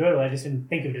still enjoyed it. I just didn't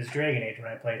think of it as Dragon Age when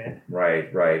I played it.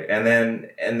 Right. And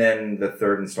then the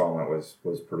third installment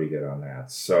was pretty good on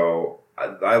that. So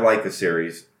I like the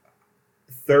series.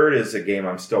 Third is a game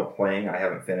I'm still playing. I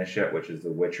haven't finished it, which is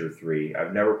The Witcher 3.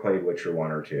 I've never played Witcher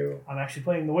 1 or 2. I'm actually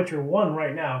playing The Witcher 1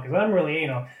 right now because I'm really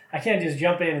anal. I can't just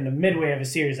jump in the midway of a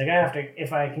series. Like I have to,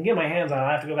 if I can get my hands on it,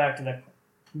 I have to go back to the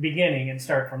beginning and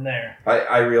start from there.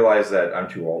 I realize that I'm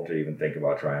too old to even think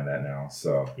about trying that now.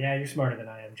 So yeah, you're smarter than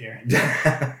I am, Jared.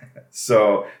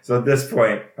 So at this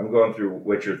point, I'm going through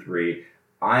Witcher 3.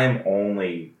 I'm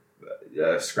only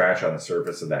a scratch on the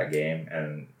surface of that game,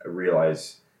 and I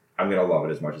realize I'm going to love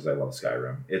it as much as I love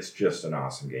Skyrim. It's just an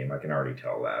awesome game. I can already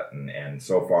tell that. And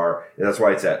so far, that's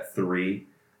why it's at 3.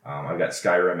 I've got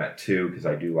Skyrim at 2 because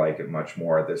I do like it much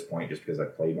more at this point just because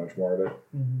I've played much more of it.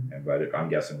 Mm-hmm. But I'm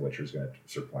guessing Witcher's going to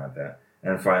supplant that.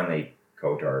 And finally,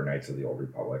 KOTOR, Knights of the Old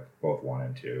Republic, both 1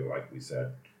 and 2. Like we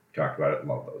said, talked about it,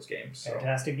 love those games. So.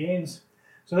 Fantastic games.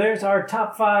 So there's our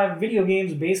top 5 video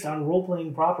games based on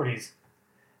role-playing properties.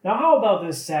 Now, how about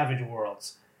this Savage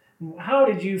Worlds? How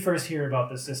did you first hear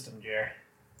about this system, Jer?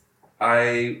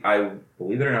 I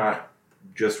believe it or not,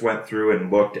 just went through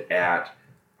and looked at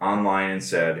online and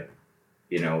said,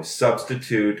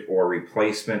 substitute or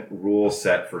replacement rule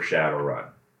set for Shadowrun.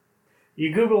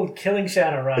 You Googled Killing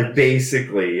Shadowrun.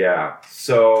 Basically, yeah.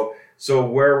 So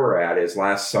where we're at is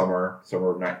last summer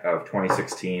of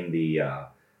 2016, the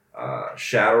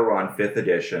Shadowrun 5th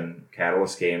edition,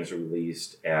 Catalyst Games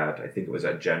released I think it was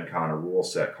at Gen Con, a rule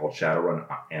set called Shadowrun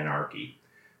Anarchy,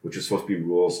 which is supposed to be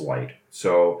rules light.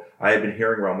 So I had been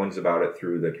hearing rumblings about it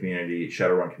through the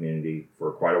Shadowrun community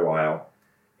for quite a while,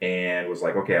 and was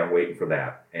like, okay, I'm waiting for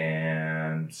that.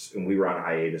 And we were on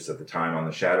hiatus at the time on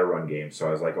the Shadowrun game, so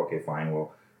I was like, okay, fine,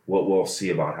 we'll see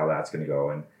about how that's going to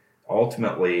go. And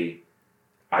ultimately,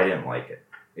 I didn't like it.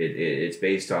 It's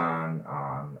based on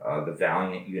the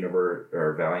Valiant universe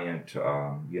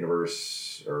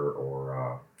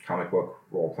or comic book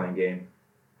role playing game.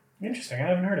 Interesting. I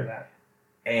haven't heard of that.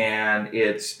 And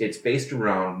it's based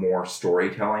around more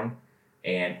storytelling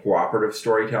and cooperative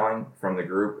storytelling from the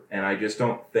group. And I just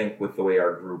don't think with the way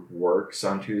our group works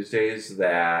on Tuesdays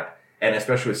that, and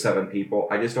especially with 7 people,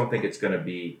 I just don't think it's going to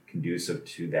be conducive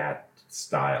to that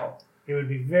style. It would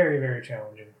be very, very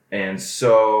challenging. And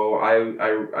so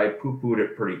I poo-pooed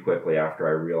it pretty quickly after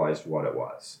I realized what it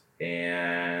was.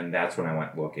 And that's when I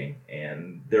went looking.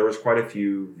 And there was quite a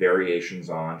few variations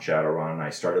on Shadowrun. I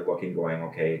started looking, going,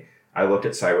 okay, I looked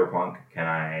at Cyberpunk. Can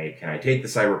I take the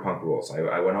Cyberpunk rules?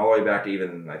 I went all the way back to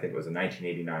even, I think it was a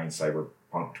 1989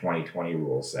 Cyberpunk 2020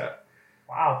 rule set.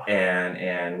 Wow.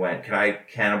 And went, can I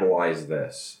cannibalize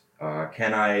this?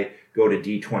 Can I go to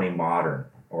D20 Modern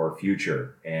or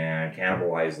Future and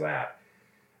cannibalize that?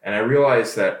 And I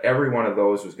realized that every one of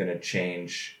those was going to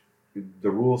change, the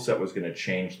rule set was going to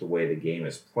change the way the game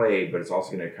is played, but it's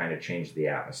also going to kind of change the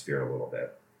atmosphere a little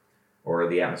bit, or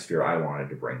the atmosphere I wanted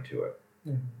to bring to it.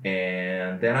 Mm-hmm.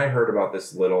 And then I heard about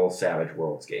this little Savage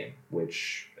Worlds game,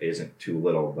 which isn't too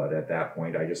little, but at that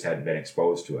point I just hadn't been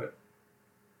exposed to it.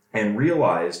 And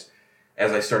realized,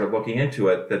 as I started looking into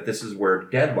it, that this is where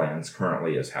Deadlands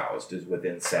currently is housed, is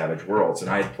within Savage Worlds.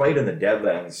 And I had played in the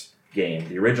Deadlands game,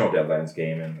 the original Deadlands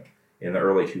game in the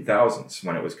early 2000s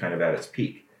when it was kind of at its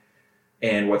peak.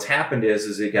 And what's happened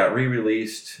is it got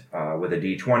re-released with a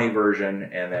D20 version,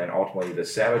 and then ultimately the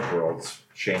Savage Worlds,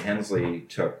 Shane Hensley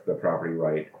took the property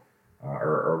right,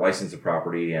 or licensed the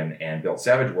property and built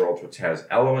Savage Worlds, which has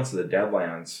elements of the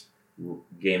Deadlands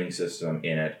gaming system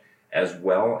in it, as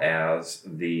well as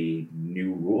the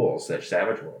new rules that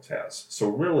Savage Worlds has. So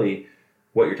really,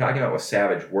 what you're talking about with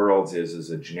Savage Worlds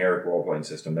is a generic role-playing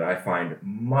system that I find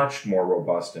much more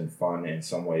robust and fun in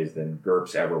some ways than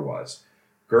GURPS ever was.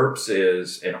 GURPS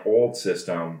is an old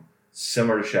system,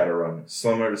 similar to Shadowrun,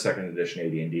 similar to 2nd edition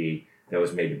AD&D, that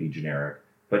was made to be generic,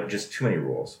 but just too many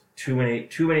rules, too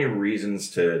many reasons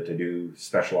to do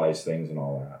specialized things and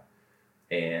all that,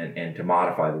 and to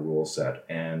modify the rule set.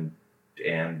 And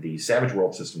the Savage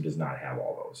World system does not have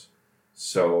all those.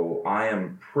 So I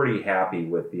am pretty happy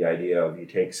with the idea of you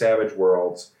take Savage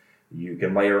Worlds, you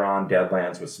can layer on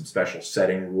Deadlands with some special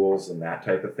setting rules and that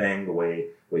type of thing, the way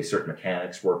certain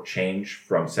mechanics work change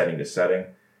from setting to setting.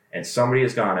 And somebody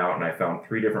has gone out, and I found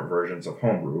 3 different versions of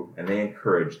Homebrew, and they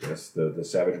encouraged this. The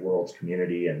Savage Worlds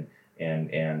community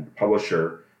and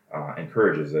publisher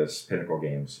encourages this, Pinnacle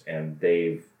Games, and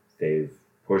they've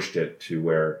pushed it to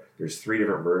where there's 3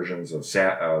 different versions of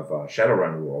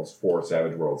Shadowrun rules for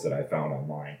Savage Worlds that I found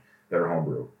online that are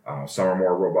homebrew. Some are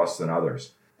more robust than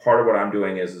others. Part of what I'm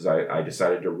doing is I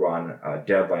decided to run a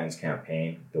Deadlands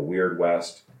campaign, the Weird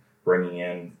West, bringing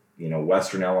in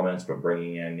Western elements, but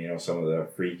bringing in some of the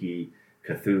freaky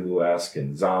Cthulhu-esque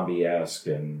and zombie-esque.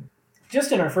 And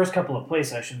just in our first couple of play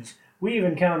sessions, we've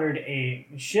encountered a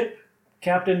ship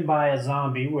captained by a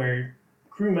zombie where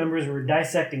crew members were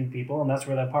dissecting people, and that's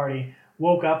where the party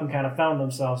woke up and kind of found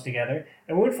themselves together,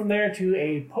 and went from there to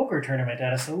a poker tournament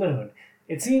at a saloon.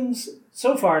 It seems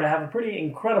so far to have a pretty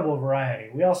incredible variety.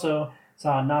 We also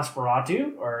saw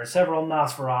Nosferatu, or several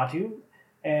Nosferatu,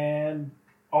 and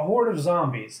a horde of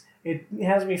zombies. It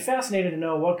has me fascinated to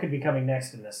know what could be coming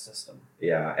next in this system.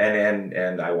 Yeah,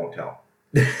 and I won't tell.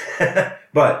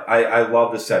 But I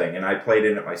love the setting, and I played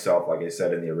in it myself, like I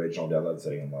said, in the original Deadlands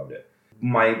setting, and loved it.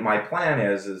 My plan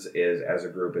is as a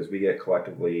group is we get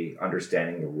collectively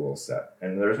understanding the rule set.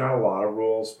 And there's not a lot of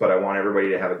rules, but I want everybody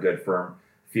to have a good firm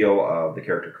feel of the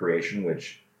character creation,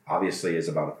 which obviously is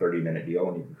about a 30-minute deal,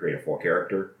 and you can create a full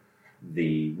character.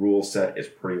 The rule set is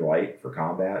pretty light for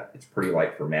combat. It's pretty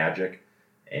light for magic.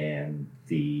 And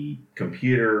the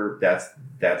computer,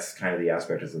 that's kind of the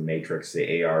aspect of the Matrix.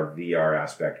 The AR, VR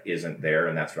aspect isn't there,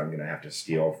 and that's what I'm going to have to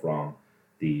steal from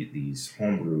these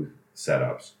homebrew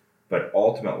setups. But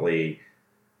ultimately,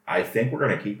 I think we're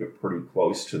going to keep it pretty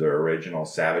close to the original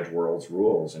Savage Worlds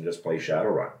rules and just play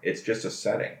Shadowrun. It's just a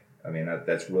setting. I mean,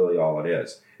 that's really all it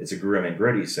is. It's a grim and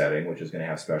gritty setting, which is going to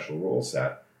have special rule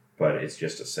set, but it's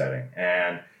just a setting.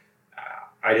 And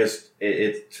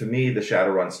to me, the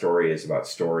Shadowrun story is about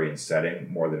story and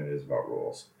setting more than it is about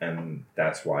rules. And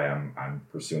that's why I'm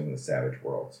pursuing the Savage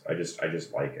Worlds. I just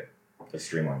like it. It's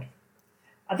streamlined.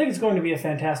 I think it's going to be a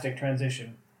fantastic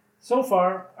transition. So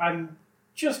far, I'm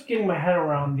just getting my head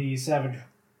around the Savage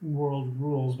World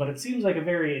rules, but it seems like a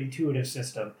very intuitive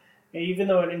system. Even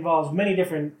though it involves many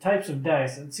different types of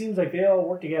dice, it seems like they all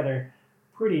work together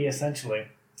pretty essentially.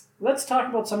 Let's talk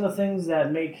about some of the things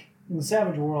that make the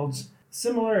Savage Worlds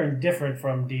similar and different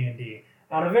from D&D.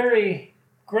 On a very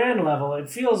grand level, it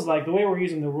feels like the way we're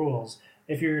using the rules,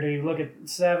 if you were to look at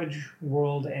Savage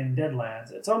World and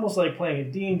Deadlands, it's almost like playing a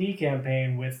D&D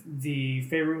campaign with the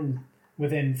Faerun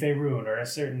within Faerun, or a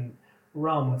certain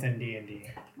realm within D&D.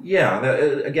 Yeah,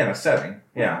 again, a setting.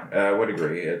 Yeah, I would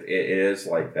agree. It is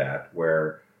like that,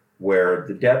 where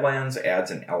the Deadlands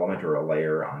adds an element or a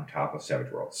layer on top of Savage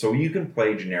Worlds. So you can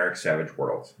play generic Savage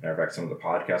Worlds. Matter of fact, some of the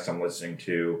podcasts I'm listening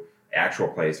to, actual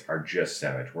plays, are just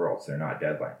Savage Worlds. They're not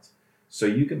Deadlands. So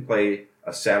you can play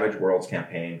a Savage Worlds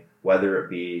campaign, whether it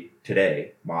be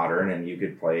today, modern, and you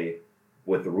could play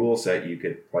with the rule set, you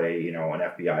could play, an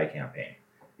FBI campaign,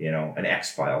 an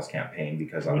X-Files campaign,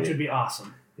 because which would be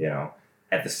awesome.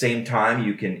 At the same time,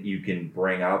 you can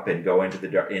bring up and go into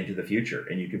the future,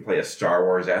 and you can play a Star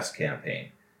Wars-esque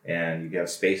campaign, and you can have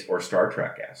space or Star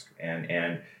Trek-esque,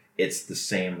 and it's the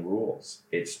same rules.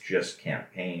 It's just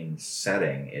campaign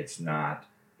setting. It's not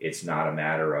a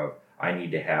matter of I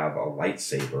need to have a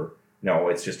lightsaber. No,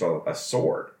 it's just a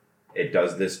sword. It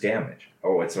does this damage.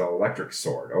 Oh, it's an electric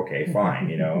sword. Okay, fine.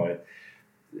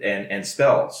 And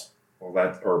spells.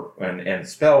 Well, and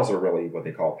spells are really what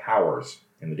they call powers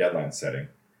in the Deadlands setting.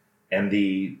 And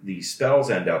the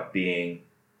spells end up being,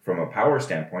 from a power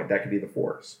standpoint, that could be the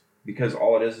Force. Because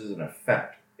all it is an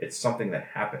effect. It's something that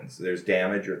happens. There's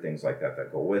damage or things like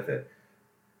that go with it.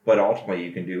 But ultimately,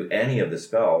 you can do any of the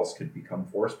spells could become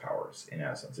Force powers, in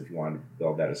essence, if you wanted to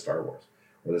build that as Star Wars.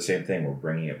 Or the same thing, we're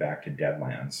bringing it back to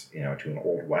Deadlands, to an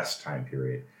Old West time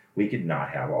period. We could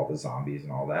not have all the zombies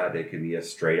and all that. It could be a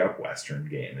straight-up Western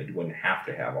game. It wouldn't have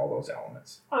to have all those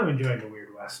elements. I'm enjoying the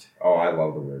Weird West. Oh, I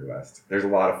love the Weird West. There's a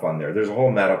lot of fun there. There's a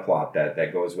whole meta plot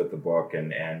that goes with the book,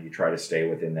 and you try to stay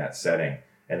within that setting.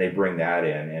 And they bring that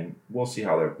in, and we'll see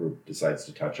how the group decides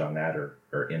to touch on that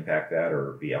or impact that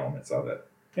or be elements of it.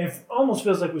 It almost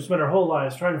feels like we spent our whole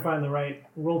lives trying to find the right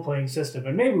role-playing system,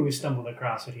 and maybe we stumbled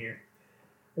across it here.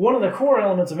 One of the core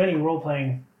elements of any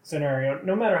role-playing scenario,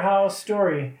 no matter how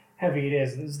story-heavy it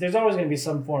is, there's always going to be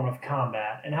some form of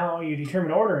combat, and how you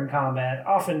determine order in combat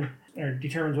often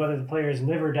determines whether the players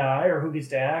live or die, or who gets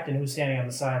to act, and who's standing on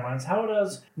the sidelines. How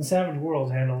does the Savage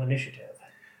Worlds handle initiative?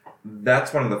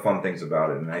 That's one of the fun things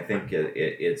about it, and I think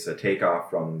it's a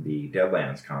takeoff from the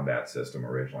Deadlands combat system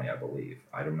originally, I believe.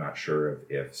 I'm not sure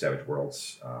if Savage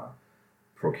Worlds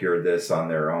procured this on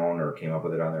their own or came up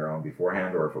with it on their own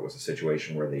beforehand, or if it was a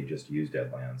situation where they just used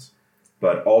Deadlands.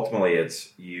 But ultimately,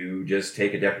 it's you just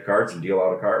take a deck of cards and deal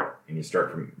out a card, and you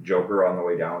start from Joker on the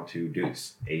way down to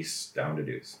Deuce, Ace down to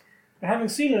Deuce. Having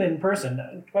seen it in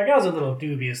person, I was a little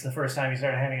dubious the first time you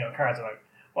started handing out cards. I'm like,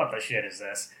 what the shit is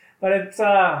this? But it's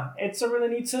a really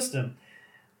neat system.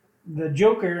 The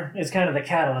Joker is kind of the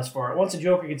catalyst for it. Once a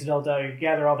Joker gets dealt out, you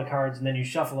gather all the cards, and then you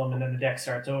shuffle them, and then the deck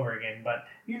starts over again. But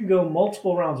you can go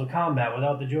multiple rounds of combat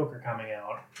without the Joker coming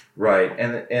out. Right,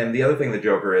 and the other thing the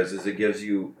Joker is it gives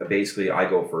you basically I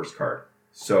go first card.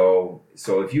 So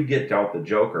if you get dealt the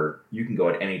Joker, you can go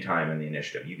at any time in the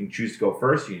initiative. You can choose to go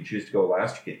first, you can choose to go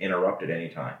last, you can interrupt at any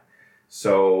time.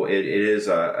 So it's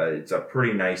a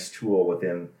pretty nice tool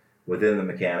within the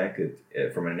mechanic.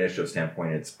 From an initiative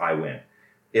standpoint, it's I win.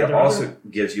 It also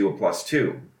gives you a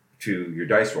 +2 to your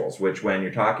dice rolls, which when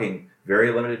you're talking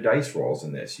very limited dice rolls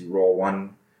in this, you roll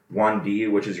 1d,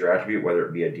 which is your attribute, whether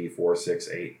it be a d4, 6,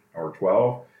 8, or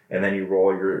 12, and then you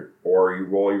roll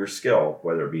your skill,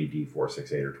 whether it be d4,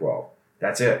 6, 8, or 12.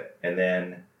 That's it. And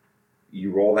then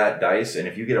you roll that dice, and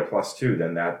if you get a +2,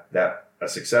 then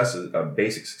a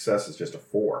basic success is just a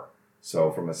 4.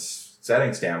 So from a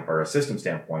setting standpoint or a system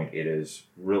standpoint, it is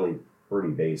really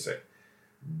pretty basic.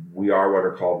 We are what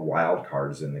are called wild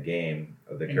cards in the game.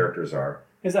 The characters are.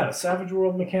 Is that a Savage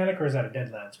World mechanic or is that a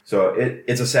Deadlands? So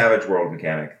it's a Savage World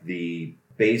mechanic. The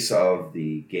base of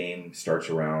the game starts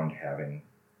around having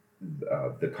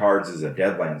the cards as a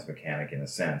Deadlands mechanic in a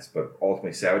sense, but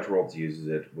ultimately Savage Worlds uses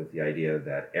it with the idea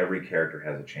that every character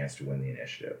has a chance to win the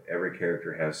initiative. Every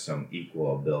character has some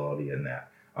equal ability in that.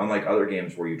 Unlike other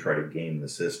games where you try to game the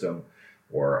system,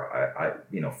 or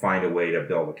I find a way to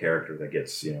build a character that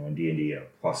gets in D&D a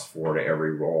 +4 to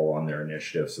every roll on their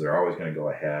initiative, so they're always going to go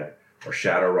ahead. Or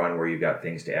Shadowrun, where you've got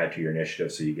things to add to your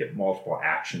initiative, so you get multiple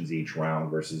actions each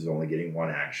round versus only getting one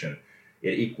action.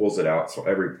 It equals it out, so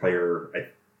every player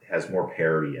has more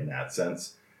parity in that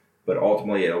sense. But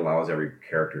ultimately, it allows every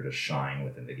character to shine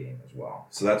within the game as well.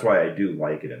 So that's why I do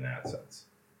like it in that sense.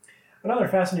 Another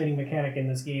fascinating mechanic in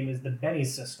this game is the Benny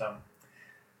system,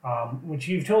 which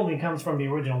you've told me comes from the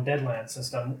original Deadlands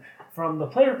system. From the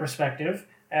player perspective,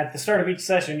 at the start of each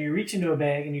session, you reach into a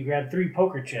bag and you grab 3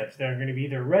 poker chips that are going to be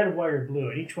either red, white, or blue,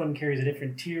 and each one carries a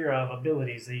different tier of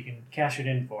abilities that you can cash it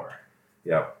in for.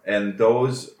 Yeah, and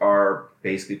those are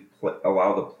basically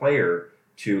allow the player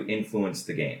to influence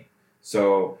the game.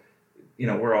 So,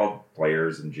 we're all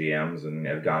players and GMs and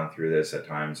have gone through this at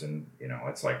times, and,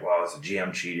 it's like, well, is the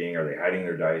GM cheating? Are they hiding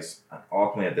their dice?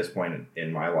 Ultimately, at this point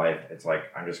in my life, it's like,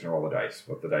 I'm just going to roll the dice.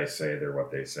 What the dice say, they're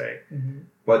what they say. Mm-hmm.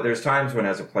 But there's times when,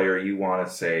 as a player, you want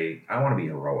to say, I want to be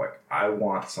heroic. I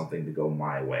want something to go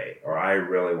my way, or I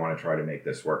really want to try to make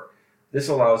this work. This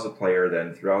allows the player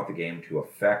then throughout the game to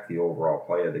affect the overall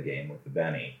play of the game with the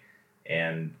Benny,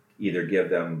 and either give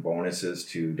them bonuses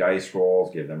to dice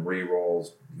rolls, give them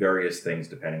re-rolls, various things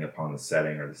depending upon the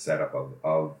setting or the setup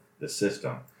of the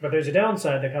system. But there's a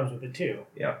downside that comes with it too.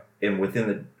 Yeah, and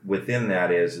within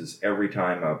that is every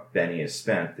time a Benny is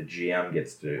spent, the GM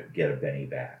gets to get a Benny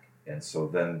back. And so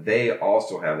then they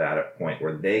also have that at a point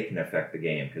where they can affect the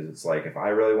game, because it's like, if I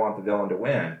really want the villain to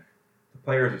win, the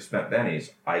players have spent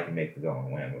Bennies, I can make the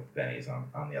villain win with Bennies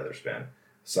on the other spin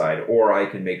side, or I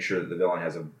can make sure that the villain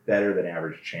has a better than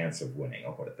average chance of winning.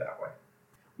 I'll put it that way.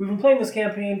 We've been playing this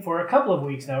campaign for a couple of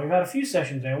weeks now. We've had a few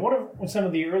sessions in. What are some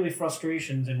of the early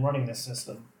frustrations in running this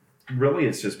system? Really,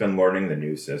 it's just been learning the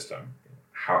new system.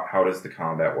 How does the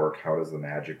combat work? How does the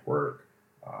magic work?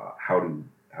 How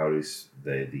does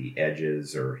the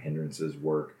edges or hindrances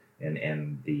work?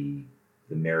 And the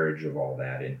marriage of all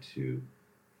that into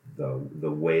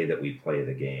the way that we play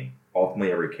the game.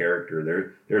 Ultimately, every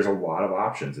character, there's a lot of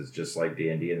options. It's just like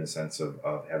D&D in the sense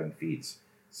of having feats.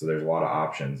 So there's a lot of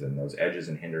options, and those edges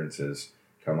and hindrances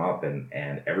come up,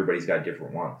 and everybody's got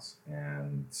different ones.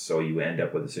 And so you end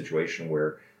up with a situation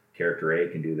where character A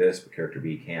can do this, but character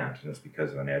B can't, and it's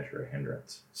because of an edge or a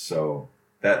hindrance. So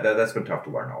that's been tough to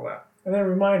learn all that. And then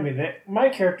remind me that my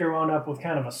character wound up with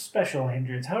kind of a special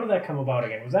hindrance. How did that come about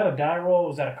again? Was that a die roll?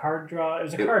 Was that a card draw? It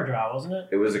was a card draw, wasn't it?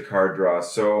 It was a card draw.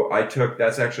 So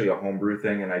that's actually a homebrew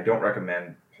thing, and I don't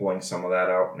recommend pulling some of that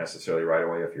out necessarily right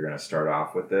away if you're going to start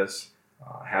off with this.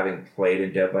 Having played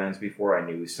in Deadlands before, I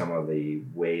knew some of the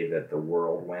way that the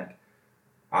world went.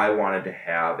 I wanted to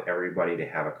have everybody to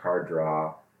have a card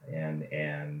draw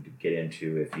and get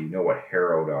into, if you know what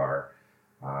Herod are,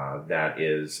 that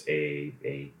is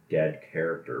a dead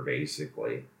character,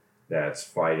 basically, that's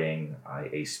fighting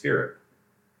a spirit.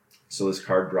 So this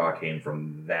card draw came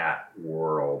from that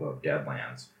world of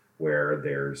Deadlands, where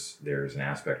there's an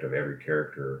aspect of every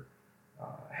character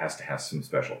has to have some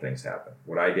special things happen.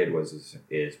 What I did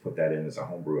is put that in as a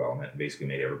homebrew element and basically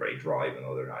made everybody draw, even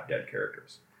though they're not dead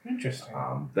characters. Interesting.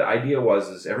 The idea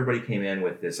was everybody came in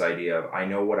with this idea of, I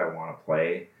know what I want to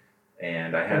play.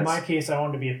 And I had, in my case, I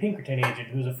wanted to be a Pinkerton agent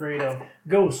who's afraid of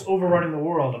ghosts overrunning the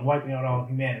world and wiping out all of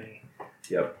humanity.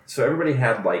 Yep. So everybody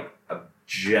had like a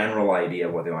general idea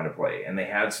of what they wanted to play. And they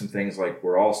had some things like,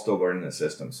 we're all still learning the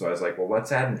system. So I was like, well,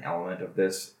 let's add an element of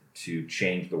this to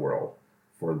change the world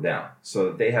for them, so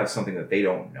that they have something that they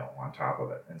don't know on top of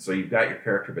it. And so you've got your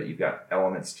character, but you've got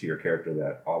elements to your character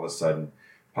that all of a sudden,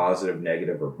 positive,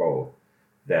 negative, or both,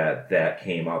 that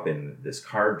came up in this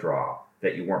card draw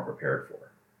that you weren't prepared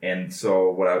for. And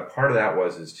so part of that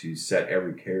is to set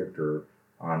every character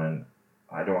on an,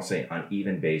 I don't want to say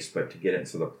uneven base, but to get it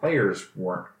so the players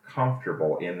weren't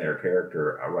comfortable in their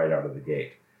character right out of the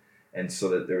gate. And so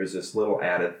that there was this little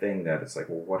added thing that it's like,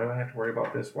 well, what do I have to worry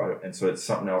about this? And so it's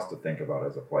something else to think about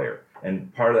as a player.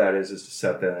 And part of that is to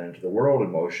set that into the world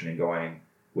in motion and going,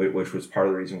 which was part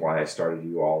of the reason why I started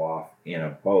you all off in a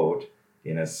boat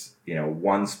in a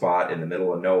one spot in the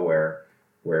middle of nowhere,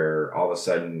 where all of a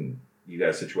sudden you got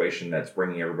a situation that's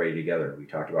bringing everybody together. We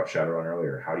talked about Shadowrun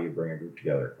earlier. How do you bring a group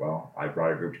together? Well, I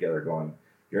brought a group together going,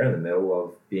 you're in the middle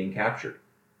of being captured,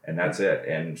 and that's it.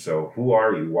 And so who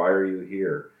are you? Why are you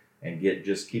here? And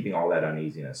just keeping all that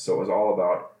uneasiness. So it was all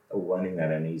about lending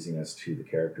that uneasiness to the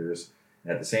characters.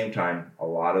 And at the same time, a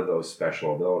lot of those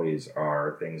special abilities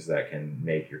are things that can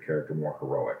make your character more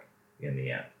heroic in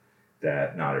the end,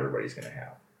 that not everybody's going to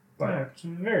have. But yeah, it's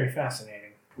very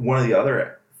fascinating. One of the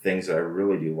other things that I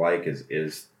really do like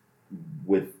is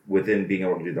within being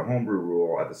able to do the homebrew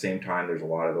rule, at the same time, there's a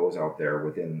lot of those out there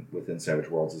within Savage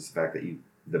Worlds, is the fact that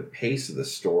the pace of the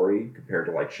story compared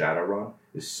to like Shadowrun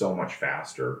is so much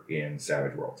faster in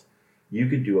Savage Worlds. You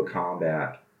could do a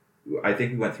combat. I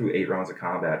think we went through 8 rounds of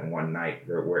combat in one night,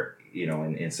 where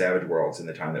in Savage Worlds, in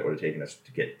the time that would have taken us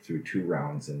to get through 2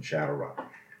 rounds in Shadowrun.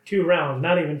 2 rounds,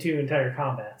 not even 2 entire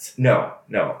combats. No.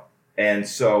 And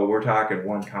so we're talking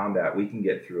one combat. We can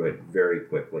get through it very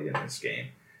quickly in this game.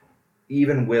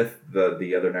 Even with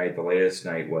the other night, the latest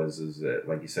night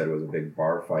like you said, it was a big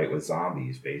bar fight with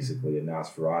zombies, basically, in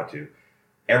Nosferatu.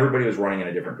 Everybody was running in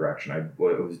a different direction. I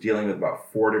was dealing with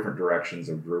about 4 different directions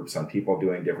of groups on people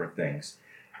doing different things.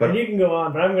 And you can go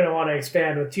on, but I'm going to want to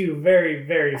expand with two very,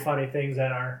 very funny things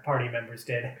that our party members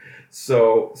did.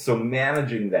 So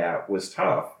managing that was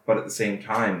tough, but at the same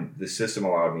time, the system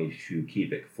allowed me to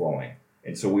keep it flowing.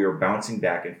 And so we were bouncing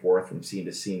back and forth from scene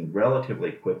to scene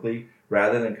relatively quickly,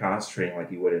 rather than concentrating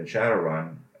like you would in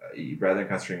Shadowrun, rather than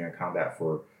concentrating on combat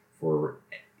for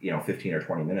 15 or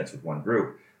 20 minutes with one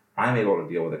group. I'm able to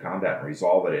deal with the combat and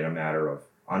resolve it in a matter of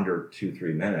under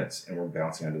 2-3 minutes, and we're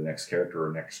bouncing on to the next character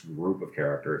or next group of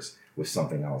characters with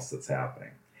something else that's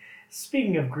happening.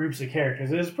 Speaking of groups of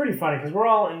characters, it was pretty funny because we're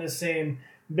all in the same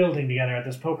building together at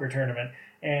this poker tournament,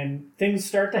 and things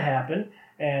start to happen,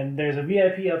 and there's a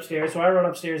VIP upstairs, so I run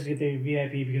upstairs to get the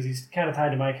VIP because he's kind of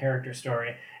tied to my character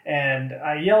story, and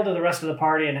I yell to the rest of the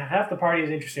party, and half the party is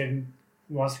interested and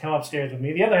wants to come upstairs with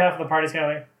me. The other half of the party's kind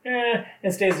of like,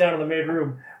 and stays down in the mid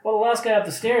room. Well, the last guy up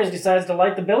the stairs decides to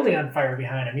light the building on fire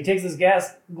behind him. He takes this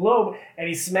gas globe and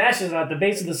he smashes it at the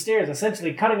base of the stairs,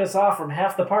 essentially cutting us off from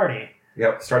half the party.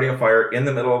 Yep, starting a fire in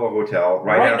the middle of a hotel.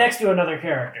 Right next to another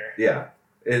character. Yeah,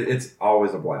 it's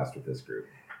always a blast with this group.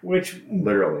 Which,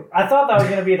 literally, I thought that was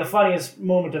going to be the funniest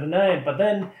moment of the night, but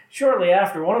then shortly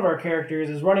after, one of our characters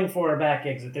is running for a back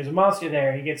exit. There's a monster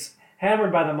there. He gets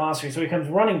hammered by the monster, so he comes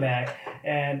running back,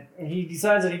 and he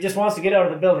decides that he just wants to get out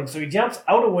of the building. So he jumps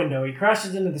out a window, he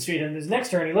crashes into the street, and his next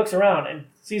turn he looks around and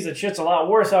sees that shit's a lot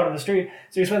worse out in the street,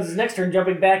 so he spends his next turn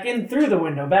jumping back in through the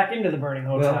window, back into the burning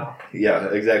hotel. Well, yeah,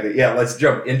 exactly. Yeah, let's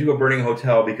jump into a burning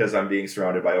hotel because I'm being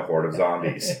surrounded by a horde of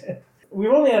zombies. We've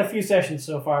only had a few sessions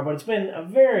so far, but it's been a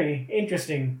very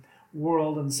interesting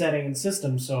world and setting and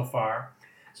system so far.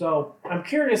 So I'm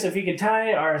curious if you could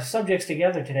tie our subjects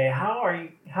together today.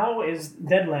 How is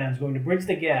Deadlands going to bridge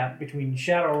the gap between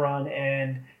Shadowrun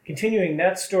and continuing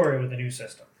that story with the new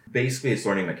system? Basically, it's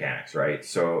learning mechanics, right?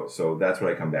 So that's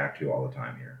what I come back to all the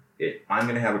time here. I'm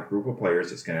going to have a group of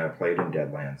players that's going to have played in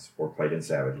Deadlands or played in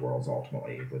Savage Worlds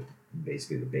ultimately, with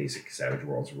basically the basic Savage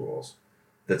Worlds rules,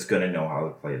 that's going to know how to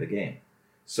play the game.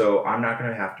 So I'm not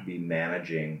going to have to be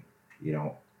managing,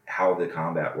 how the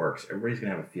combat works. Everybody's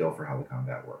going to have a feel for how the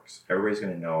combat works. Everybody's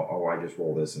going to know, I just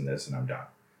roll this and this and I'm done.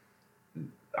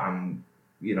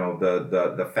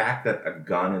 The fact that a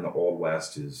gun in the Old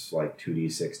West is like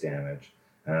 2d6 damage,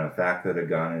 and the fact that a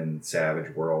gun in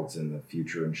Savage Worlds in the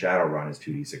future in Shadowrun is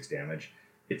 2d6 damage,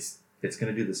 it's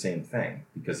going to do the same thing,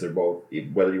 because they're both,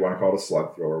 whether you want to call it a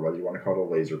slug thrower, whether you want to call it a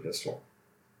laser pistol.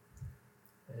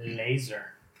 Laser.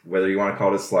 Whether you want to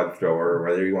call it a slug thrower, or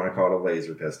whether you want to call it a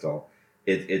laser pistol,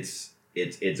 it's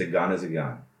a gun is a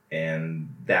gun, and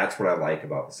that's what I like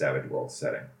about the Savage Worlds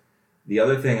setting. The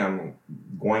other thing I'm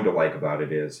going to like about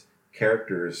it is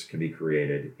characters can be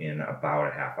created in about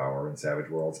a half hour in Savage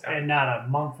Worlds, and not a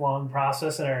month-long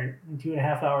process that are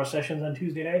 2.5-hour sessions on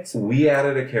Tuesday nights. We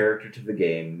added a character to the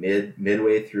game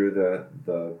midway through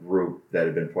the group that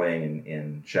had been playing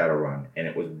in Shadowrun, and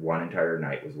it was one entire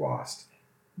night was lost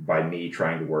by me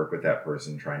trying to work with that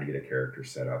person, trying to get a character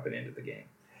set up and into the game.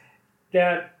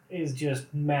 That is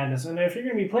just madness. And if you're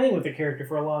going to be playing with the character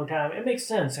for a long time, it makes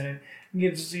sense, and it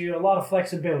gives you a lot of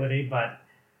flexibility, but...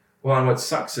 Well, and what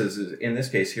sucks is in this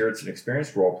case here, it's an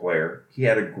experienced role player. He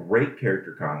had a great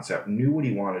character concept, knew what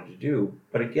he wanted to do,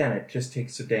 but again, it just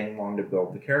takes so dang long to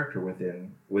build the character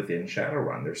within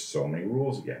Shadowrun. There's so many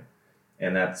rules again.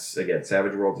 And that's, again,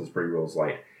 Savage Worlds is pretty rules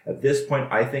light. At this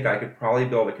point, I think I could probably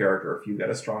build a character. If you've got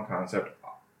a strong concept,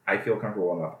 I feel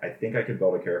comfortable enough. I think I could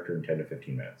build a character in 10 to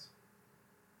 15 minutes.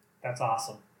 That's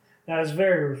awesome. That is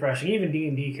very refreshing. Even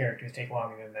D&D characters take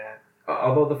longer than that.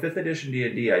 Although the 5th edition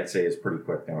D&D, I'd say, is pretty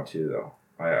quick now too, though.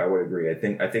 I would agree. I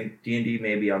think D&D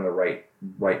may be on the right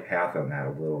path on that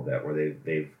a little bit, where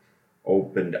they've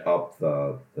opened up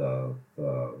the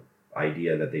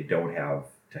idea that they don't have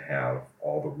to have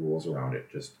all the rules around it.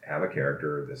 Just have a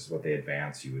character. This is what they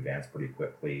advance. You advance pretty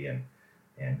quickly and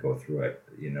go through it.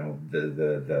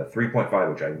 The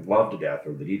 3.5, which I love to death,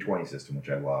 or the D20 system, which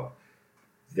I love.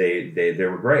 They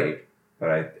were great,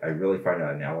 but I really find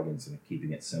an elegance in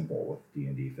keeping it simple with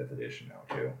D&D 5th edition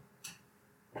now too.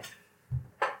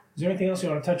 Is there anything else you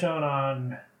want to touch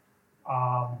on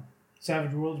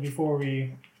Savage Worlds before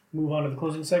we move on to the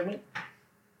closing segment?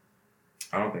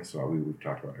 I don't think so. We've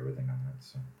talked about everything on that.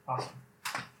 So. Awesome.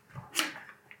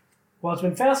 Well, it's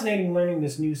been fascinating learning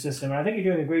this new system, and I think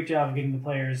you're doing a great job of getting the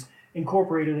players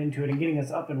incorporated into it and getting us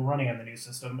up and running on the new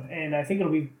system. And I think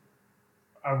it'll be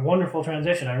a wonderful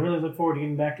transition. I really look forward to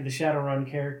getting back to the Shadowrun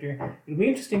character. It'll be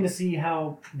interesting to see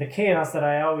how the chaos that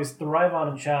I always thrive on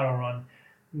in Shadowrun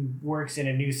works in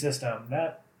a new system.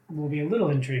 That will be a little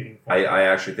intriguing. I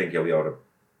actually think you'll be able to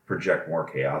project more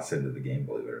chaos into the game,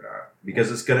 believe it or not, because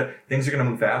things are gonna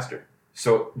move faster.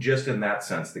 So just in that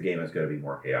sense, the game is going to be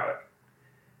more chaotic.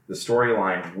 the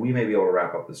storyline, we may be able to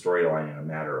wrap up the storyline in a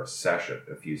matter of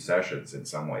a few sessions in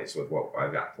some ways with what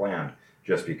I've got planned,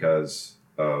 just because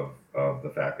of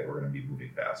the fact that we're going to be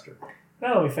moving faster.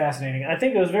 That'll be fascinating. I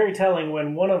think it was very telling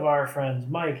when one of our friends,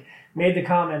 Mike, made the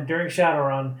comment during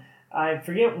Shadowrun. I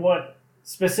forget what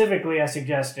specifically I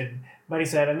suggested, but he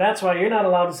said, and that's why you're not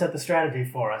allowed to set the strategy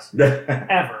for us.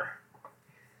 Ever.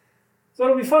 So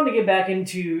it'll be fun to get back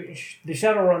into the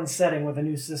Shadowrun setting with a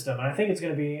new system, and I think it's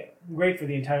going to be great for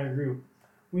the entire group.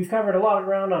 We've covered a lot of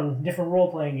ground on different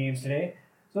role-playing games today,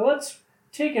 so let's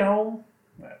take it home.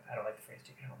 I don't like the phrase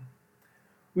take it home.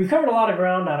 We've covered a lot of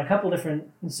ground on a couple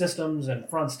different systems and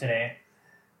fronts today.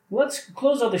 Let's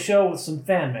close out the show with some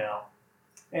fan mail.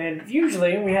 And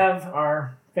usually we have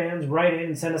our fans write in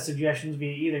and send us suggestions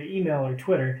via either email or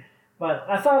Twitter, but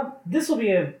I thought this will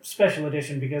be a special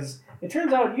edition because it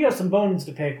turns out you have some bones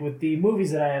to pick with the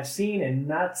movies that I have seen and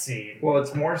not seen. Well,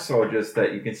 it's more so just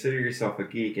that you consider yourself a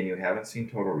geek and you haven't seen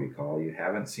Total Recall, you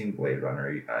haven't seen Blade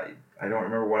Runner, I don't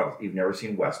remember what else. You've never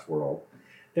seen Westworld.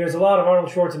 There's a lot of Arnold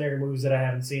Schwarzenegger movies that I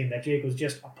haven't seen that Jake was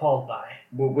just appalled by.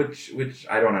 Well, which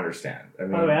I don't understand. I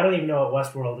mean, by the way, I don't even know what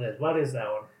Westworld is. What is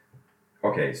that one?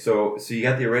 Okay, so you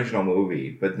got the original movie,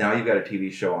 but now you've got a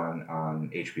TV show on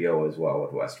HBO as well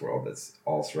with Westworld that's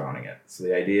all surrounding it. So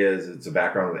the idea is it's a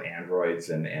background with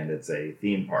androids and it's a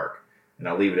theme park. And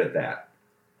I'll leave it at that.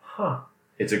 Huh.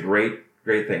 It's a great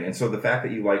thing. And so the fact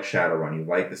that you like Shadowrun, you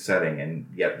like the setting, and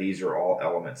yet these are all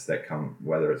elements that come,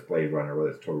 whether it's Blade Runner, whether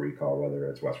it's Total Recall, whether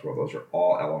it's Westworld, those are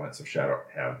all elements of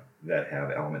that have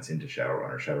elements into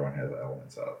Shadowrun, or Shadowrun has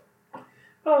elements of.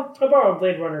 Well, I borrowed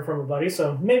Blade Runner from a buddy,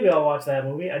 so maybe I'll watch that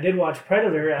movie. I did watch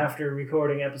Predator after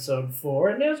recording episode 4,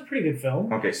 and it was a pretty good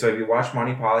film. Okay, so have you watched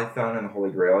Monty Python and the Holy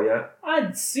Grail yet?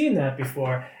 I'd seen that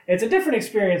before. It's a different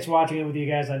experience watching it with you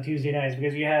guys on Tuesday nights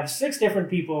because you have 6 different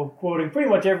people quoting pretty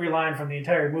much every line from the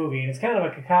entire movie, and it's kind of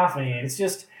a cacophony, and it's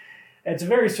a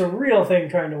very surreal thing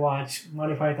trying to watch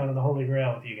Monty Python and the Holy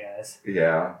Grail with you guys.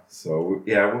 Yeah, so,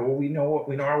 yeah, we know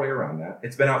our way around that.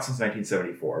 It's been out since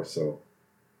 1974, so...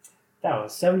 That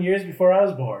was 7 years before I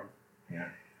was born. Yeah.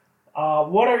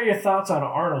 What are your thoughts on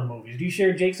Arnold movies? Do you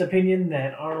share Jake's opinion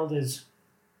that Arnold is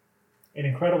an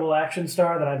incredible action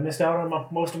star that I've missed out on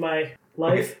most of my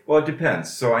life? Okay. Well, it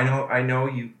depends. So I know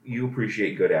you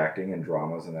appreciate good acting and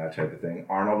dramas and that type of thing.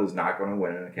 Arnold is not going to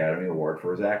win an Academy Award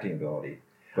for his acting ability.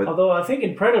 But although I think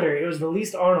in Predator, it was the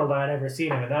least Arnold I'd ever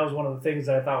seen him, and that was one of the things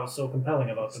that I thought was so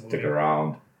compelling about the movie. Stick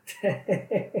around.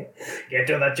 Get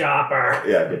to the chopper.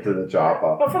 Yeah, get to the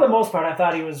chopper. But for the most part, I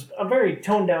thought he was a very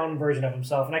toned down version of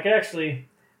himself, and I could actually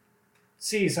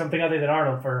see something other than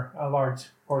Arnold for a large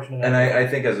portion of that. And I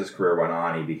think as his career went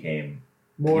on, he became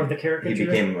more of the caricature. He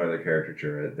became more of the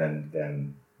caricature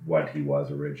than what he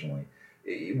was originally.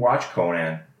 Watch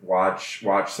Conan. Watch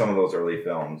some of those early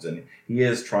films, and he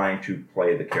is trying to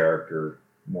play the character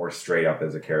more straight up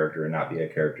as a character and not be a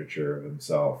caricature of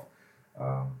himself.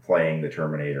 Playing the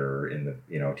Terminator in the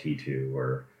T2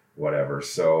 or whatever.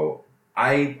 So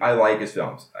I like his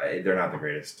films. They're not the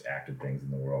greatest acted things in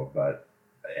the world, but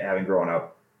having grown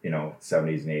up,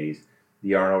 70s and 80s,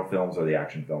 the Arnold films are the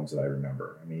action films that I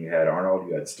remember. I mean, you had Arnold,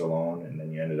 you had Stallone, and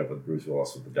then you ended up with Bruce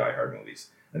Willis with the Die Hard movies,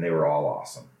 and they were all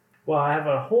awesome. Well, I have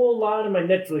a whole lot in my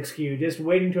Netflix queue just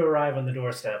waiting to arrive on the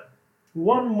doorstep.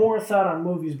 One more thought on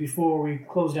movies before we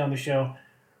close down the show.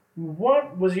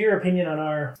 What was your opinion on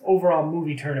our overall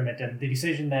movie tournament and the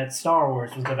decision that Star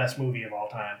Wars was the best movie of all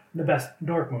time? The best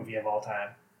dork movie of all time?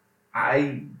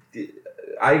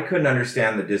 I couldn't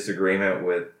understand the disagreement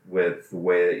with the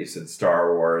way that you said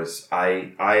Star Wars.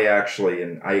 I actually,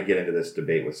 and I get into this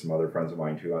debate with some other friends of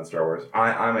mine too on Star Wars.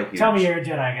 I'm a huge... Tell me you're a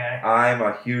Jedi guy. I'm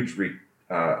a huge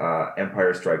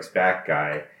Empire Strikes Back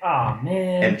guy. Oh,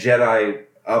 man. And Jedi...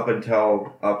 Up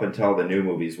until the new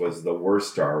movies was the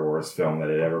worst Star Wars film that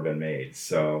had ever been made.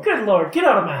 So good Lord, get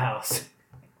out of my house!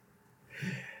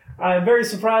 I'm very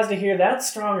surprised to hear that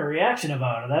strong a reaction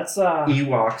about it. That's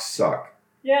Ewoks suck.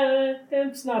 Yeah,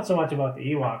 it's not so much about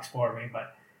the Ewoks for me,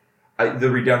 but the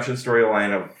redemption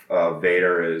storyline of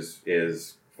Vader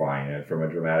is fine, and from a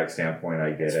dramatic standpoint,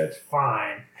 I get it.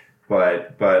 Fine.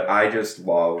 But I just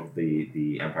love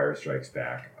the Empire Strikes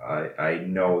Back. I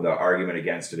know the argument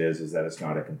against it is that it's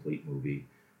not a complete movie.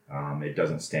 It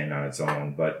doesn't stand on its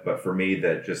own. But for me,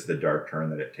 that just the dark turn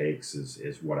that it takes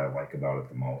is what I like about it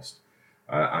the most.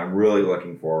 I'm really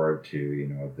looking forward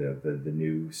to the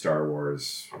new Star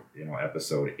Wars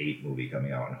Episode 8 movie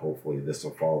coming out, and hopefully this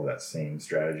will follow that same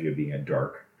strategy of being a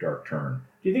dark turn.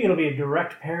 Do you think it'll be a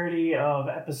direct parody of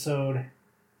Episode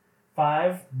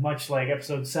 5, much like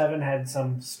Episode 7 had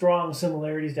some strong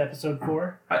similarities to Episode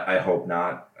 4? I hope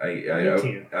not. Me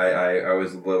too. I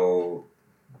was a little...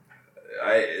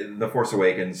 The Force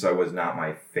Awakens was not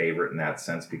my favorite in that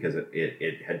sense because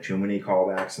it had too many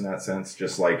callbacks in that sense.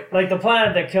 Just like the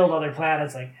planet that killed other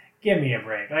planets. Like, give me a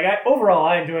break. Like, overall,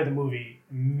 I enjoyed the movie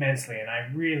immensely, and I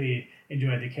really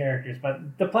enjoyed the characters.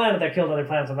 But the planet that killed other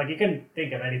planets, I'm like, you couldn't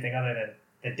think of anything other than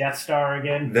the Death Star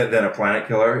again. Then a planet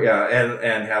killer, yeah,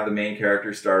 and have the main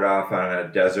character start off on a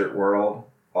desert world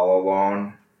all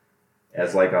alone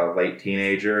as like a late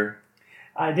teenager.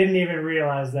 I didn't even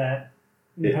realize that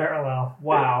in parallel.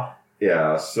 Wow.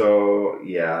 Yeah, so,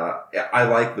 yeah, I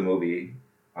like the movie.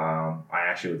 I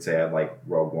actually would say I like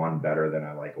Rogue One better than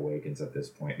I like Awakens at this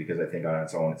point because I think on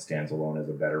its own it stands alone as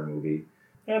a better movie.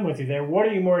 I'm with you there. What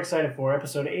are you more excited for,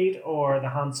 Episode 8 or the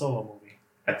Han Solo movie?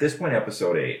 At this point,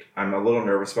 Episode 8, I'm a little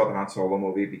nervous about the Han Solo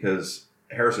movie because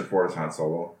Harrison Ford is Han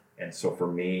Solo, and so for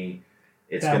me,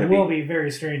 it's going to will be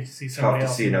very strange to see somebody tough to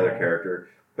else see another character.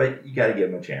 But you got to give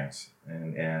him a chance,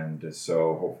 and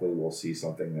so hopefully we'll see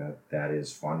something that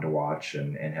is fun to watch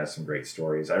and has some great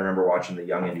stories. I remember watching the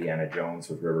Young Indiana Jones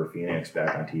with River Phoenix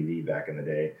back on TV back in the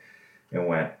day, and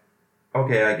went,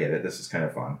 okay, I get it. This is kind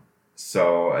of fun.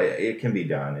 So it can be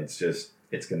done. It's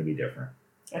going to be different.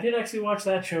 I did actually watch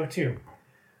that show too.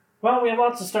 Well, we have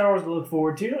lots of Star Wars to look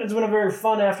forward to. It's been a very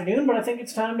fun afternoon, but I think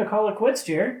it's time to call it quits,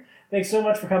 Jared. Thanks so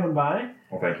much for coming by.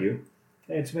 Well, thank you.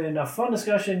 It's been a fun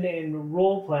discussion in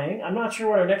role-playing. I'm not sure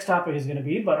what our next topic is going to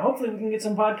be, but hopefully we can get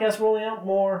some podcasts rolling out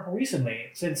more recently.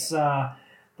 Since the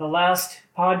last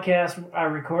podcast I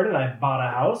recorded, I bought a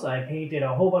house. I painted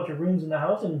a whole bunch of rooms in the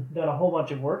house and done a whole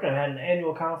bunch of work. I've had an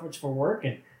annual conference for work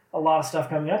and a lot of stuff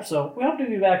coming up, so we hope to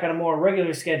be back on a more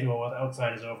regular schedule with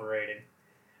Outside is Overrated.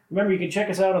 Remember, you can check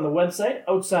us out on the website,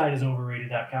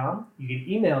 outside-is-overrated.com. You can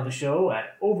email the show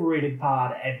at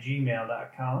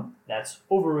overratedpod@gmail.com. That's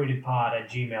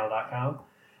overratedpod@gmail.com.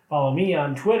 Follow me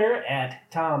on Twitter at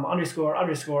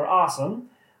Tom__awesome.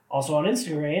 Also on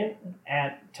Instagram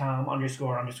at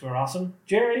Tom__awesome.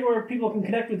 Jer, anywhere people can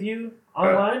connect with you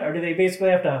online, or do they basically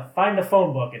have to find a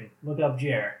phone book and look up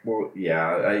Jer? Well,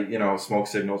 yeah, Smoke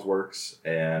Signals works,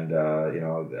 and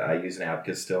I use an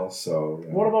Abacus still. So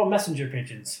what about messenger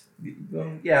pigeons?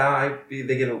 Yeah,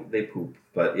 they poop,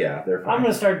 but yeah, they're fine. I'm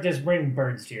gonna start just bringing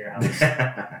birds to your house.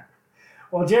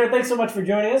 Well, Jared, thanks so much for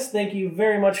joining us. Thank you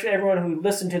very much for everyone who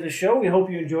listened to the show. We hope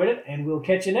you enjoyed it, and we'll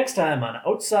catch you next time on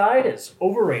Outside is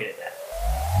Overrated.